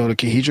opposed to a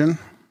dodecahedron.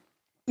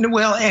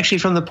 Well, actually,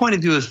 from the point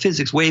of view of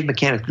physics, wave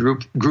mechanics,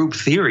 group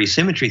theory,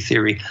 symmetry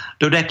theory,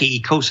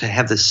 dodecaecosa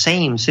have the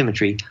same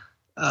symmetry.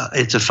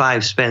 It's a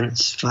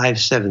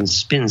 5-7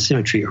 spin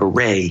symmetry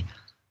array.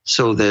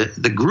 So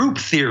the group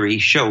theory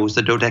shows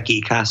the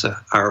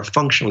dodecaecosa are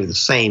functionally the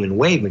same in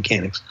wave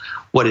mechanics.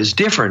 What is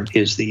different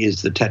is the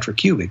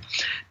tetracubic.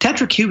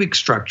 Tetracubic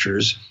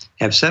structures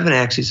have 7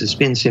 axes of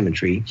spin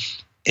symmetry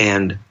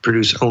and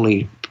produce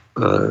only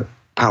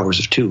powers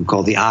of 2,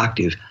 called the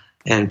octave,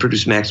 and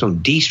produce maximum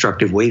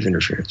destructive wave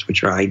interference,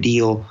 which are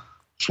ideal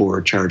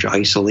for charge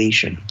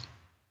isolation.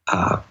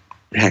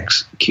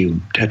 Hex,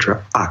 cube,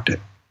 tetra, octet.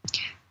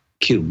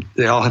 cube.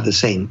 They all have the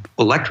same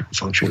electrical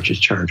function, which is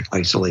charge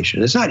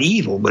isolation. It's not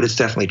evil, but it's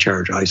definitely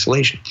charge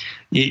isolation.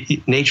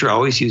 Nature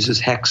always uses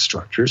hex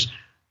structures.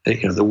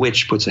 The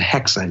witch puts a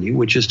hex on you,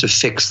 which is to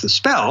fix the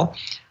spell.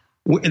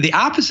 The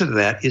opposite of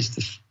that is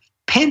the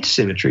pent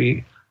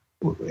symmetry,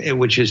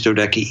 which is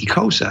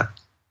dodecaecosa,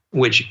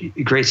 which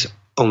creates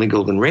only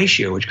golden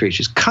ratio, which creates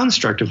this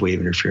constructive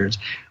wave interference,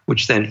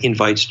 which then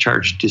invites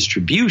charge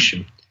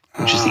distribution,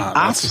 which is the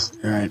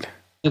opposite. Right.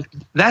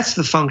 That's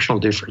the functional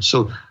difference.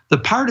 So the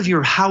part of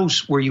your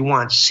house where you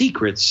want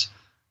secrets,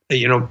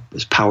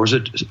 is powers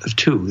of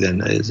 2, then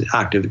is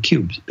octave of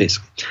cubes,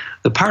 basically.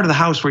 The part of the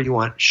house where you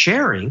want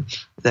sharing,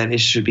 then it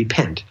should be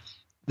pent.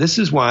 This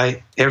is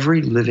why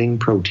every living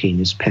protein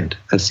is pent.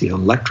 That's the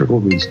electrical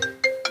reason.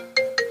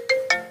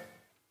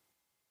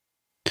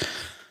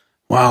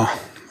 Wow,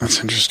 that's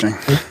interesting.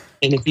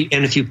 And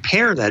if you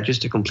pair that,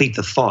 just to complete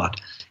the thought,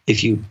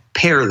 if you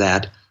pair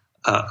that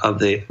of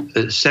the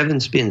 7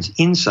 spins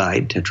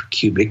inside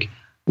tetracubic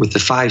with the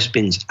 5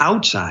 spins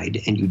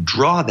outside, and you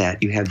draw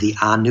that, you have the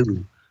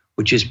anu,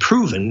 which is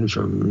proven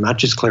from not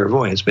just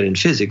clairvoyance, but in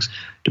physics,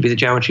 to be the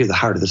geometry of the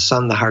heart of the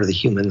sun, the heart of the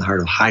human, the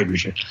heart of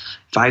hydrogen.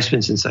 5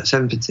 spins inside,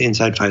 7 spins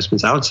inside, 5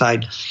 spins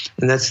outside,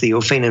 and that's the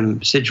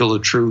Ophanim sigil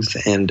of truth,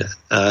 and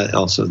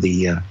also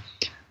the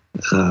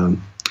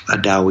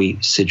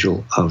Adawi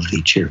sigil of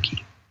the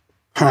Cherokee.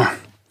 Huh.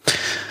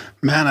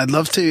 Man, I'd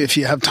love to, if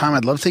you have time,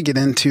 I'd love to get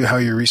into how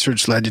your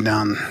research led you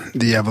down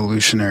the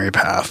evolutionary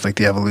path, like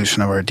the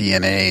evolution of our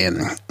DNA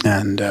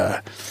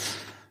and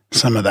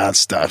some of that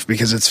stuff,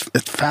 because it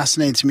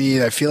fascinates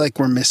me. I feel like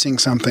we're missing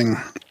something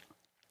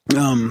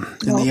in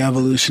the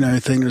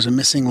evolutionary thing. There's a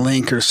missing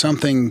link or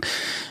something,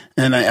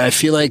 and I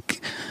feel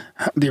like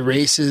the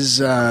races,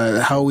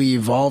 how we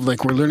evolved,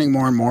 like we're learning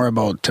more and more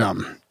about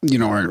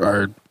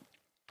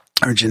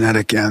our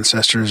genetic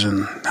ancestors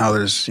and how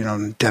there's,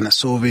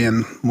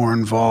 Denisovian more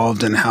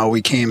involved, and how we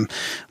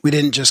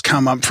didn't just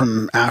come up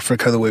from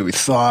Africa the way we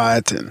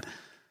thought. And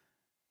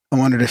I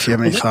wondered if you have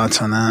any thoughts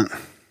on that.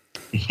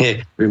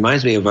 It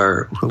reminds me of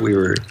when we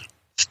were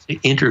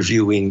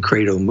interviewing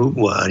Credo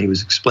Mutwa, and he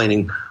was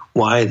explaining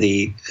why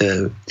the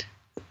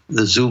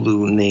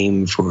Zulu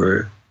name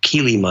for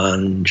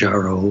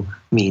Kilimanjaro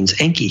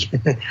means Enki,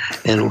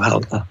 and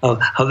how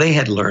they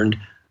had learned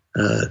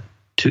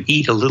to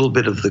eat a little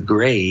bit of the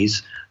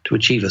grays to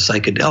achieve a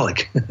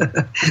psychedelic.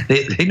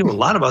 They knew a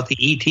lot about the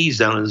ETs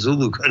down in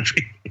Zulu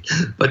country.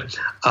 But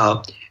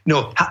how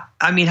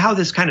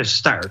this kind of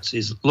starts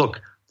is, look,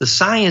 the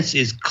science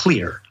is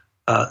clear.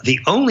 The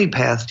only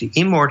path to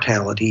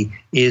immortality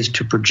is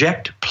to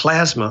project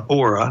plasma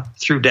aura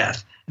through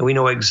death. And we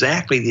know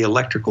exactly the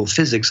electrical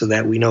physics of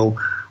that. We know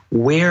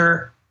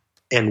where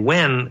and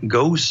when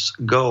ghosts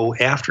go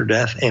after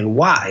death and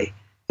why.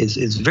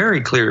 It's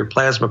very clear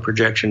plasma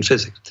projection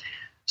physics.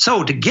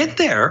 So to get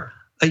there,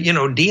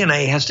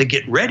 DNA has to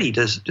get ready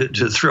to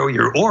throw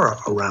your aura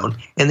around.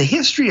 And the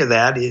history of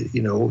that is,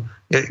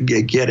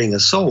 getting a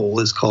soul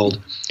is called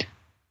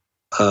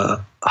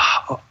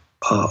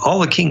all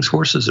the king's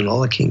horses and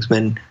all the king's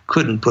men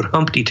couldn't put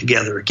Humpty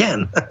together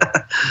again.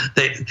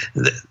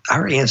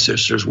 Our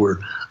ancestors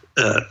were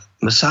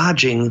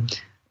massaging,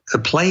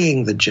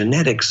 playing the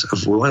genetics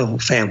of royal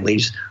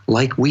families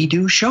like we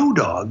do show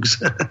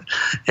dogs.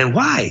 And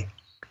why?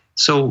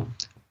 So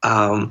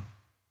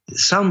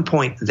some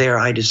point there,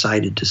 I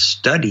decided to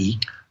study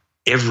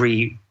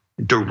every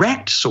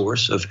direct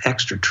source of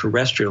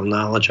extraterrestrial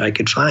knowledge I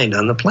could find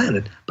on the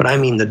planet. But I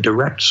mean the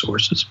direct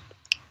sources.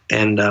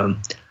 And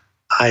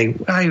I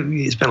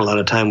spent a lot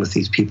of time with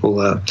these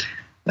people,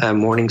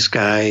 Morning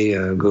Sky,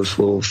 Ghost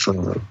Wolf,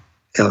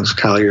 Alex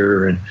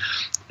Collier, and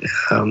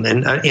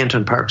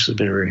Anton Parks has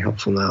been very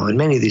helpful now, and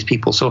many of these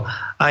people. So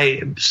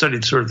I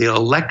studied sort of the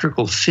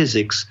electrical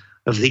physics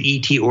of the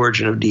ET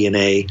origin of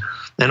DNA,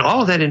 and all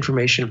of that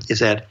information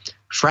is at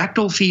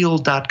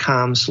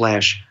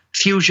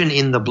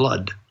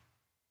fractalfield.com/fusionintheblood.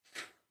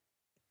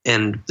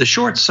 And the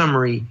short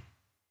summary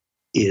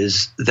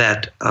is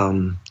that,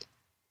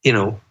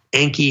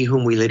 Enki,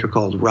 whom we later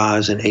called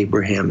Raz and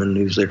Abraham, and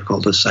he was later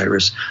called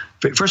Osiris.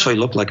 First of all, he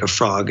looked like a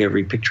frog.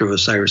 Every picture of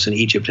Osiris in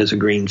Egypt has a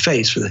green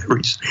face for that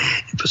reason.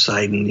 And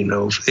Poseidon,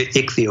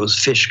 Ichthyo's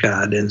fish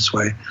god, and that's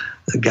why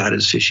the god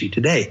is fishy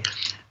today.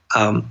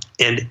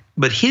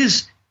 But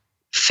his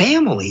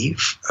family,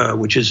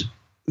 which is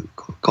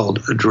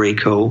called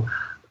Draco,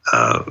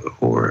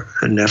 or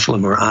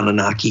Nephilim or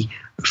Anunnaki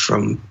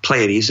from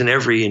Pleiades, and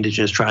every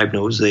indigenous tribe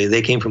knows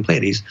they came from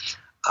Pleiades.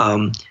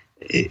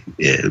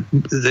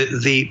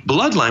 The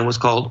bloodline was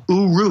called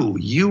Uru,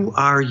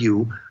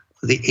 U-R-U,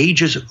 the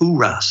ages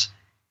Uras,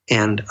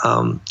 and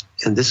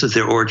this is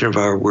the origin of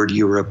our word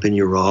Europe and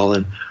Ural,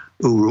 and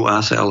Uru,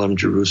 Asa, Elam,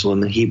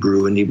 Jerusalem, and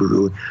Hebrew and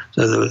Nibiru.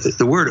 So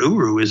the word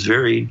Uru is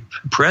very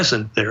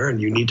present there,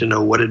 and you need to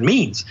know what it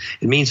means.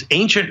 It means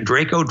ancient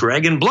Draco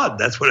dragon blood.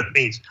 That's what it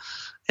means.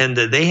 And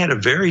they had a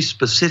very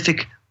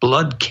specific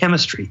blood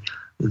chemistry.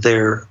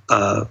 They're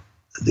the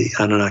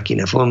Anunnaki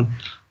Nephilim,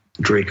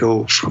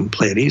 Draco from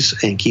Pleiades,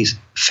 Enki's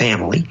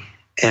family,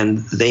 and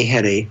they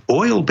had a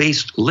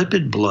oil-based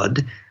lipid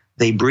blood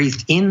they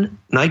breathed in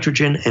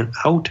nitrogen and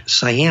out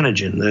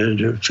cyanogen,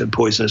 the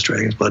poisonous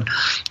dragon's blood.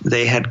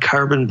 They had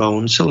carbon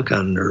bone,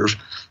 silicon nerve,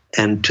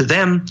 and to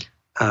them,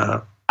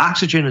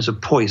 oxygen is a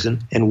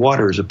poison and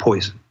water is a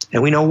poison.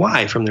 And we know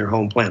why from their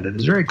home planet.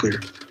 It's very clear.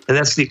 And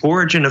that's the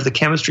origin of the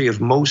chemistry of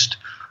most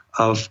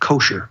of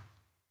kosher.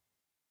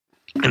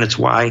 And it's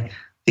why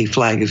the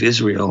flag of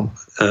Israel,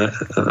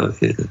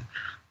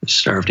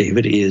 Star of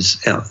David,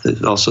 is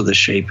also the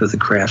shape of the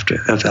craft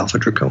of Alpha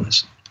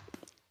Draconis.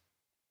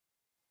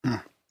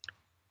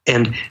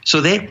 And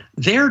so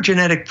their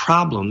genetic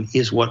problem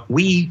is what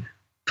we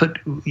put,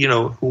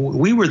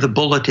 we were the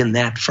bullet in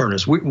that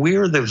furnace.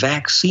 We're the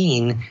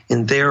vaccine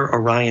in their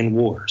Orion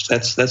wars.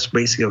 That's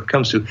basically what it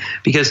comes to.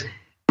 Because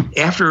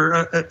after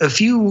a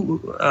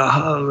few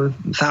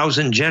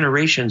thousand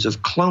generations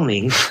of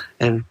cloning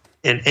and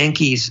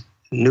Enki's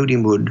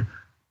Nudimud,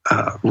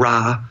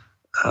 Ra,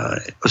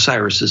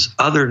 Osiris's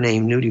other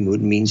name Nudimud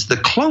means the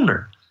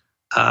cloner.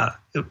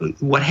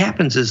 What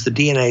happens is the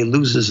DNA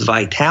loses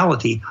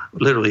vitality,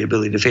 literally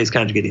ability to phase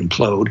conjugate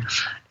implode,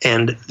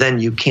 and then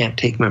you can't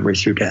take memory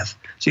through death.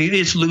 So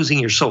it's losing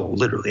your soul,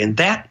 literally. And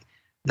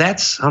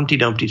that's Humpty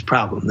Dumpty's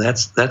problem.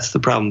 That's the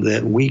problem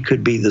that we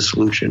could be the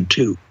solution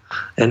to.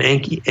 And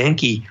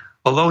Enki,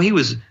 although he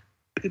was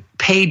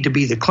paid to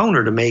be the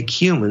cloner to make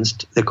humans,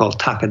 they're called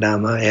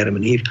Takadama, Adam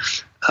and Eve,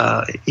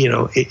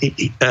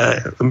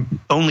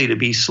 only to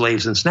be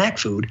slaves and snack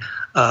food.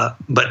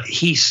 But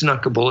he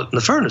snuck a bullet in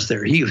the furnace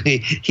there.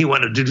 He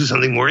wanted to do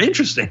something more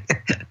interesting.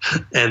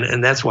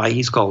 and that's why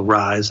he's called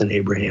Ra as in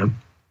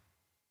Abraham.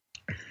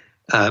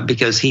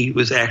 Because he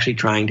was actually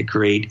trying to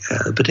create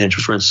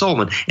potential for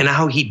ensoulment. And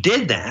how he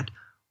did that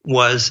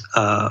was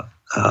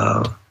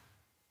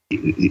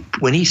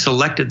when he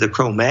selected the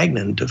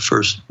Cro-Magnon to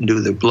first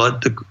do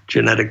the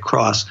genetic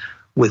cross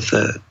with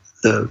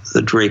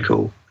the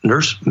Draco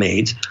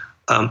nursemaids,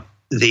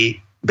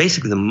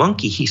 basically the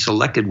monkey he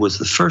selected was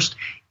the first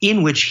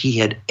in which he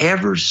had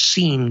ever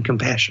seen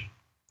compassion.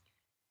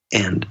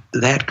 And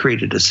that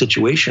created a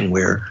situation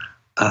where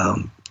a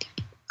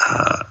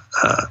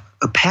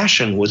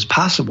passion was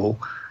possible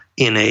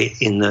in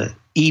the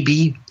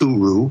Ibi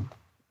Uru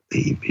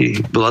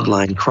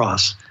bloodline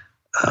cross,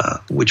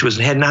 which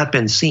had not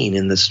been seen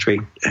in the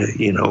straight,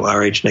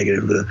 Rh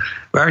negative.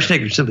 Rh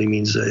negative simply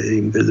means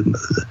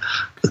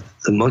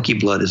the monkey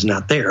blood is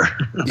not there.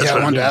 Yeah, I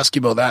wanted to ask you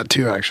about that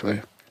too,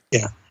 actually.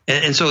 Yeah,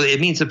 and so it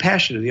means the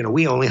passion of,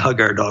 we only hug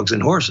our dogs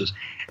and horses.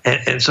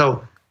 And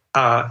so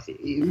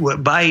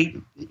by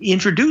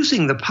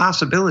introducing the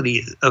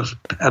possibility of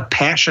a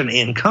passion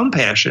and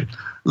compassion,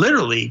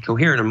 literally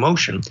coherent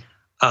emotion,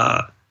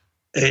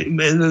 and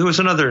there was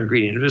another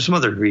ingredient. There's some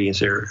other ingredients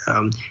there.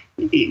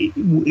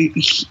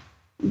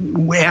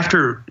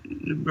 After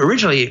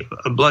originally,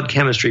 blood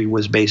chemistry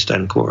was based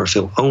on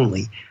chlorophyll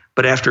only,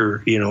 but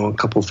after a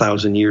couple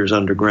thousand years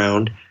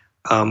underground,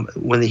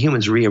 when the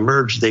humans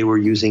reemerged, they were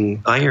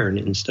using iron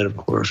instead of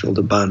chlorophyll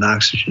to bond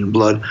oxygen in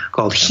blood,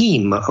 called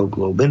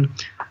hemoglobin,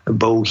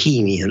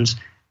 Bohemians.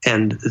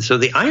 And so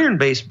the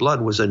iron-based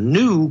blood was a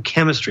new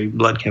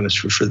blood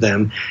chemistry for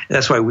them.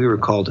 That's why we were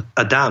called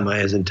Adama,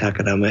 as in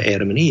Takadama,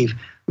 Adam and Eve,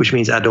 which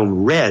means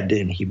Adom, red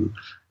in Hebrew,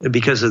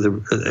 because of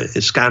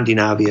the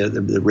Scandinavia,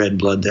 the red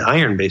blood, the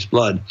iron-based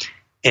blood.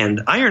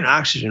 And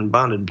iron-oxygen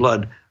bonded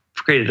blood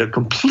created a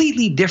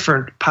completely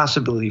different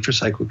possibility for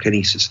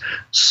psychokinesis.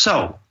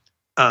 So,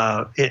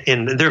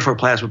 and therefore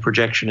plasma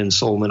projection,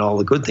 ensoulment, all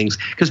the good things.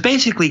 Because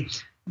basically,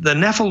 the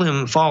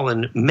Nephilim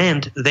fallen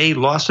meant they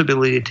lost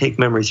ability to take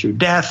memory through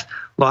death,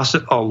 lost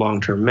all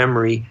long-term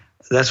memory.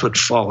 That's what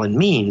fallen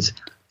means.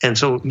 And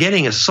so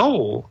getting a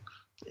soul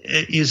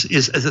is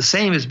the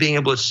same as being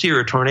able to steer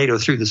a tornado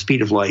through the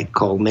speed of light,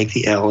 called make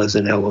the L as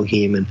in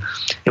Elohim. And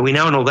we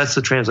now know that's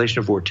the translation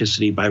of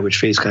vorticity, by which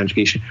phase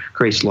conjugation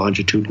creates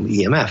longitudinal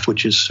EMF,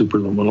 which is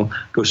superluminal,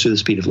 goes through the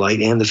speed of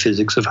light, and the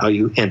physics of how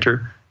you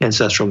enter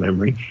ancestral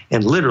memory,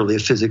 and literally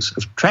the physics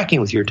of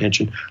tracking with your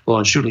attention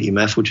longitudinal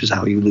EMF, which is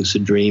how you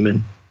lucid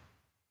dream,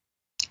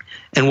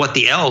 and what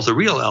the L's, the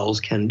real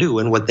L's, can do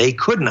and what they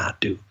could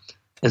not do.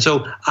 And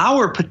so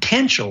our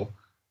potential,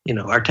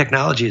 our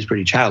technology is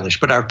pretty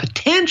childish, but our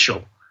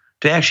potential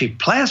to actually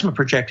plasma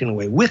project in a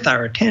way with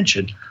our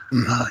attention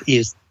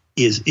is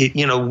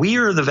we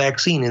are the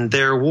vaccine in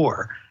their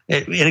war.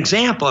 An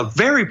example, a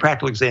very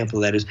practical example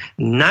of that is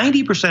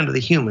 90% of the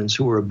humans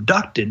who were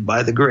abducted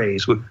by the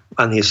Greys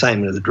on the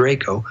assignment of the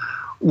Draco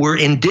were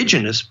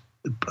indigenous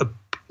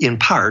in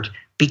part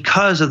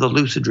because of the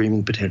lucid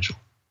dreaming potential.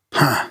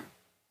 Huh.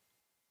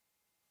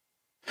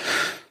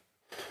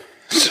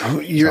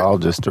 So all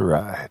just a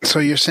ride. So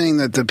you're saying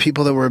that the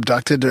people that were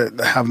abducted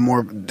had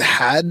more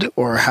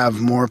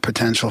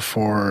potential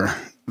for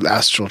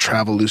astral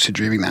travel, lucid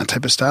dreaming, that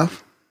type of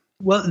stuff?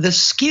 Well, the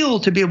skill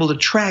to be able to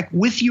track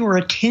with your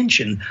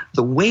attention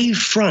the wave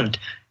front.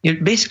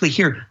 Basically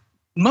here,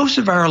 most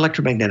of our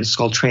electromagnetics is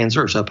called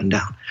transverse, up and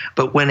down.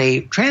 But when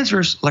a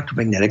transverse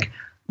electromagnetic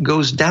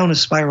goes down a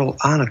spiral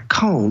on a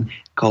cone,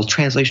 called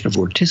translation of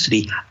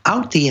vorticity,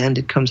 out the end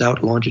it comes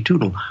out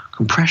longitudinal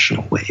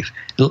compressional wave.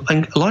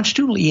 And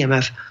longitudinal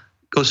EMF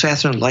goes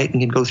faster than light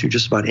and can go through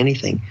just about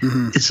anything.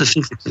 Mm-hmm. It's the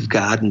physics of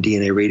God and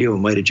DNA radio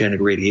and mitogenic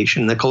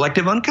radiation and the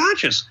collective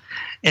unconscious.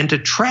 And to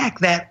track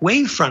that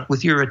wavefront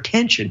with your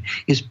attention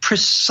is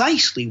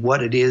precisely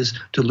what it is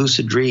to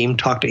lucid dream,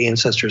 talk to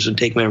ancestors, and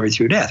take memory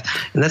through death.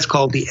 And that's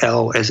called the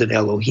El as in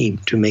Elohim,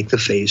 to make the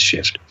phase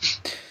shift.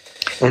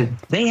 And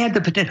they had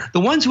the potential. The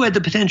ones who had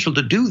the potential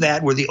to do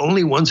that were the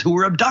only ones who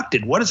were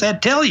abducted. What does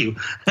that tell you?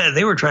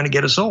 They were trying to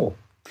get a soul.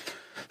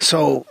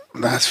 So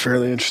that's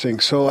fairly interesting.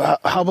 So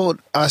how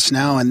about us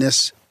now in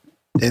this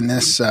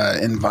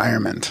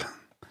environment?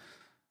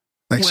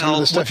 Like some of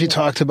the stuff you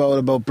talked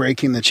about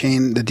breaking the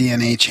chain, the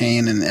DNA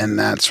chain, and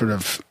that sort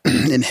of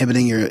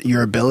inhibiting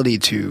your ability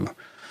to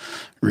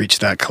reach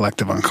that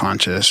collective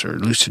unconscious or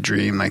lucid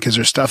dream. Like, is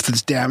there stuff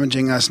that's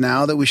damaging us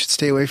now that we should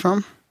stay away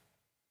from?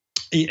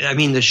 I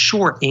mean, the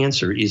short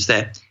answer is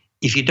that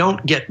if you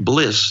don't get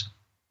bliss,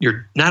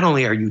 not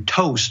only are you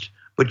toast,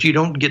 but you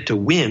don't get to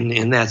win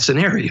in that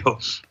scenario.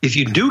 If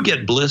you do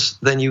get bliss,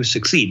 then you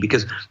succeed,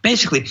 because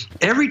basically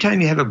every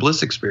time you have a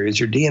bliss experience,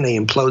 your DNA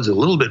implodes a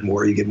little bit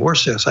more. You get more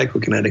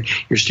psychokinetic.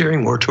 You're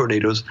steering more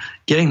tornadoes,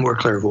 getting more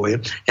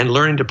clairvoyant, and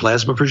learning to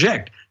plasma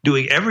project,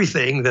 doing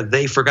everything that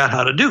they forgot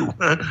how to do.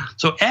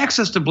 So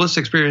access to bliss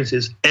experience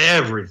is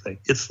everything.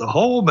 It's the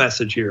whole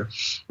message here,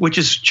 which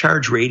is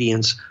charge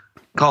radiance.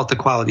 Call it the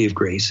quality of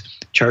grace,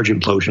 charge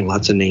implosion,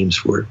 lots of names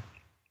for it.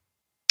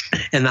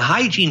 And the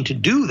hygiene to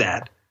do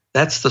that,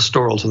 that's the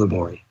storal to the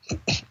Mori.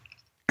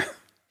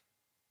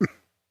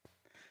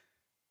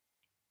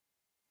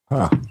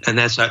 Huh. And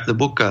that's the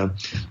book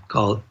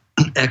called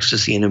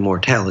Ecstasy and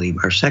Immortality.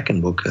 Our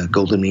second book,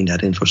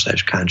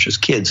 goldenmean.info/conscious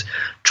kids,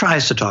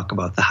 tries to talk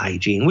about the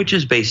hygiene, which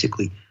is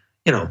basically,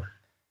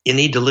 you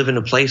need to live in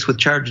a place with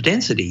charge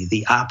density,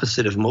 the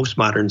opposite of most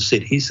modern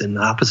cities and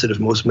the opposite of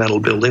most metal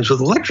buildings with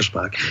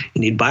electrosmog.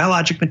 You need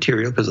biologic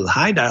material because of the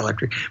high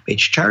dielectric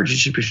makes charge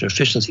distribution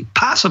efficiency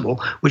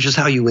possible, which is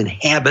how you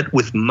inhabit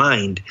with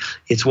mind.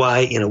 It's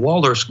why in a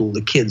Waldorf school,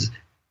 the kids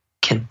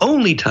can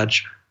only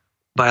touch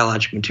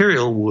biologic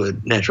material,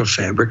 wood, natural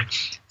fabric,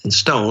 and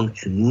stone,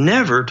 and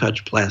never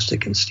touch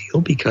plastic and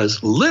steel,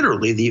 because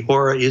literally the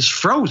aura is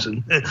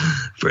frozen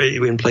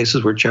in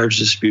places where charge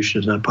distribution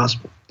is not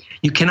possible.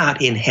 You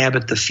cannot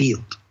inhabit the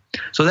field.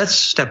 So that's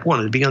step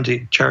one, is begin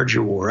to charge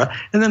your aura,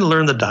 and then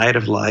learn the diet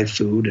of live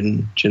food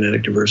and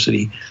genetic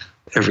diversity.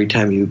 Every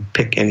time you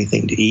pick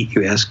anything to eat,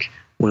 you ask,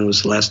 when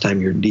was the last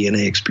time your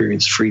DNA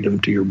experienced freedom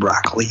to your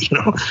broccoli,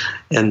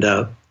 And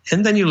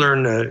then you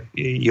learn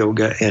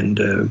yoga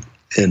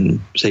and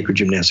sacred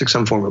gymnastics,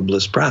 some form of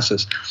bliss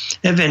process.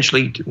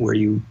 Eventually, where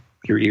your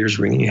ears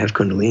ring and you have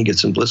kundalini, get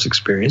some bliss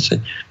experience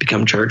and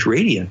become charged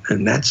radiant.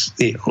 And that's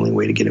the only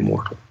way to get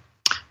immortal.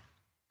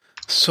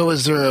 So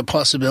is there a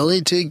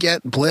possibility to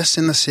get bliss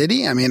in the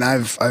city? I mean,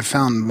 I've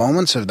found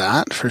moments of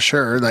that for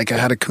sure. Like I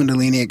had a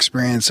kundalini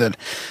experience that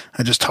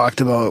I just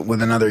talked about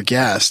with another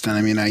guest. And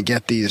I mean, I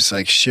get these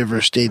like shiver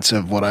states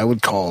of what I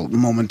would call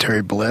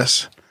momentary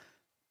bliss.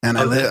 And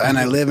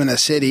I live in a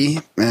city,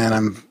 and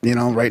I'm,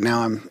 right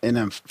now I'm in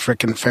a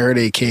frickin'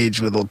 Faraday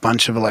cage with a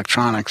bunch of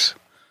electronics.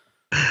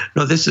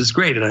 No, this is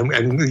great, and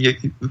I'm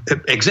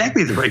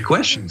exactly the right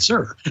question,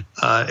 sir.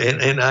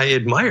 And I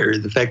admire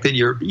the fact that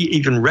you're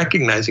even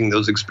recognizing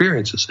those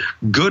experiences.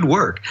 Good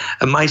work.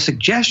 And my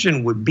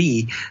suggestion would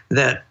be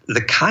that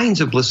the kinds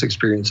of bliss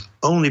experience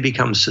only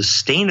become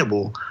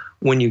sustainable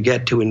when you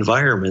get to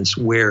environments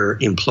where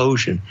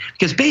implosion,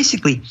 because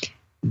basically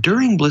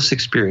during bliss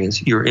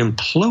experience, you're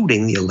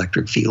imploding the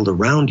electric field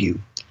around you.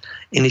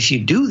 And if you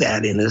do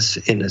that in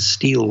a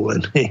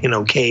steel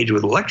cage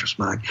with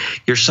electrosmog,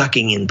 you're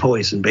sucking in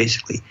poison,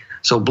 basically.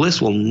 So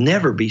bliss will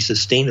never be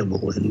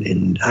sustainable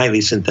in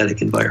highly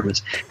synthetic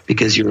environments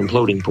because you're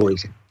imploding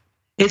poison.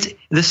 It's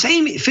the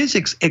same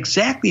physics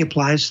exactly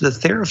applies to the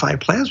Therify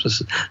plasma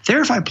system.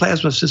 Therify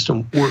plasma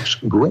system works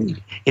great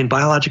in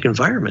biologic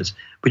environments,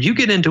 but you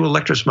get into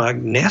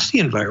electrosmog nasty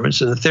environments,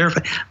 and the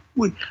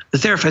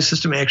Therify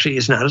system actually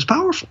is not as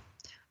powerful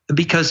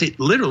because it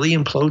literally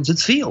implodes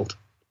its field.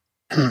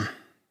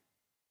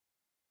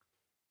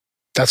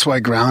 That's why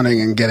grounding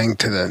and getting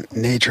to the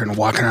nature and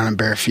walking around in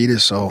bare feet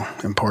is so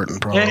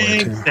important, probably.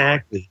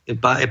 Exactly.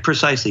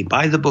 Precisely.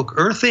 Buy the book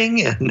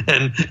Earthing and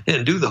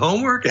do the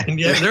homework, and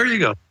there you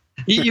go.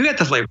 You get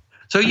the flavor.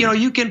 So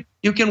you can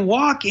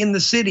walk in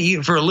the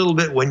city for a little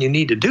bit when you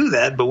need to do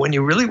that, but when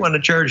you really want to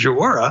charge your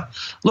aura,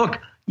 look.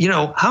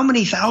 How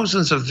many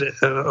thousands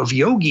of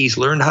yogis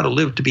learned how to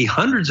live to be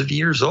hundreds of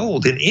years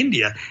old in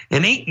India,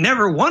 and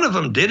never one of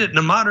them did it in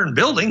a modern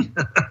building.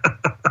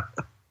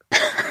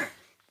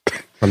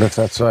 Well, if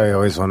that's why I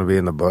always want to be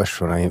in the bush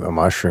when I eat my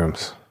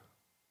mushrooms.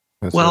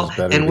 It's always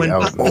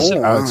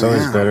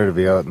better to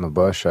be out in the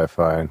bush, I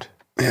find.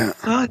 Yeah.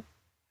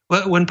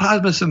 When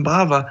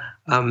Padmasambhava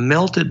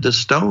melted the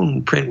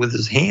stone print with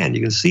his hand,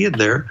 you can see it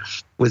there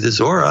with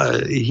his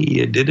aura.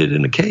 He did it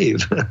in a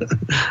cave.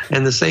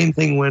 And the same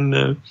thing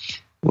when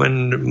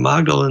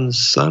Magdalene's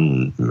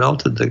son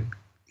melted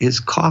his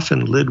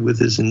coffin lid with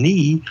his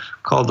knee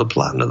called the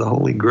Platinum of the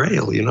Holy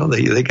Grail.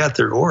 They got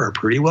their aura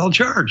pretty well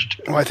charged.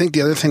 Well, I think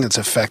the other thing that's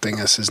affecting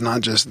us is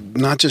not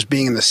just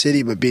being in the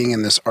city, but being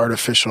in this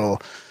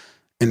artificial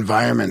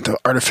environment, the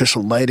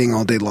artificial lighting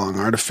all day long,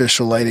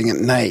 artificial lighting at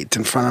night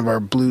in front of our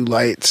blue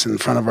lights, in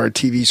front of our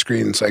TV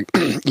screens, like,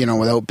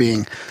 without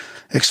being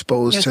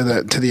exposed to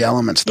the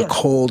elements, the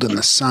cold and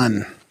the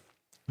sun.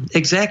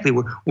 Exactly.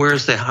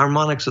 Whereas the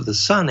harmonics of the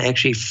sun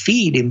actually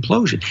feed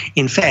implosion.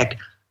 In fact,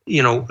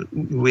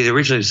 we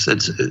originally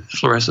said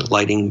fluorescent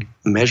lighting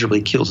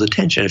measurably kills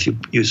attention. If you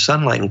use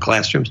sunlight in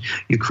classrooms,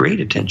 you create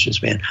attention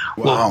span.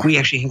 Wow. Well, we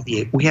actually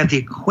have the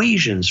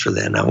equations for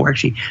that now. We're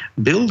actually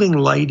building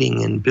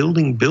lighting and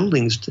building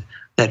buildings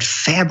that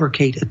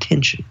fabricate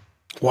attention.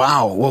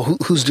 Wow. Well,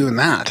 who's doing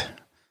that?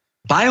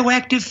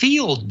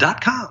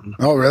 Bioactivefield.com.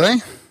 Oh,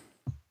 really?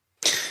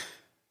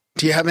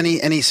 Do you have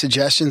any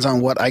suggestions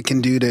on what I can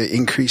do to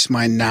increase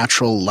my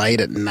natural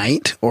light at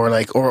night?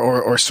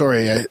 Or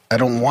sorry, I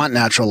don't want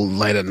natural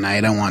light at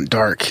night. I want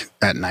dark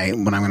at night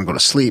when I'm going to go to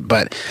sleep.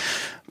 But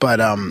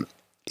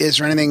is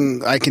there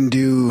anything I can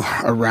do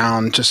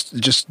around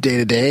just day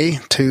to day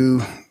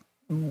to?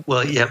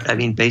 Well, yeah. I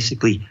mean,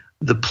 basically,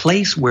 the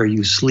place where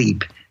you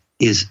sleep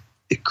is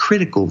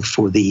critical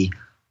for the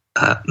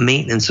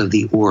maintenance of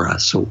the aura.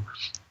 So,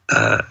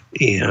 a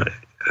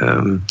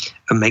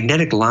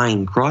magnetic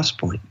line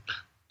crosspoint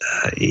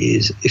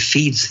it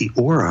feeds the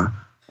aura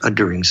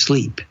during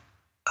sleep.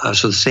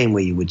 So the same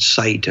way you would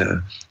cite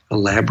a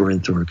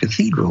labyrinth or a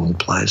cathedral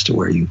applies to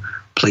where you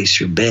place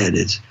your bed.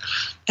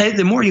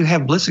 The more you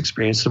have bliss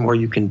experience, the more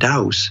you can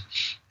dowse,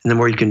 and the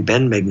more you can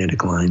bend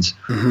magnetic lines.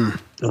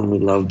 Mm-hmm. Only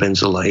love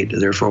bends the light,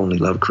 therefore only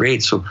love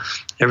creates. So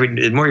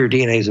the more your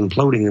DNA is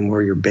imploding, the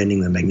more you're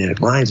bending the magnetic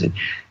lines. And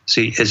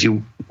see, as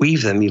you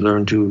weave them, you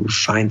learn to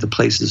find the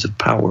places of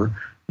power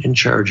and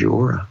charge your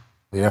aura.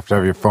 You have to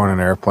have your phone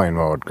in airplane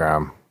mode,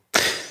 Graham.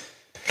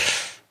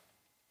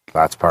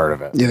 That's part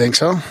of it. You think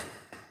so?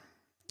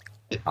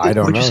 I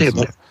don't know. What'd you say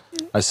about it?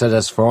 I said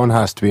his phone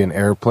has to be in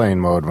airplane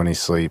mode when he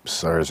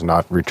sleeps, or is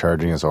not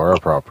recharging his aura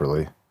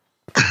properly.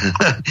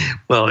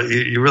 Well,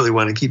 you really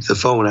want to keep the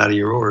phone out of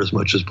your aura as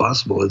much as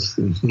possible. It's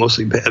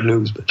mostly bad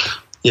news, but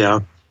yeah.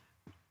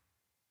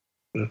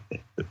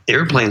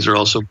 Airplanes are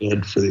also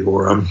bad for the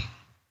aura.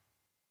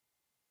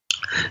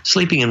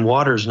 Sleeping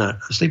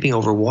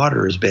over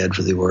water is bad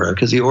for the aura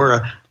because the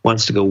aura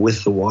wants to go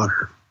with the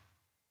water.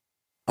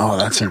 Oh,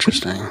 that's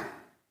interesting.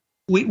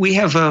 We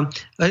have a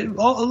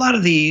lot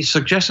of the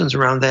suggestions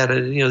around that,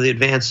 the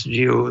advanced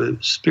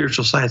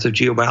spiritual science of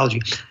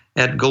geobiology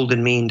at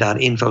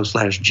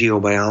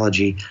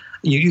goldenmean.info/geobiology.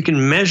 You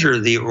can measure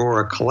the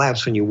aura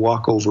collapse when you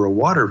walk over a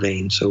water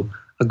vein. So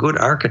a good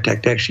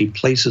architect actually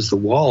places the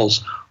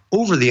walls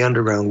over the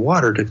underground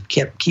water to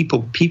keep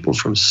people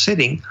from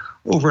sitting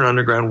over an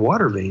underground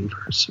water vein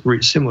for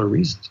similar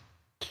reasons.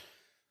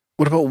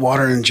 What about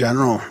water in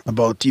general?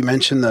 You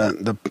mentioned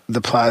the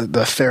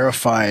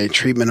Therify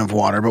treatment of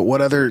water, but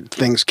what other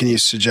things can you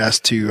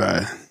suggest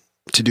to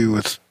do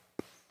with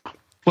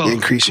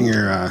increasing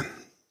your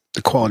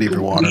the quality of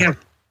your water?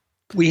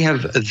 We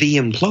have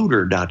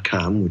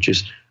theimploder.com, which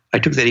is, I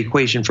took that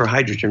equation for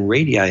hydrogen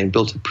radii and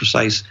built a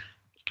precise,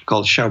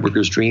 called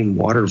Schauberger's Dream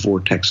water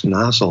vortex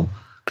nozzle.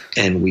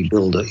 And we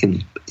build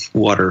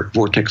water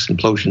vortex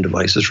implosion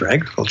devices for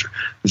agriculture.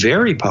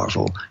 Very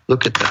powerful.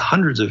 Look at the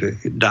hundreds of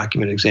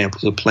documented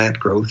examples of plant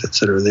growth, et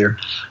cetera, there.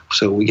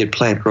 So we get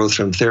plant growth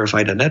from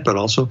therify.net, but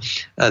also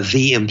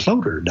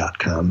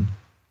theimploder.com,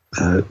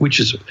 which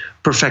is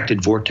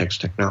perfected vortex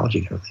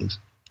technology kind of things.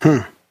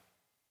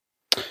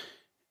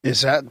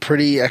 Is that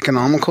pretty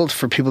economical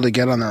for people to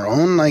get on their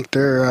own, like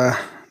the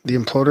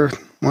imploder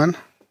one?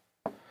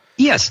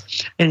 Yes.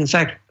 And in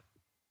fact,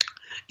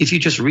 if you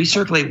just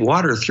recirculate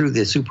water through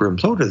the super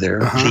imploder there,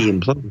 the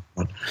imploder.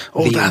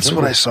 That's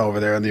what I saw over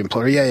there on the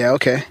imploder. Yeah,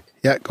 okay.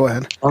 Yeah, go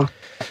ahead.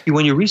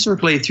 When you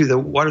recirculate through the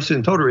water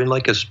through the imploder in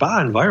like a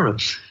spa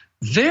environment,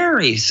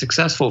 very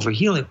successful for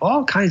healing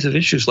all kinds of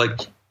issues,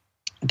 like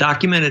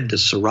documented the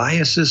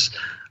psoriasis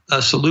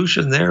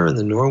solution there in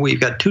the Norway.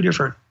 You've got two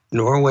different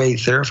Norway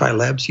Therify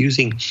labs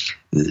using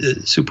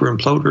the super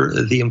imploder,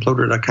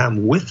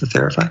 theimploder.com with the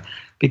Therify,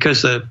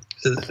 because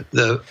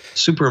the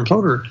super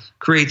imploder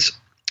creates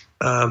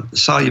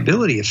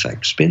solubility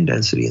effect, spin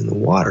density in the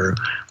water,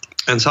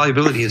 and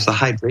solubility is the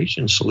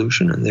hydration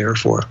solution, and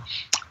therefore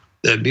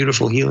a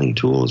beautiful healing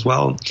tool as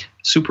well.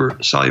 Super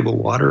soluble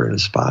water in a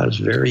spa is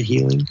very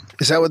healing.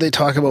 Is that what they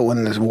talk about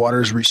when the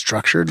water is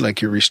restructured,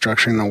 like you're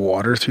restructuring the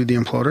water through the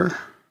imploder?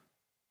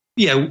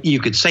 Yeah, you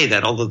could say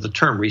that, although the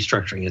term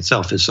restructuring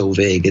itself is so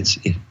vague, it's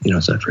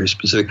not very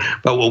specific.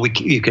 But what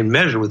you can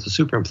measure with the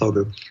super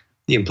imploder,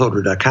 the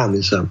imploder.com,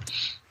 is a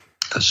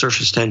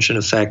surface tension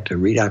effect, a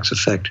redox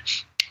effect,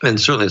 and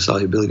certainly a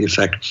solubility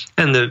effect.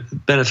 And the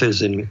benefit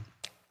is in,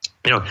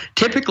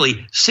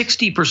 typically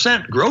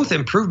 60% growth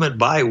improvement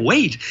by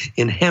weight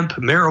in hemp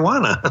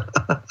marijuana.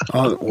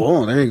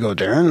 There you go,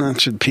 Darren.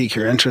 That should pique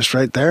your interest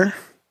right there.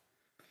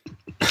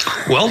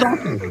 Well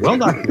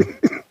documented.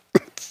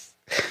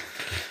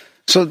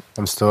 So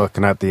I'm still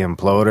looking at the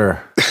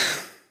imploder.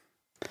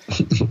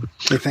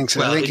 He thinks.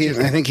 Well, I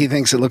think he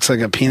thinks it looks like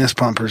a penis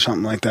pump or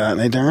something like that.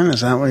 Hey, Darren,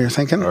 is that what you're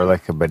thinking? Or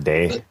like a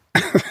bidet.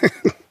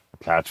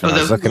 Attachment. I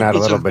was looking at a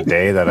little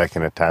bidet that I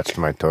can attach to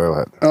my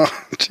toilet. Oh,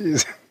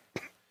 jeez.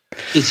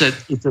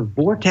 It's a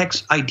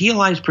vortex,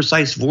 idealized,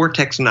 precise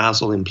vortex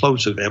nozzle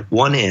implosive at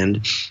one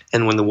end,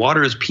 and when the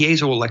water is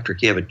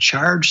piezoelectric, you have a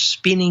charged,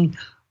 spinning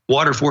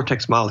water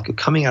vortex molecule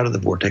coming out of the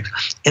vortex,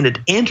 and it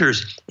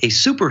enters a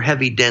super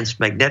heavy, dense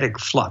magnetic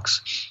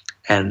flux,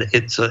 and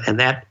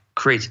that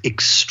creates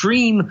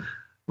extreme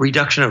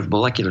reduction of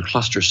molecular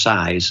cluster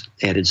size,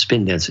 added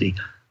spin density,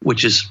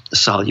 which is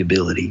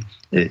solubility.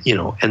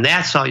 And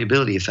that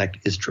solubility effect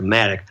is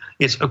dramatic.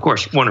 It's, of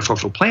course, wonderful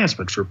for plants,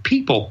 but for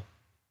people,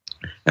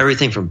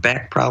 everything from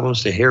back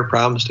problems to hair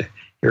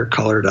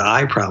color to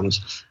eye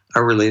problems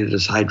are related to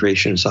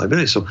hydration and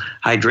solubility. So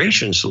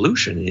hydration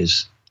solution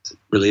is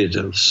related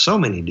to so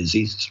many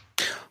diseases.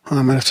 Well,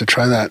 I'm going to have to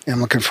try that. I'm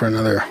looking for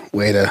another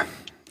way to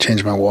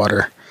change my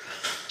water.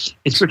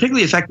 It's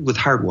particularly effective with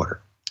hard water.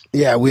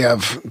 Yeah, we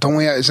have, don't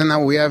we? Isn't that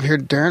what we have here,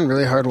 Darren?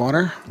 Really hard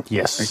water?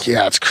 Yes. Like,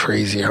 yeah, it's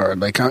crazy hard.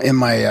 Like in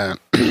my,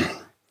 what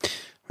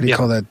do you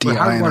call that?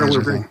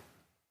 Deionizer thing.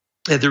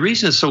 The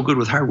reason it's so good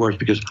with hard water is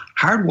because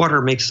hard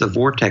water makes the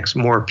vortex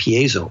more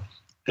piezo.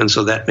 And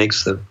so that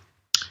makes the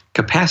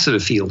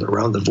capacitive field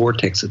around the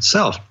vortex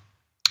itself.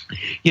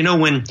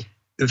 When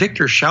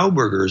Victor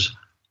Schauberger's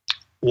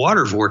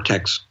water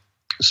vortex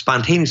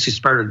spontaneously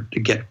started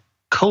to get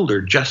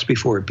colder just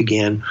before it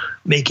began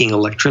making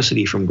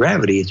electricity from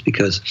gravity, it's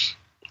because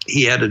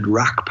he added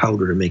rock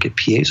powder to make it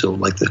piezo,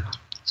 like the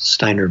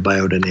Steiner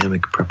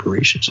biodynamic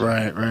preparations.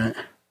 Right.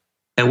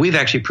 And we've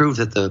actually proved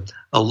that the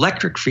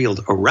electric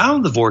field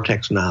around the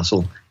vortex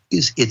nozzle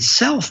is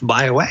itself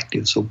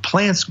bioactive. So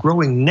plants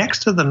growing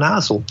next to the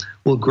nozzle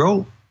will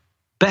grow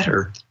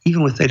better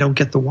even if they don't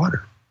get the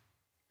water.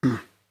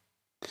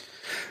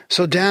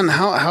 So Dan,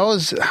 how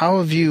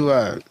have you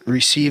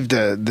received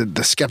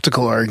the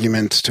skeptical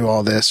arguments to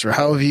all this, or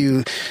how have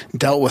you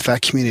dealt with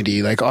that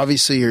community? Like,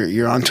 obviously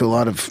you're onto a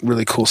lot of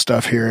really cool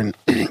stuff here and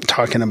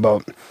talking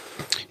about,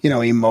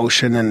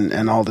 emotion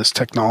and all this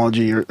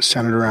technology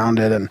centered around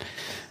it, and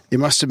you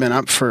must have been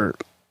up for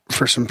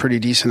some pretty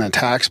decent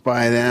attacks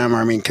by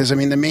them. Because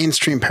the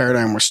mainstream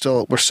paradigm, we're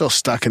still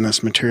stuck in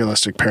this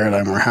materialistic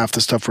paradigm where half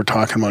the stuff we're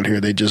talking about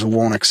here they just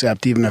won't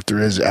accept, even if there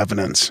is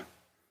evidence.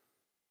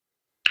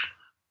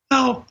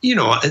 Well,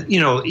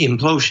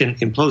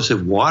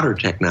 implosive water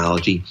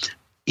technology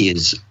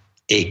is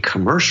a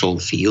commercial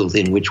field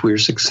in which we're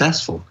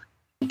successful,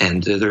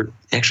 and there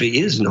actually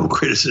is no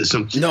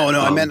criticism. No,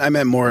 I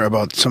meant more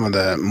about some of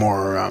the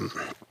more,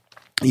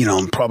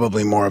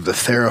 probably more of the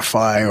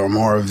Therify or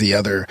more of the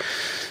other,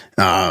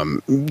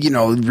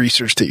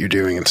 research that you're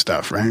doing and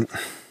stuff, right?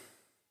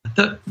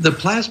 The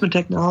plasma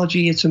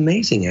technology, it's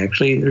amazing.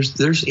 Actually,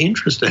 there's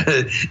interest.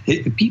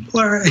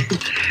 People are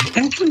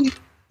actually.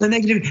 The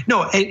negative.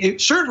 No,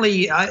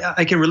 certainly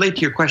I can relate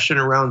to your question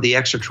around the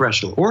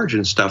extraterrestrial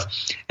origin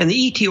stuff. And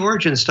the ET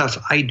origin stuff,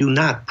 I do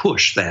not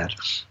push that.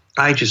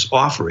 I just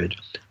offer it.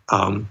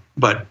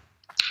 But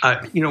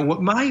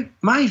what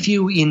my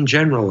view in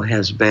general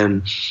has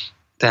been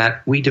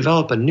that we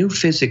develop a new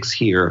physics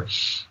here,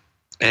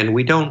 and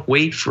we don't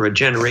wait for a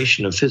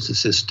generation of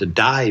physicists to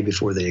die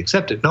before they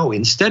accept it. No,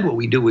 instead what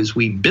we do is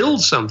we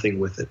build something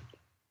with it.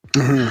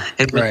 Mm-hmm.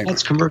 And when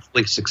that's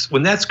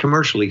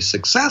commercially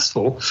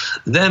successful,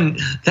 then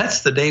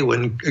that's the day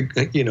when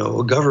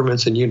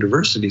governments and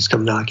universities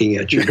come knocking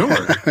at your door.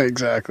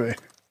 Exactly.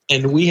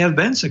 And we have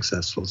been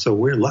successful, so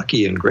we're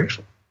lucky and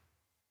grateful.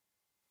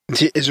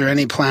 Is there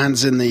any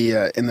plans in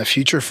the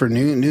future for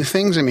new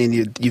things?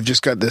 You've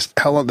just got this.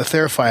 How long? The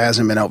Therify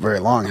hasn't been out very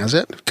long, has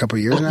it? A couple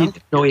of years now.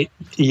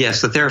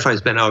 Yes, the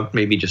Therify's been out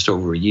maybe just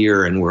over a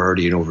year, and we're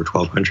already in over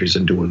 12 countries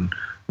and doing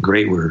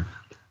great.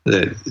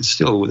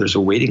 There's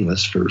a waiting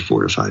list for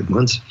 4 to 5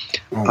 months.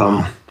 Oh,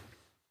 wow.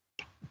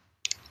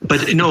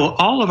 But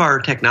all of our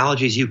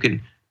technologies, you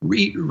can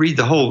read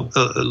the whole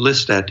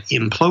list at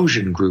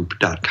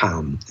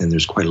implosiongroup.com, and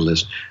there's quite a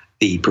list.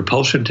 The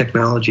propulsion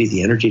technology,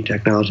 the energy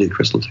technology, the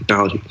crystal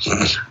technology,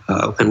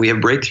 and we have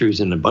breakthroughs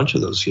in a bunch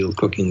of those field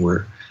cooking.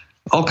 Where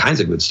all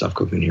kinds of good stuff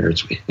cooking here.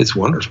 It's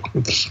wonderful.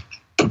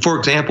 For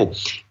example,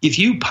 if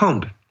you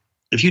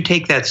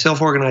take that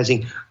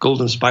self-organizing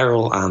golden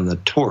spiral on the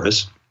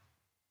torus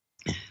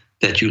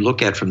that you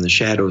look at from the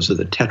shadows of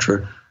the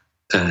tetra,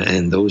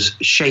 and those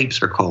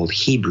shapes are called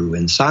Hebrew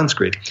and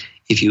Sanskrit.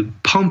 If you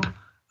pump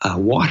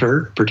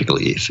water,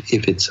 particularly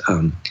if it's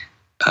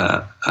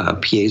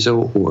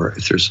piezo or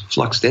if there's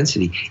flux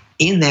density,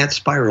 in that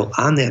spiral,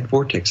 on that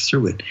vortex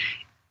through it,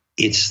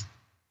 it's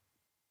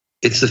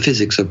the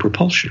physics of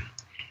propulsion.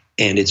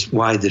 And it's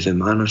why the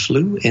Vimana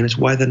flew, and it's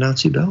why the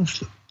Nazi Bell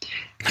flew.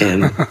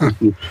 And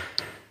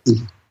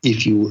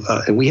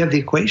and we have the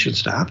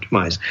equations to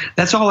optimize.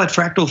 That's all at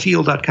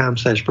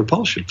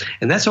fractalfield.com/propulsion.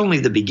 And that's only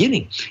the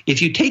beginning.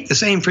 If you take the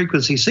same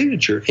frequency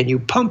signature and you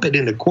pump it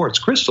into quartz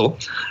crystal,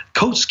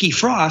 Kotsky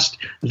frost,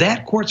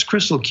 that quartz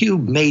crystal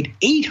cube made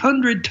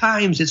 800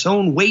 times its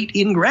own weight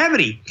in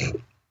gravity.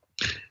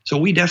 So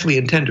we definitely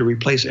intend to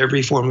replace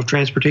every form of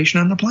transportation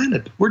on the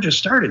planet. We're just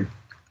starting.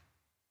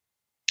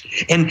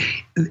 And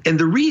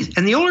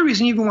the only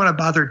reason you even want to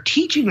bother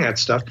teaching that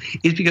stuff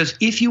is because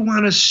if you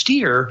want to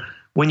steer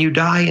when you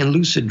die in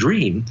lucid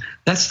dream,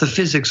 that's the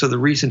physics of the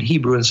reason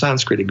Hebrew and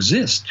Sanskrit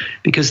exist,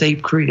 because they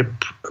create a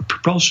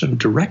propulsion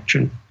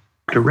direction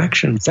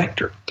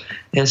vector.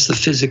 And it's the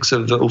physics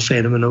of the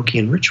Ophanum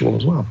Enochian ritual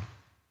as well.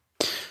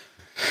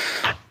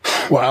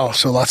 Wow,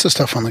 so lots of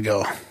stuff on the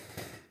go.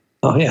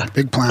 Oh, yeah.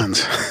 Big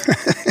plans.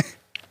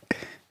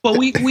 Well,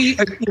 we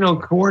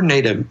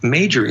coordinate a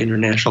major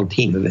international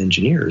team of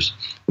engineers,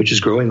 which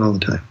is growing all the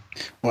time.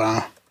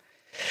 Wow.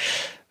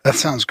 That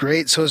sounds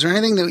great. So is there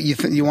anything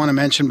that you want to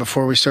mention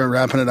before we start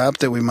wrapping it up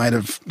that we might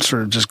have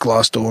sort of just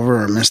glossed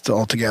over or missed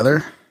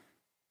altogether?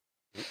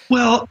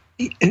 Well,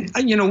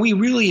 we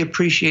really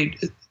appreciate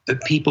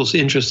people's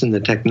interest in the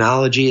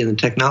technology, and the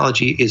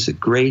technology is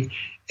great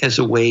as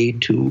a way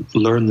to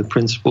learn the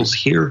principles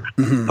here.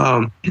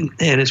 Mm-hmm.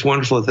 And it's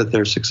wonderful that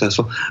they're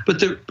successful. But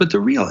the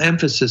real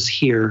emphasis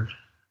here,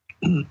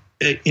 and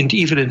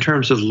even in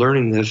terms of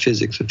learning the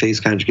physics of phase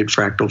conjugate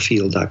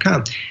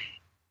fractalfield.com,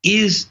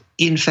 is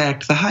in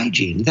fact the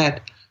hygiene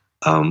that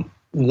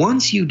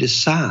once you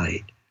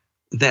decide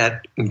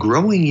that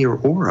growing your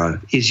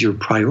aura is your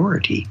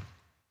priority,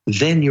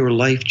 then your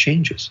life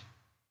changes.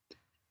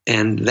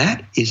 And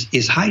that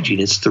is hygiene.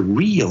 It's the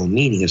real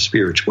meaning of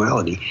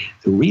spirituality,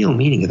 the real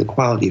meaning of the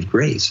quality of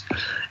grace.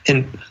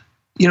 And,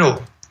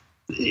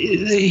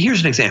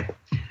 here's an example.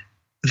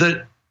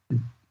 The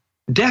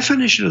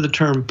definition of the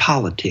term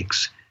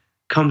politics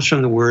comes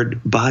from the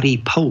word body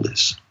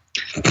polis.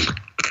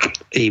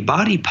 A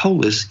body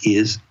polis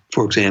is,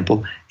 for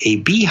example, a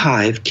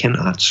beehive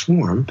cannot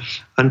swarm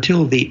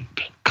until the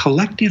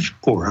collective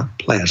aura,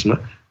 plasma,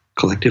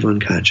 collective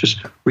unconscious,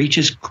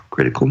 reaches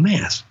critical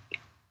mass.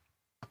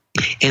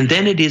 And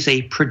then it is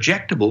a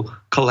projectable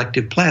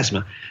collective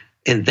plasma.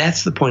 And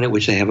that's the point at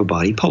which they have a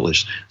body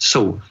polis.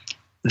 So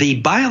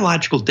the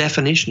biological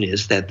definition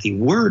is that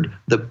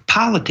the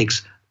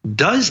politics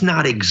does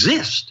not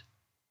exist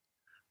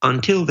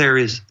until there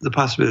is the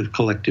possibility of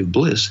collective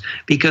bliss,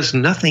 because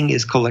nothing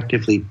is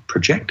collectively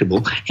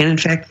projectable. And in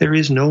fact, there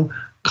is no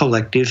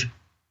collective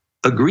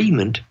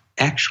agreement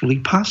actually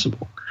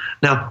possible.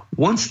 Now,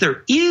 once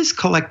there is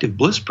collective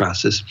bliss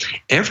process,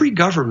 every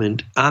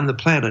government on the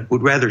planet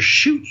would rather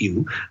shoot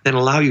you than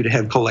allow you to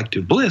have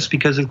collective bliss,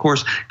 because, of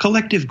course,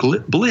 collective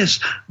bliss,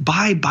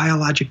 by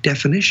biologic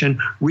definition,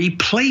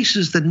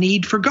 replaces the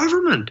need for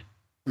government.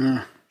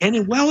 And,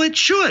 it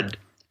should.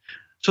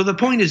 So the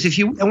point is, if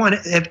you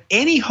want to have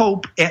any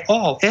hope at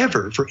all,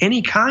 ever, for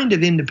any kind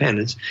of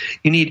independence,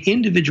 you need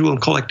individual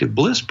and collective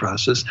bliss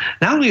process.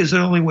 Not only is it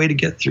the only way to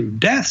get through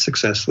death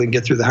successfully and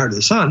get through the heart of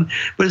the sun,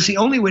 but it's the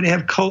only way to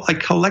have a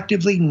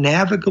collectively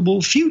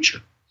navigable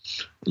future.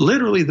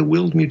 Literally the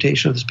willed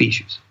mutation of the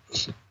species.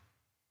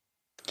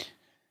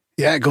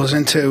 Yeah, it goes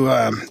into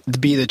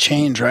be the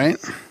change, right?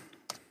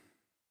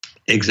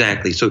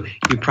 Exactly. So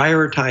you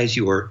prioritize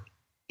your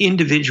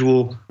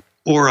individual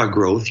aura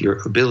growth, your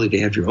ability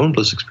to have your own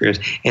bliss experience,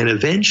 and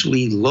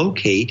eventually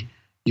locate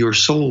your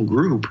soul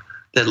group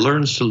that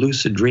learns to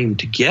lucid dream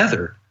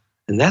together.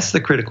 And that's the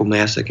critical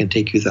mass that can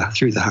take you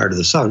through the heart of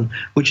the sun,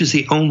 which is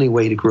the only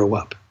way to grow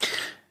up.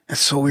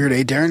 That's so weird,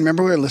 Darren?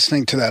 Remember we were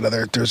listening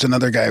to there's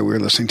another guy we were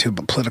listening to, a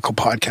political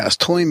podcast,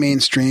 totally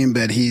mainstream,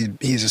 but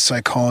he's a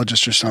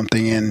psychologist or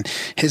something, and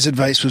his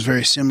advice was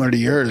very similar to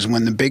yours.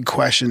 When the big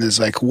question is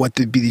like, what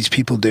did these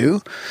people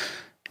do?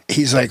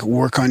 He's like,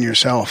 work on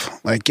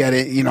yourself, like get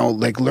it,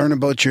 learn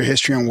about your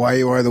history and why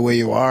you are the way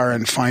you are,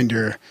 and find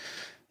your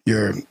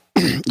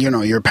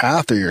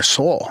path or your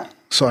soul.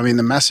 So, I mean,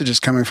 the message is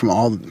coming from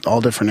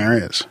all different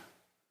areas.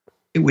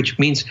 Which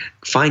means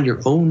find your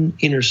own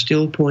inner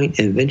still point,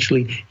 and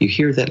eventually you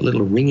hear that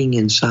little ringing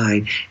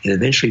inside, and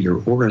eventually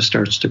your aura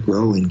starts to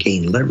grow and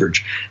gain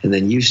leverage. And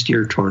then you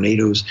steer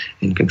tornadoes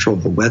and control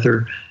the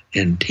weather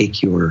and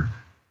take your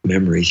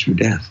memory through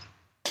death.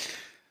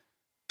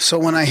 So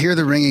when I hear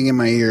the ringing in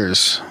my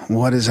ears,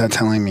 what is that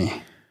telling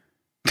me?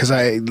 Because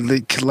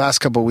the last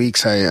couple of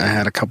weeks, I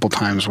had a couple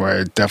times where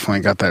I definitely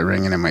got that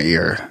ringing in my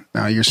ear.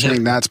 Now you're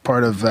saying that's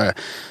part of the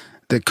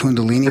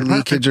Kundalini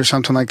leakage or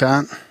something like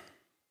that?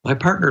 My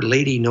partner,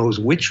 Lady, knows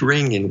which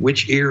ring in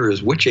which ear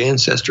is which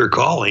ancestor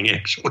calling,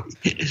 actually.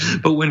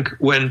 But when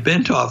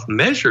Bentoff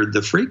measured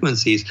the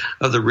frequencies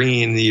of the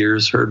ringing in the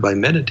ears heard by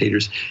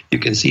meditators, you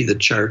can see the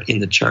chart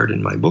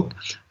in my book,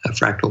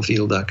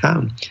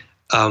 fractalfield.com.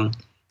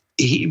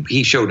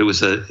 He showed it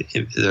was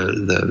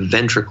the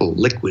ventricle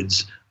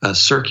liquids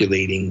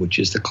circulating, which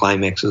is the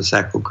climax of the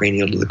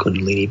sacrocranial to the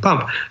Kundalini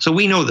pump. So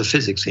we know the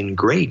physics in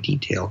great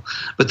detail.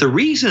 But the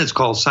reason it's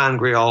called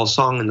Sangreal,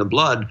 Song in the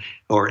Blood,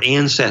 or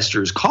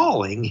ancestors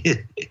calling,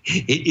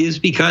 is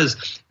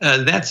because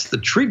that's the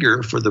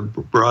trigger for the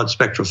broad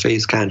spectral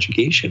phase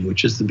conjugation,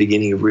 which is the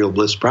beginning of real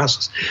bliss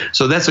process.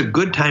 So that's a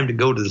good time to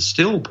go to the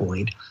still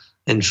point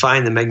and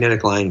find the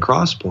magnetic line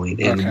cross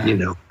point, and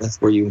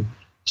that's where you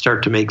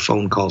start to make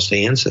phone calls to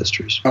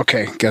ancestors.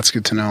 Okay, that's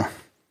good to know.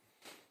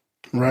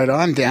 Right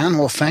on, Dan.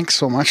 Well, thanks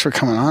so much for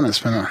coming on. It's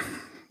been a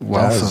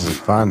wealth of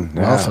fun.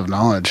 Wealth of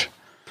knowledge.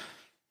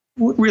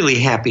 We're really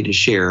happy to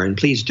share, and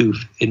please do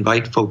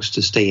invite folks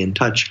to stay in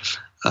touch.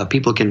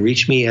 People can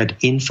reach me at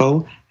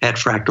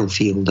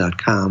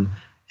info@fractalfield.com,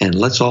 and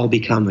let's all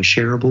become a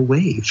shareable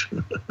wave.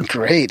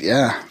 Great,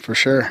 yeah, for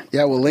sure.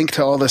 Yeah, we'll link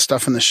to all this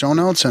stuff in the show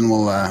notes, and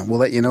we'll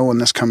let you know when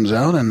this comes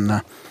out.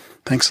 And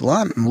thanks a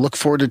lot. And we'll look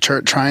forward to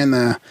trying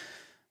the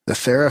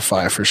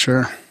Therify for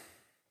sure.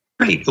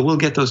 Great. We'll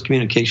get those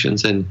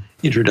communications and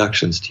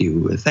introductions to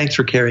you. Thanks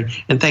for caring,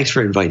 and thanks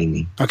for inviting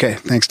me. Okay,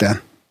 thanks, Dan.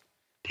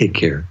 Take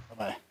care.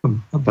 Bye-bye.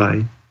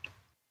 Bye-bye.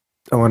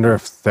 I wonder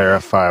if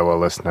Therify while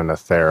listening to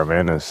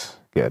Theremin is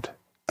good.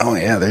 Oh,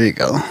 yeah, there you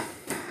go.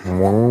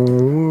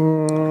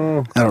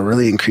 That'll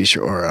really increase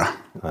your aura.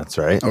 That's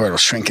right. Or it'll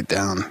shrink it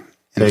down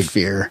in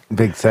fear.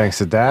 Big thanks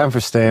to Dan for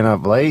staying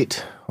up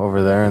late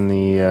over there in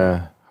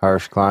the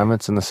harsh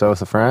climates in the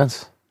south of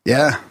France.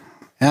 Yeah,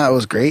 it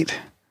was great.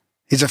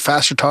 He's a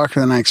faster talker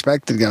than I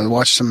expected. I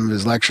watched some of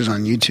his lectures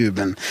on YouTube,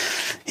 and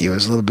he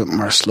was a little bit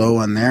more slow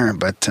on there.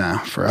 But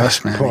for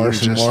us, man, he was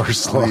just more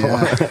slow.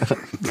 Oh,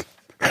 yeah.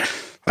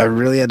 I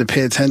really had to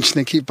pay attention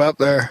to keep up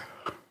there.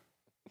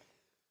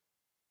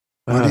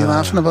 What are you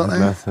laughing about there?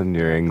 Nothing.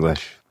 Your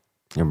English.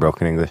 Your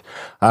broken English.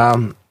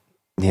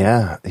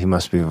 Yeah, he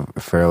must be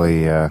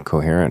fairly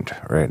coherent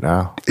right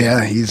now.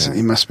 Yeah,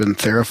 he must have been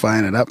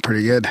therifying it up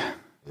pretty good.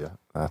 Yeah,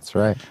 that's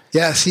right.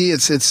 Yeah, see,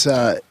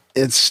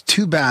 it's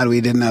too bad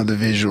we didn't have the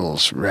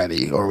visuals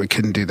ready, or we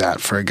couldn't do that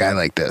for a guy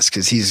like this,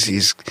 because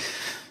he's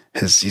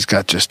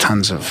got just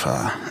tons of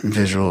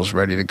visuals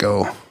ready to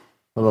go.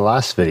 Well, the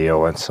last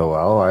video went so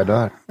well. Why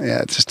not?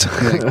 Yeah, it just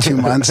took me like 2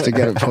 months to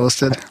get it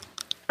posted.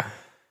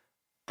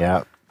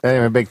 Yeah.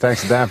 Anyway, big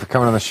thanks to Dan for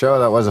coming on the show.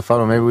 That was a fun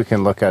one. Maybe we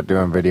can look at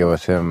doing video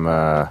with him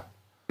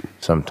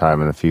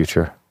sometime in the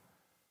future.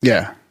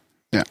 Yeah.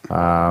 Yeah.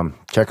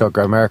 Check out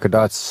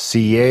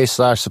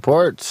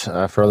Grimerica.ca/support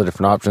for other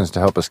different options to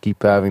help us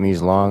keep having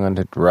these long,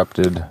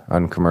 uninterrupted,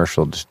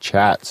 uncommercial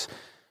chats.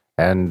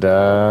 And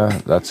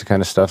that's the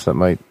kind of stuff that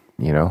might,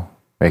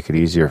 make it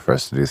easier for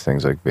us to do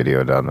things like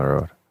video down the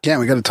road. Yeah,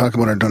 we got to talk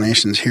about our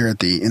donations here in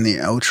the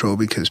outro,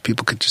 because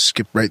people could just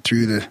skip right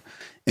through the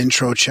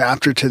intro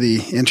chapter to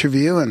the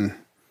interview and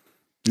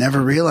never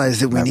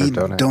realize that we need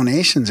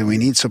donations and we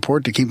need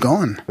support to keep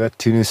going. We got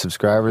 2 new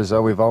subscribers.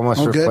 Oh, we've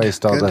almost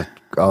replaced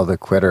all the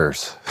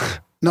quitters.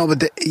 No,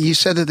 but you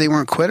said that they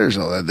weren't quitters,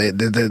 though. The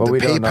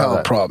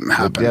PayPal problem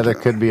happened. Yeah, there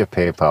could be a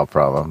PayPal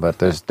problem, but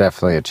there's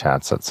definitely a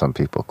chance that some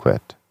people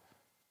quit.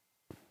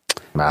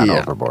 Man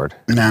overboard.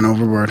 It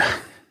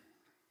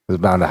was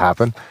bound to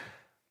happen.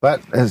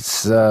 But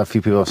it's a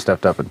few people have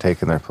stepped up and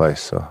taken their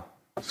place, so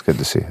it's good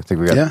to see. I think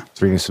we got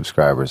 3 new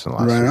subscribers in the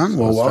last week. Right on.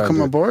 Well,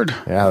 welcome aboard.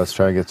 Yeah, let's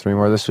try and get 3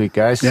 more this week,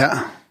 guys.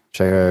 Yeah.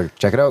 Check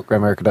it out,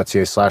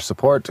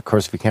 Grimerica.ca/support. Of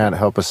course, if you can't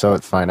help us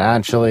out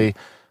financially,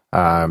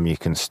 you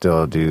can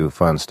still do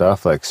fun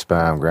stuff like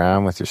spam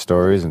Gram with your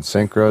stories and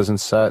synchros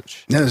and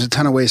such. Yeah, there's a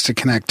ton of ways to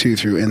connect too,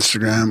 through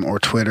Instagram or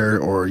Twitter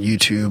or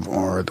YouTube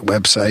or the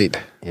website.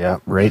 Yeah,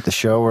 rate the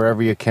show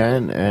wherever you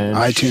can, and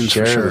iTunes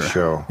share the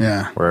show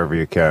wherever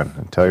you can,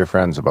 and tell your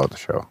friends about the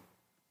show.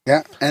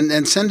 Yeah,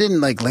 and send in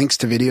like links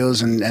to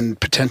videos and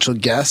potential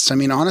guests. I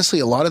mean, honestly,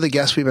 a lot of the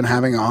guests we've been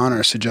having on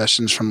are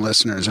suggestions from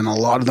listeners, and a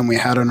lot of them we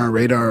had on our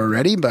radar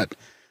already, but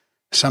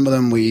some of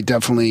them we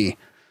definitely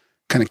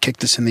kind of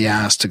kicked us in the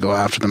ass to go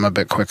after them a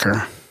bit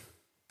quicker.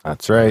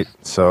 That's right.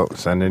 So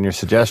send in your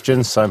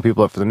suggestions, sign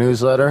people up for the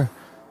newsletter.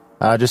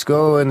 Just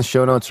go in the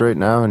show notes right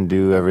now and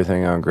do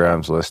everything on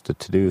Graham's list of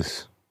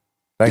to-dos.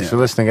 Thanks for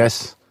listening,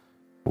 guys.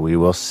 We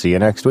will see you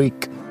next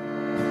week.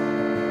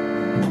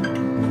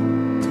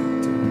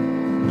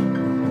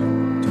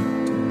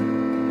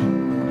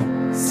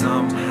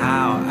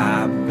 Somehow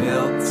I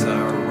built a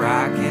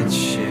rocket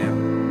ship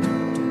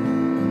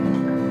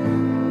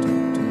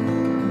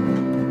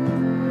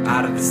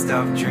out of the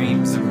stuff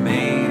dreams are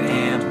made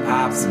and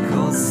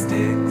popsicle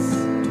sticks.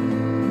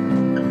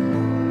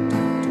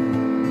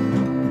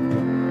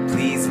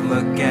 Please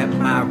look at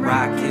my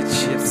rocket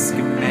ship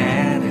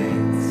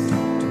schematics.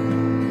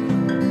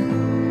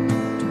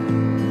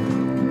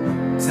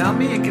 Tell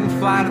me it can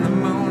fly to the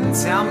moon.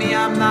 Tell me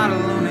I'm not a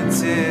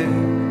lunatic.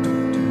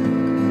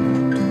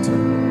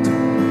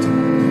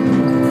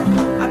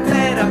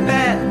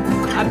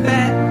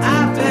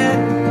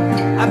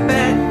 I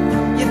bet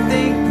you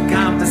think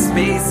I'm a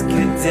space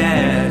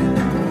cadet.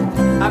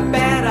 I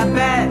bet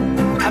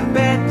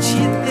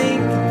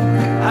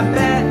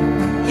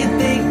you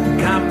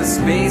think I'm a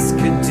space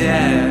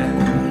cadet.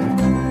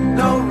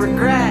 No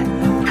regret,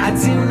 I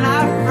do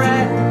not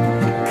fret,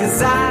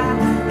 'cause I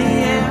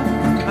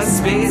am a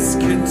space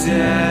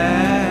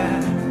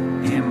cadet.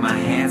 In my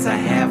hands I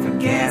have a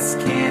gas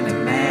can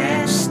and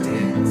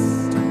matchsticks.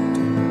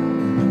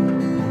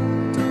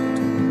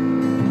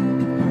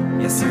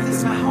 Yes, Earth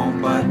is my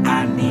home, but I